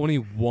like only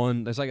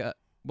one. There's like well,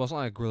 it's not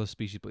like a gorilla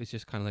species, but it's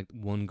just kind of like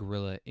one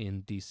gorilla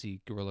in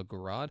DC, Gorilla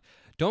Grodd.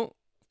 Don't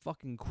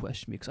fucking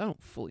question me because I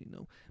don't fully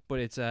know, but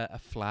it's a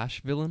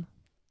Flash villain.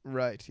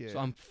 right, yeah. So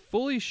I'm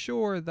fully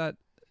sure that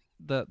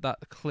that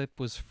clip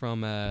was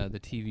from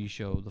the TV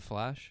show The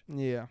Flash,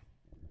 Yeah,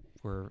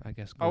 where I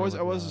guess I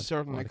wasn't Gorilla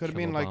certain. wanted It to could have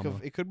kill been like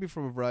Obama. it could be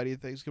from a variety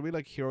of things. It could be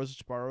like Heroes of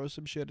Tomorrow or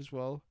some shit as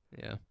well.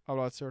 Yeah. I'm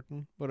not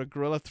certain. But a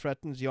gorilla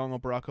threatens young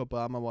Barack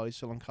Obama while he's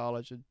still in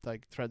college and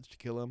like threatens to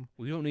kill him.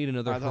 We don't need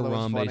another I thought that was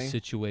Harambe funny.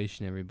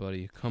 situation,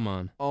 everybody. Come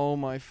on. Oh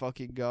my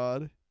fucking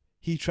god!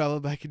 He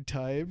traveled back in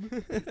time.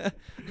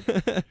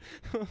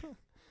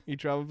 He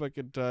traveled back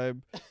in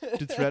time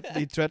to threaten.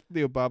 He threatened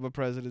the Obama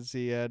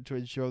presidency and to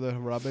ensure that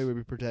Harambe would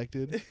be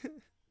protected.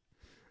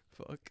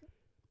 Fuck.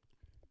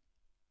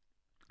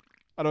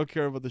 I don't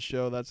care about the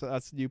show. That's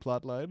the new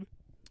plot line.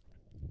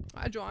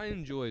 I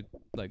enjoyed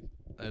like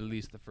at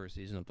least the first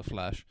season of The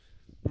Flash.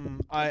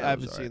 I That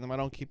haven't was seen alright. them. I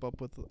don't keep up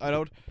with.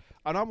 I'm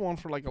not one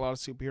for like a lot of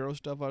superhero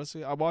stuff.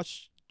 Honestly, I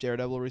watched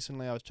Daredevil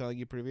recently. I was telling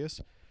you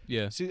previous.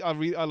 Yeah. See, I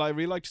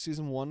really liked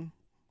season 1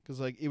 because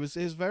like it was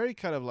very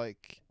kind of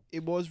like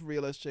it was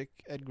realistic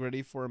and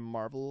gritty for a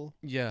Marvel.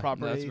 Yeah, that's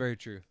property. very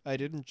true. I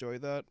did enjoy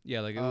that.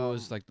 Yeah, like it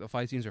was like the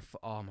fight scenes are.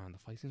 Oh man, the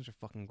fight scenes are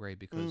fucking great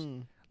because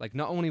like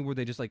not only were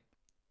they just like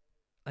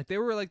they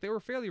were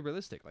fairly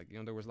realistic. Like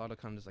there was a lot of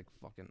kind of just like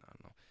fucking I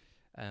don't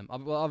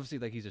know. Well, obviously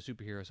like he's a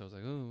superhero, so I was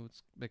like, oh,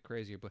 it's a bit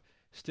crazier, but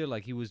still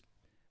like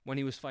when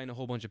he was fighting a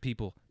whole bunch of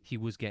people, he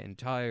was getting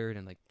tired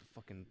and like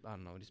fucking I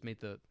don't know, just made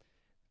the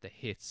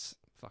hits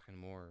fucking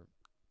more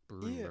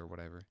brutal or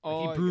whatever.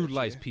 Oh, Like, I he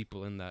brutalized get you.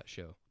 people in that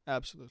show.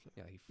 Absolutely.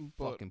 Yeah, he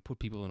But- fucking put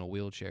people in a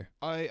wheelchair.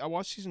 I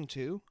watched season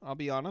 2. I'll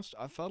be honest.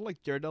 I felt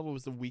like Daredevil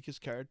was the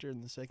weakest character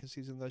in the second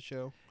season of that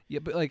show. Yeah,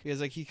 but like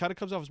Because like he kind of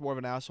comes off as more of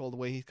an asshole the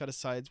way he kind of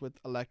sides with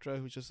Elektra,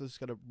 who's just this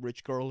kind of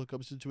rich girl who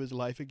comes into his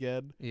life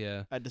again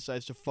yeah, and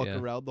decides to fuck Yeah.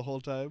 around the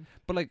whole time.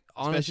 but like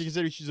Especially honestly,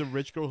 considering she's a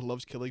rich girl who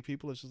loves killing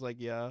people. It's just like,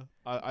 yeah,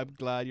 I'm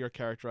glad you're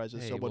characterized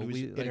as hey, someone well,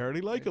 who's we, like,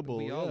 inherently likable.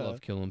 We yeah. all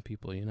love killing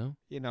people, you know.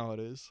 You know how it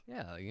is.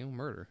 Yeah, like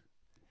murder.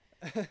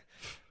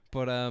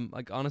 But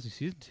like honestly,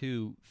 season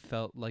 2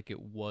 felt like it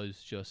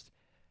was just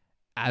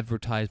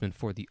advertisement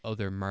for the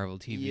other Marvel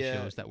TV Yeah,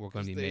 shows that were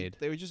going to 'Cause be they, made,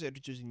 They were just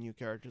introducing new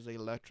characters like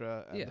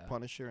Elektra and the Yeah.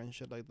 Punisher and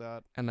shit like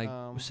that. and like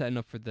um, setting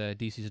up for the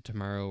DCs of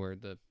Tomorrow or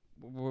the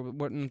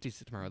what not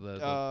DCs of Tomorrow,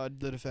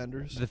 The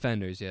Defenders. the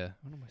Defenders. Yeah,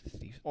 I don't know what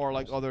Steve. Or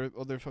like other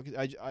fucking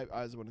I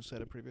was the one who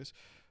said it previous,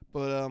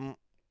 but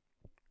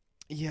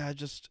yeah,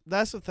 just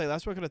that's the thing.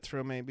 That's what kind of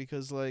threw me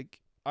because like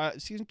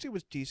season 2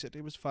 was decent.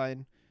 It was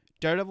fine.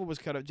 Daredevil,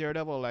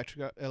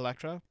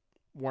 Elektra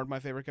weren't my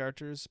favorite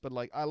characters, but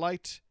like I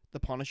liked the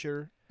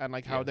Punisher and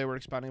like how Yeah. they were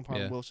expanding upon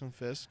Yeah. Wilson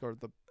Fisk or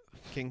the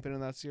Kingpin in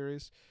that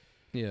series.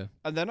 Yeah,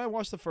 And then I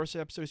watched the first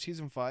episode of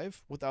season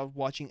 5 without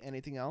watching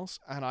anything else,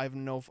 and I have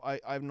no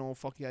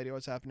fucking idea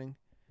what's happening,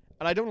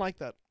 and I don't like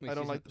that. I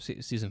don't like.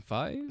 season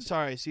 5.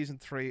 Sorry, season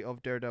 3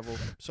 of Daredevil.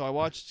 So I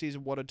watched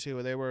season 1 and 2,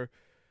 and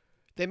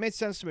they made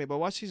sense to me. But I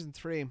watched season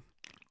 3,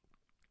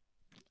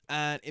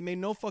 and it made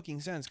no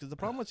fucking sense because the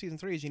problem with season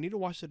 3 is you need to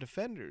watch the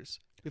Defenders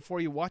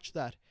before you watch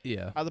that.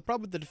 Yeah, And the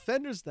problem with the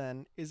Defenders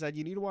then is that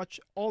you need to watch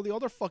all the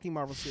other fucking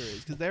Marvel series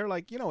because they're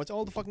like, it's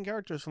all the fucking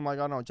characters from like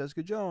I don't know,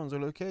 Jessica Jones or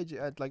Luke Cage,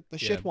 and like the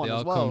shit one they all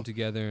as well. come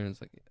together and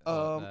it's like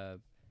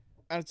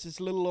And it's this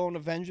little own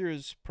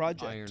Avengers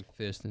project. Iron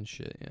Fist and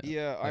shit. Yeah, Yeah, you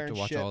have Iron to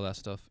watch shit. all that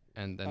stuff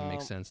and then it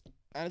makes Um, sense.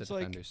 And The it's like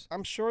Defenders.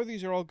 I'm sure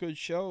these are all good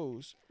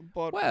shows,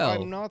 but Well,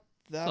 I'm not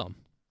that. Some.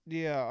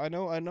 Yeah, I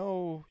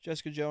know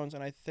Jessica Jones,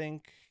 and I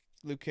think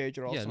Luke Cage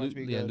are also Yeah, meant to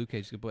be good. Luke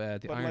Cage is good,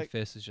 but the But, Iron like,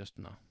 Fist is just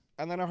no.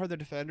 And then I heard the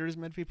Defenders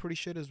meant to be pretty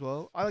shit as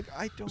well. I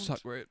don't It's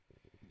not great.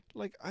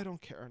 I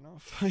don't care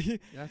enough.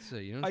 That's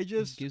it. You know, I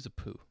just- gives a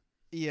poo.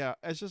 Yeah,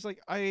 it's just like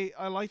I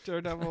liked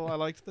Daredevil. I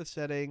liked the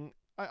setting.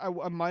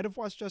 I might have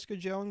watched Jessica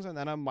Jones, and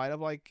then I might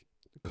have like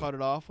cut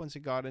it off once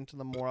it got into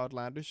the more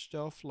outlandish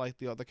stuff, like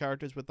the other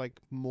characters with like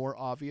more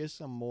obvious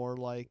and more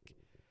like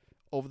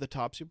over the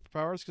top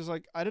superpowers. Because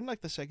like I didn't like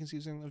the second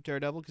season of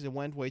Daredevil because it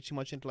went way too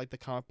much into like the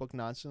comic book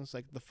nonsense,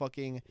 like the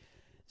fucking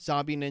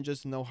zombie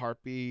ninjas, no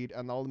heartbeat,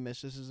 and all the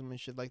mysticism and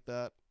shit like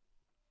that.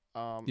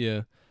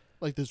 Yeah.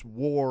 Like this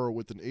war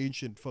with an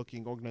ancient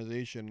fucking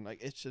organization.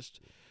 Like it's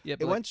just. Yeah, It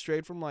but went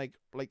straight from like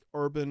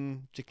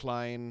urban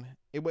decline.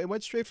 It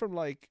went straight from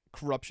like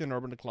corruption,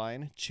 urban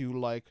decline to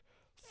like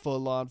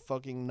full on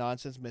fucking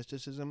nonsense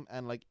mysticism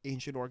and like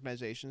ancient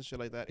organizations, shit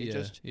like that. It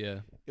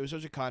it was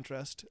such a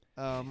contrast.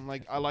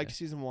 Like I liked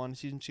season 1.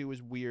 Season 2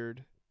 was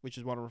weird, which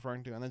is what I'm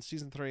referring to, and then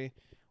season 3.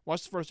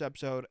 Watched the first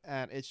episode,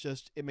 and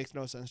it makes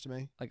no sense to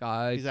me like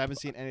because I haven't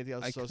seen anything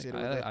else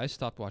associated with it. I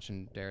stopped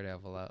watching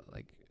Daredevil at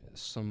like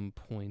some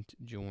point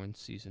during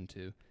season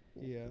 2,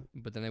 Yeah,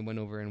 but then I went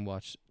over and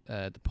watched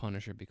the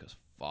Punisher because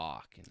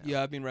fucking hell.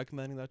 yeah, I've been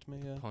recommending that to me.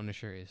 Yeah,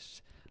 Punisher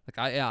is like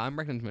I'm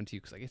recommending it to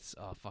you because like it's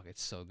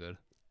it's so good.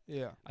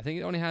 yeah. I think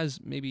it only has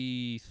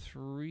maybe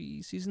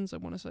 3 seasons, I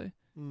want to say,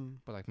 Mm.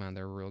 but like man,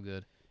 they're real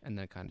good, and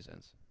then it kind of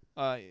ends.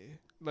 I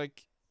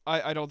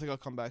don't think I'll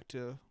come back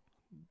to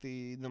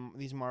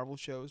these Marvel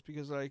shows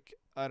because like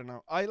I don't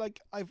know. I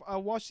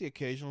watch the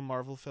occasional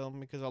Marvel film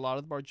because a lot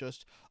of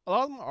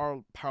them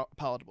are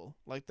palatable.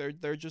 Like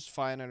they're just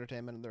fine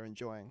entertainment and they're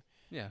enjoying.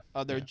 Yeah.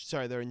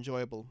 They're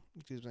enjoyable.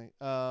 Excuse me.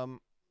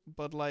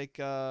 But like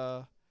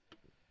I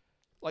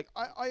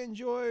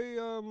enjoy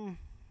the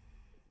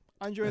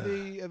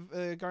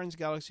Guardians of the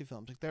Galaxy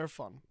films. Like they're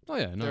fun Oh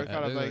yeah, no, they're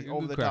kind of, like, a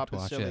over good the crap top to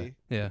and watch, silly.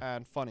 Yeah.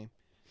 and funny.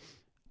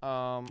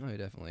 Oh yeah,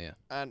 definitely, yeah.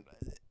 And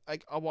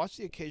like I watch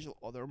the occasional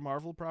other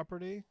Marvel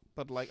property,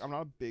 but like I'm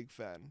not a big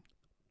fan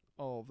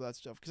of that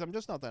stuff because I'm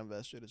just not that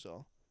invested as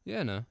well.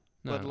 Yeah, no.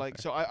 But like,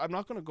 so I'm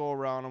not gonna go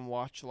around and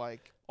watch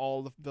like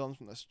all the films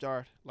from the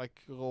start. Like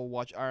go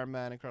watch Iron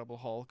Man, Incredible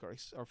Hulk,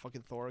 or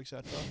fucking Thor,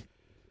 etc.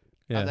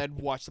 yeah. And then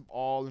watch them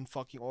all in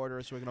fucking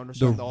order so we can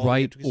understand The all right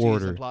the intricacies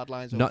order. and plot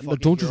lines of No, fucking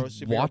don't hero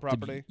just superhero watch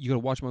property. you gotta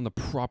watch them on the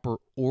proper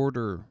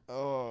order.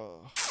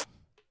 Oh,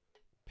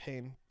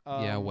 pain.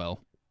 Yeah,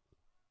 well.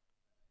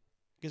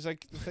 Because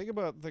like the thing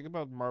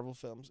about Marvel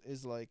films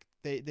is like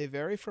they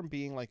vary from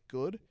being like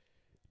good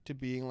to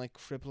being like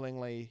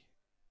cripplingly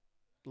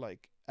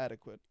like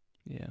adequate.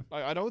 Yeah.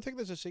 Like I don't think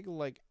there's a single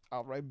like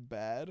outright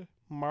bad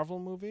Marvel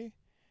movie,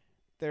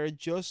 there are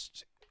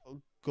just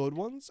good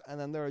ones, and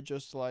then there are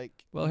just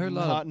like Well, I heard a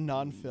lot not of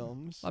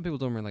non-films. a lot of people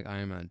don't really like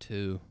Iron Man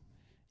 2.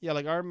 Yeah,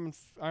 like Iron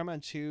Man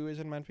 2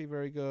 isn't meant to be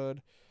very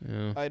good.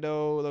 Yeah. I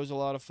know there was a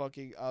lot of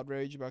fucking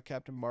outrage about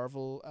Captain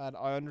Marvel, and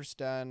I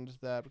understand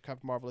that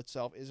Captain Marvel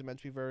itself isn't meant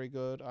to be very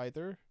good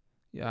either.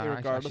 Yeah,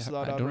 Regardless of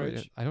that I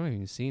outrage. I don't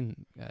even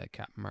seen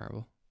Captain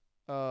Marvel.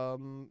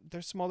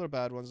 There's some other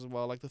bad ones as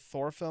well. Like the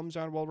Thor films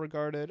aren't well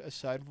regarded,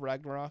 aside from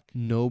Ragnarok.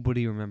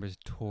 Nobody remembers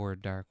Thor: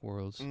 Dark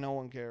Worlds. No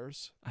one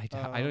cares. I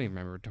don't even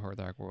remember Thor: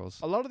 Dark Worlds.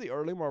 A lot of the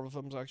early Marvel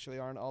films actually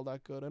aren't all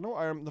that good. I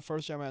know the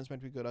first Iron Man's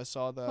meant to be good. I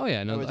saw that. Oh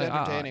yeah, no, it was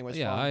entertaining. It was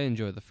yeah, fun. I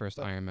enjoyed the first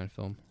But Iron Man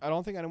film. I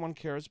don't think anyone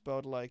cares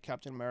about like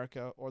Captain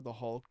America or the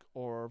Hulk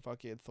or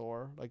fucking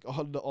Thor. Like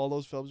all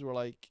those films were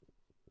like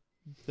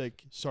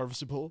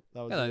serviceable.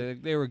 That was Yeah, it.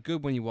 like, they were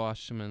good when you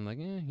watched them, and like,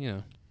 you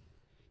know,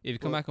 if you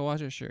come But- back and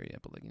watch it, sure, yeah,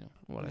 but like, you know,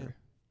 whatever.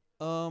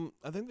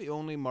 I think the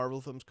only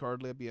Marvel films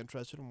currently I'd be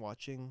interested in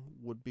watching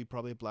would be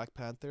probably Black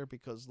Panther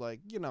because, like,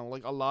 you know,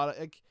 like a lot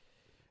of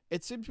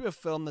it seems to be a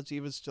film that's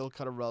even still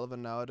kind of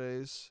relevant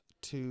nowadays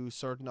to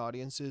certain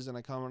audiences, and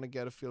I kind of want to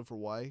get a feel for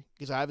why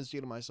because I haven't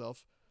seen it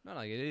myself. Not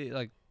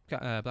like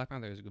Black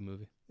Panther is a good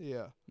movie.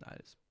 Yeah.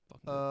 That is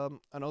fucking good.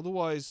 And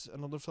otherwise,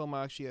 another film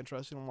I'm actually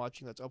interested in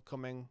watching that's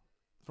upcoming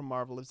from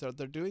Marvel is that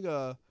they're doing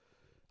a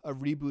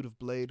reboot of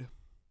Blade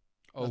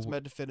that's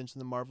meant to fit into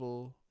the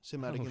Marvel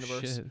Cinematic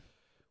Universe. Shit.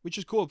 Which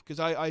is cool because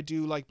I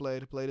do like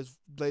Blade.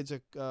 Blade's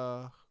a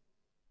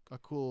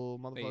cool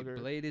motherfucker. Wait,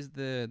 Blade is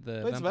the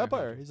Blade's a vampire.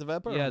 hunter. He's a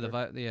vampire. Yeah,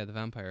 hunter. the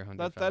vampire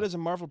hunter. That fella. is a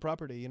Marvel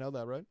property. You know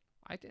that, right?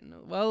 I didn't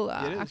know. Well,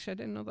 It is. actually, I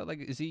didn't know that. Like,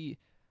 is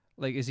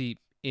he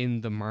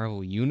in the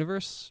Marvel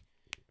universe?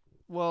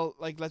 Well,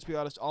 like let's be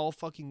honest, all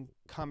fucking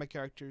comic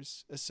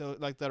characters, so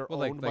like that are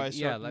Well, owned by a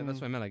yeah, certain. that's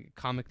what I meant. Like,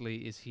 comically,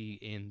 is he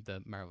in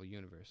the Marvel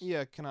universe?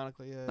 Yeah,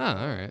 canonically. Yeah.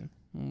 Ah, all right.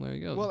 Well, there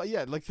you go. Well,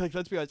 yeah, like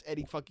let's be honest,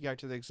 any fucking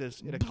character that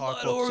exists in a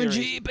comic Blood book orgy,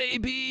 series,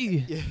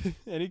 baby. yeah,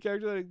 any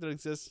character that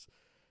exists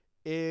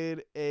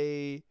in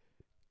a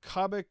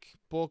comic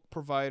book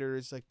provider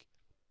is like,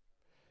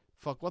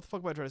 fuck. What the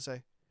fuck am I trying to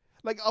say?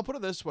 Like, I'll put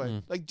it this way: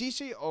 Mm. like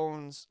DC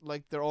owns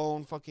like their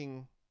own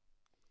fucking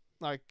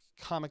like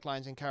comic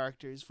lines and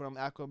characters from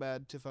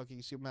Aquaman to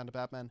fucking Superman to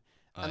Batman,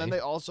 and then they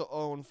also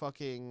own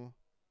fucking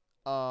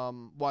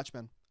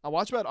Watchmen. And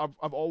Watchmen,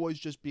 I've always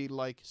just been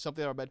like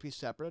something that are meant to be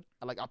separate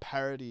and like a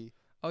parody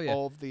Oh yeah,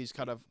 of these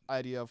kind of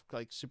idea of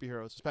like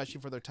superheroes,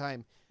 especially for their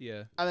time.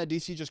 yeah. And then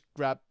DC just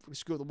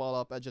screwed them all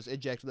up and just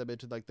injected them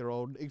into like their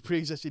own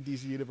pre-existing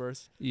DC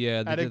universe.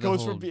 Yeah, they And it did goes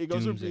the from whole be- it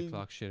goes from Doomsday being-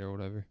 Clock shit or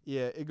whatever.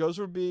 Yeah, it goes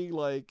from being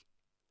like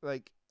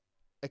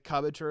a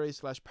commentary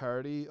 /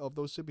 parody of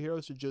those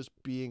superheroes to just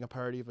being a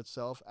parody of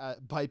itself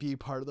by being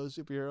part of those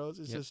superheroes.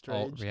 It's Yep, just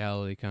strange.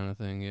 reality kind of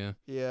thing. Yeah.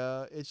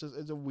 Yeah, it's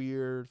a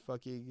weird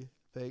fucking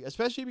thing,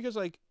 especially because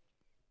like,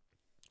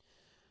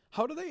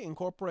 how do they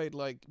incorporate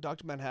like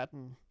Dr.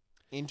 Manhattan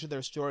into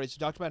their stories?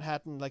 Dr.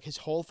 Manhattan, like his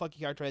whole fucking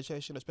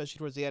characterization, especially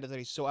towards the end, is that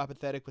he's so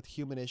apathetic with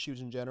human issues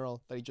in general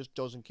that he just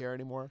doesn't care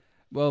anymore.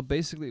 Well,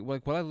 basically,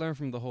 like what I learned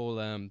from the whole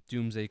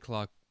Doomsday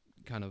Clock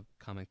kind of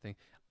comic thing,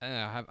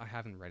 I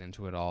haven't read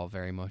into it all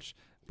very much,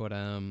 but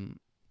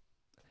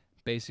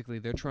basically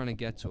they're trying to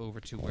get over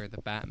to where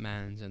the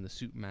Batman's and the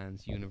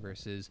Superman's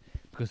universe is,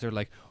 because they're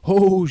like,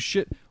 oh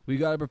shit, we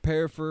gotta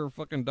prepare for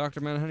fucking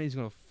Dr. Manhattan. He's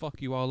gonna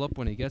fuck you all up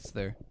when he gets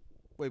there.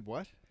 Wait,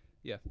 what?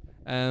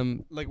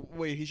 Like,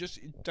 wait, he's just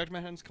Dr.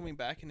 Manhattan's coming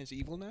back and is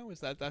evil now?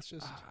 That's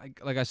just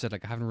Like I said,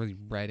 like I haven't really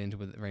read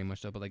into it very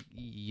much though, but like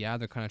yeah,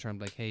 they're kind of trying to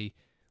be like, hey,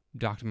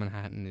 Dr.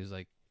 Manhattan is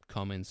like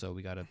coming, so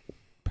we gotta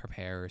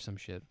prepare or some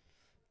shit.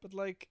 But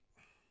like,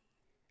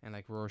 And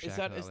like Rorschach,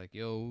 that- are is- like,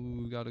 yo,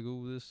 we gotta go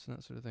with this and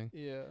that sort of thing.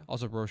 yeah.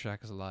 Also,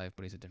 Rorschach is alive,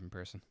 but he's a different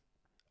person.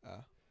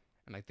 Ah.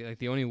 And like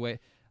the only way,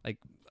 like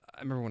I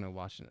remember when I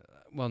watched it.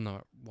 Well,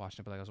 not watching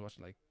it, but like I was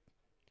watching like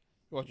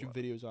Watching What?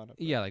 videos on it.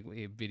 yeah, like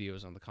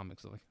videos on the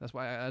comics. Like that's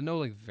why I know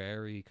like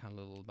very kind of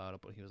little about it.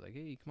 But he was like,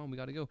 hey, come on, we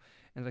gotta go.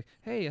 And like,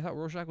 hey, I thought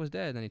Rorschach was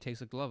dead. And then he takes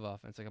the glove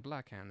off, and it's like a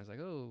black hand. It's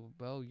like, oh,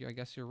 well, I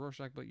guess you're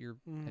Rorschach, but you're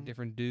a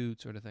different dude,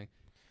 sort of thing.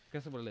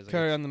 Guess what it is. Like,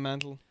 Carry it's- on the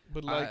mantle.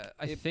 But like,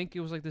 I think it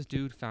was like this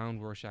dude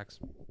found Rorschach's,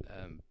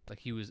 like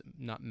he was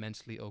not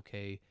mentally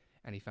okay,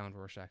 and he found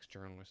Rorschach's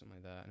journal or something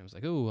like that, and it was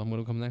like, oh, I'm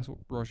gonna come next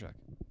Rorschach.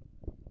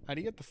 how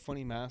do you get the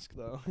funny mask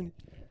though?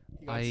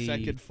 He got I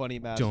second funny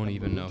mask. Don't on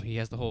even know. Mood. He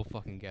has the whole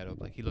fucking getup.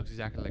 Like he looks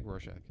exactly like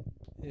Rorschach.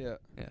 Yeah.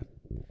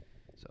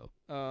 So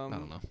I Um.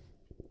 don't know.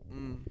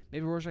 mm,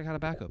 Maybe Rorschach had a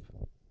backup.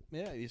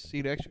 yeah, you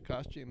see the extra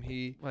costume.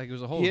 He Like it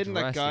was a whole he hid in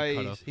that dress they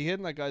cut guy. up. He hid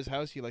in that guy's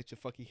house. He likes to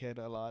fucking hit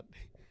a lot.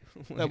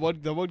 The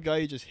one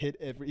guy he just hit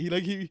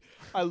every.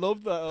 I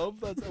love that.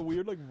 That's a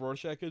weird like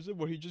Rorschachism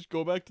where he just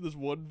go back to this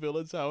one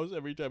villain's house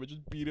every time and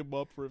just beat him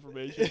up for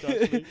information.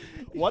 Constantly.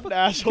 What an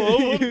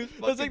asshole!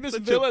 That's like this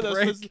villain.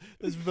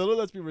 This villain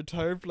that's been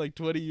retired for like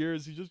 20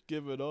 years. He's just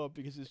given up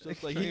because it's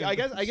just like I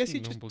guess he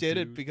just Humble did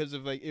it dude. because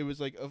of like it was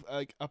like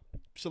a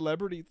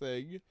celebrity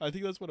thing. I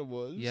think that's what it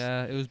was.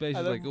 Yeah, it was And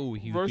basically then like, oh,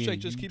 he was being Rorschach a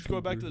just keeps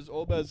going back to YouTuber. this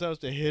old man's house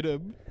to hit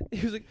him. He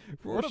was like,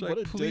 What a- Rorschach, what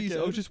a please, I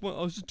dickhead.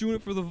 was just doing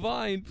it for the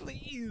vine,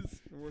 please.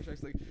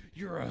 Rorschach's like,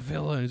 "You're a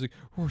villain." He's like,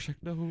 "Rorschach,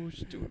 no,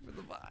 just do it for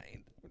the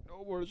vine."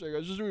 No, Rorschach, I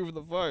was just doing it for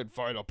the fine.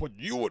 Fine, I'll put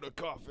you in a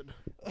coffin.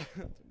 I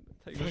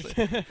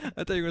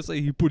thought you were gonna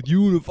say he put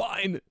you in a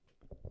vine.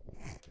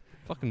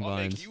 Fucking I'll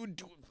vines. make you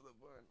do it for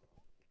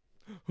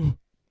the vine.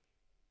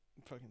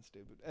 Fucking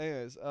stupid.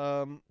 Anyways,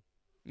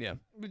 Yeah.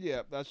 but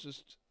yeah, that's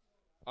just.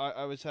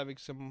 I was having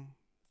some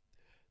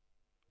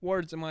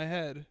words in my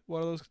head. What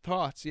are those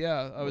thoughts?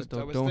 Yeah, I was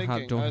thinking.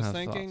 Don't I was have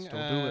thinking, thoughts.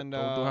 Don't do it. and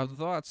Don't have the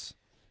thoughts.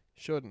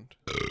 shouldn't.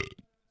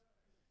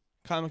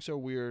 Comics are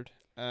weird,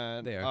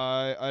 and They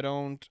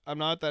I'm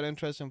not that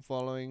interested in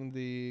following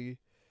the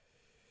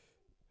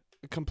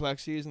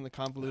complexities and the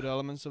convoluted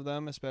elements of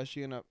them,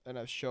 especially in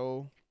a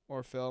show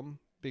or film,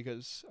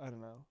 because I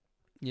don't know.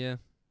 Yeah.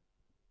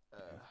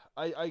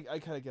 I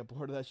kind of get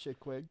bored of that shit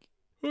quick.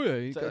 Oh yeah.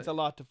 It's a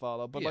lot to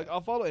follow, but like Yeah.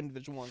 I'll follow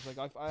individual ones.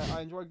 Like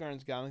I enjoy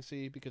Guardians of the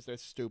Galaxy because they're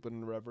stupid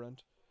and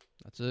irreverent.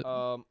 That's it.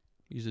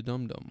 He's a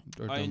dum dum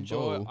or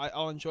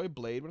I'll enjoy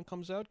Blade when it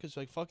comes out because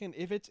like fucking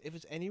if it's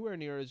anywhere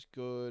near as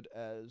good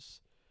as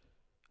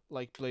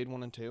like Blade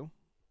 1 and 2,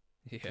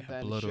 Yeah.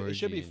 then Blood it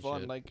should be orgy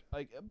and fun.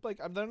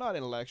 shit. They're not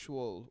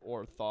intellectual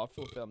or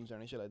thoughtful films or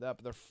anything like that,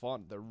 but they're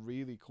fun. They're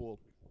really cool.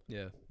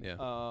 Yeah. Yeah.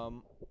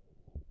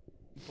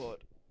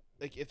 But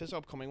like if this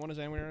upcoming one is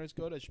anywhere near as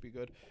good, it should be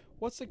good.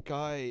 What's the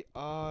guy?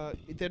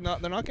 They're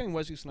not getting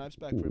Wesley Snipes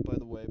back for it, by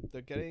the way.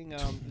 They're getting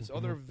this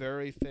other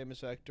very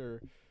famous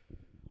actor.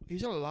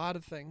 He's in a lot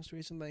of things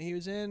recently. He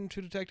was in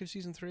True Detective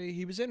season 3.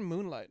 He was in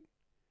Moonlight.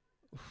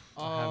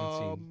 I haven't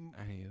seen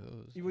any of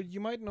those. You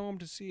might know him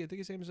to see. I think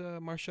his name is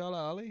Marshala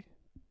Ali.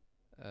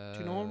 Do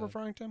you know what I'm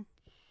referring to him?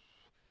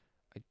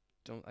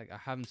 I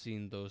haven't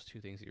seen those two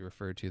things that you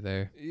referred to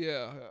there.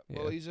 Yeah.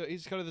 Well, Yeah.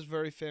 he's kind of this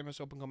very famous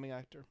up and coming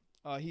actor.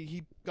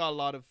 He got a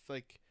lot of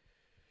like,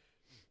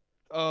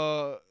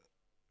 or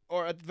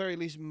at the very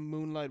least,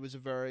 Moonlight was a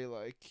very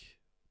like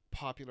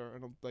popular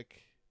and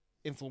like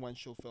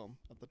influential film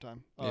at the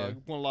time. Yeah.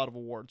 Won a lot of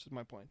awards. Is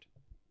my point.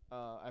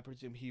 I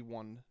presume he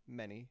won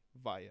many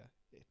via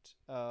it.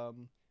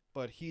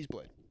 But he's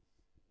Blade.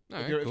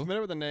 Alright, if you're cool.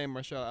 familiar with the name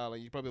Marshall Ali,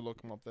 you probably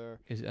look him up there.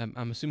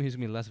 I'm assuming he's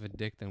gonna be less of a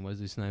dick than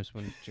Wesley Snipes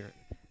when you're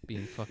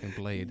being fucking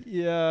Blade.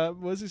 Yeah,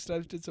 Wesley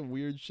Snipes did some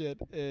weird shit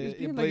He's in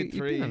being Blade like, he's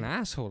 3. being an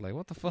asshole. Like,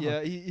 what the fuck?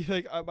 Yeah, he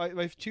like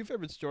my two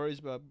favorite stories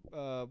about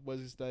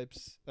Wesley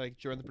Snipes like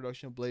during the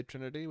production of Blade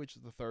Trinity, which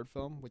is the third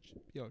film, which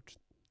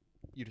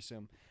you'd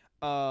assume,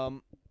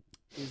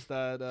 is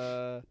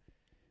that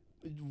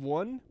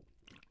one.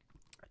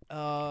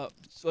 So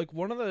like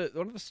one of the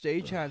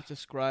stagehands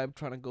described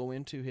trying to go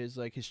into his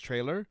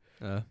trailer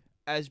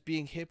as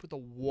being hit with a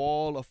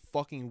wall of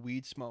fucking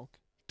weed smoke.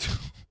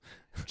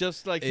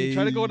 Just like he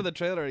tried to go into the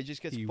trailer, he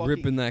just gets he fucking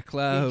ripping that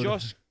cloud. he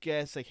just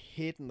gets like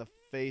hit in the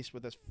face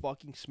with this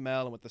fucking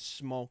smell and with the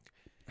smoke.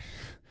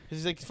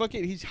 He's like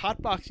fucking he's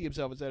hotboxing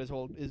himself inside his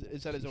own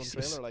Jesus.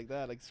 trailer like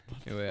that. Like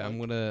Anyway, I'm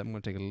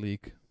gonna take a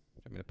leak.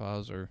 I'm gonna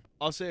pause or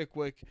I'll say it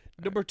quick.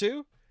 Number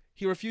 2,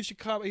 he refused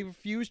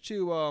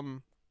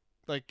to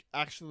like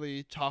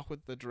actually talk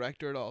with the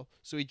director at all.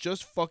 So he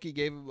just fucking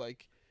gave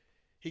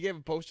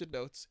him post-it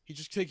notes.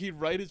 He'd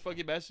write his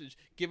fucking message,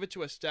 give it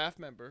to a staff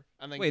member,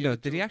 and then wait. give No,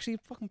 it did to he actually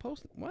fucking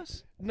post it?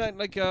 What? No,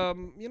 like you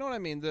know what I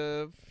mean?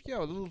 The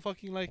little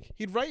fucking like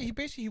he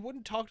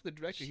wouldn't talk to the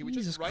director. He would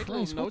Jesus just write Christ,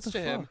 little what notes the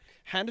to him, fuck?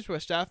 hand it to a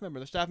staff member.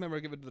 The staff member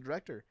would give it to the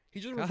director. He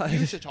just God.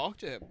 refused to talk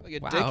to him like a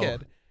Wow.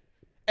 dickhead.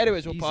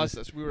 Anyways, we'll pause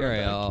Jesus. this. We were Alright,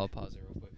 back. I'll pause it real quick.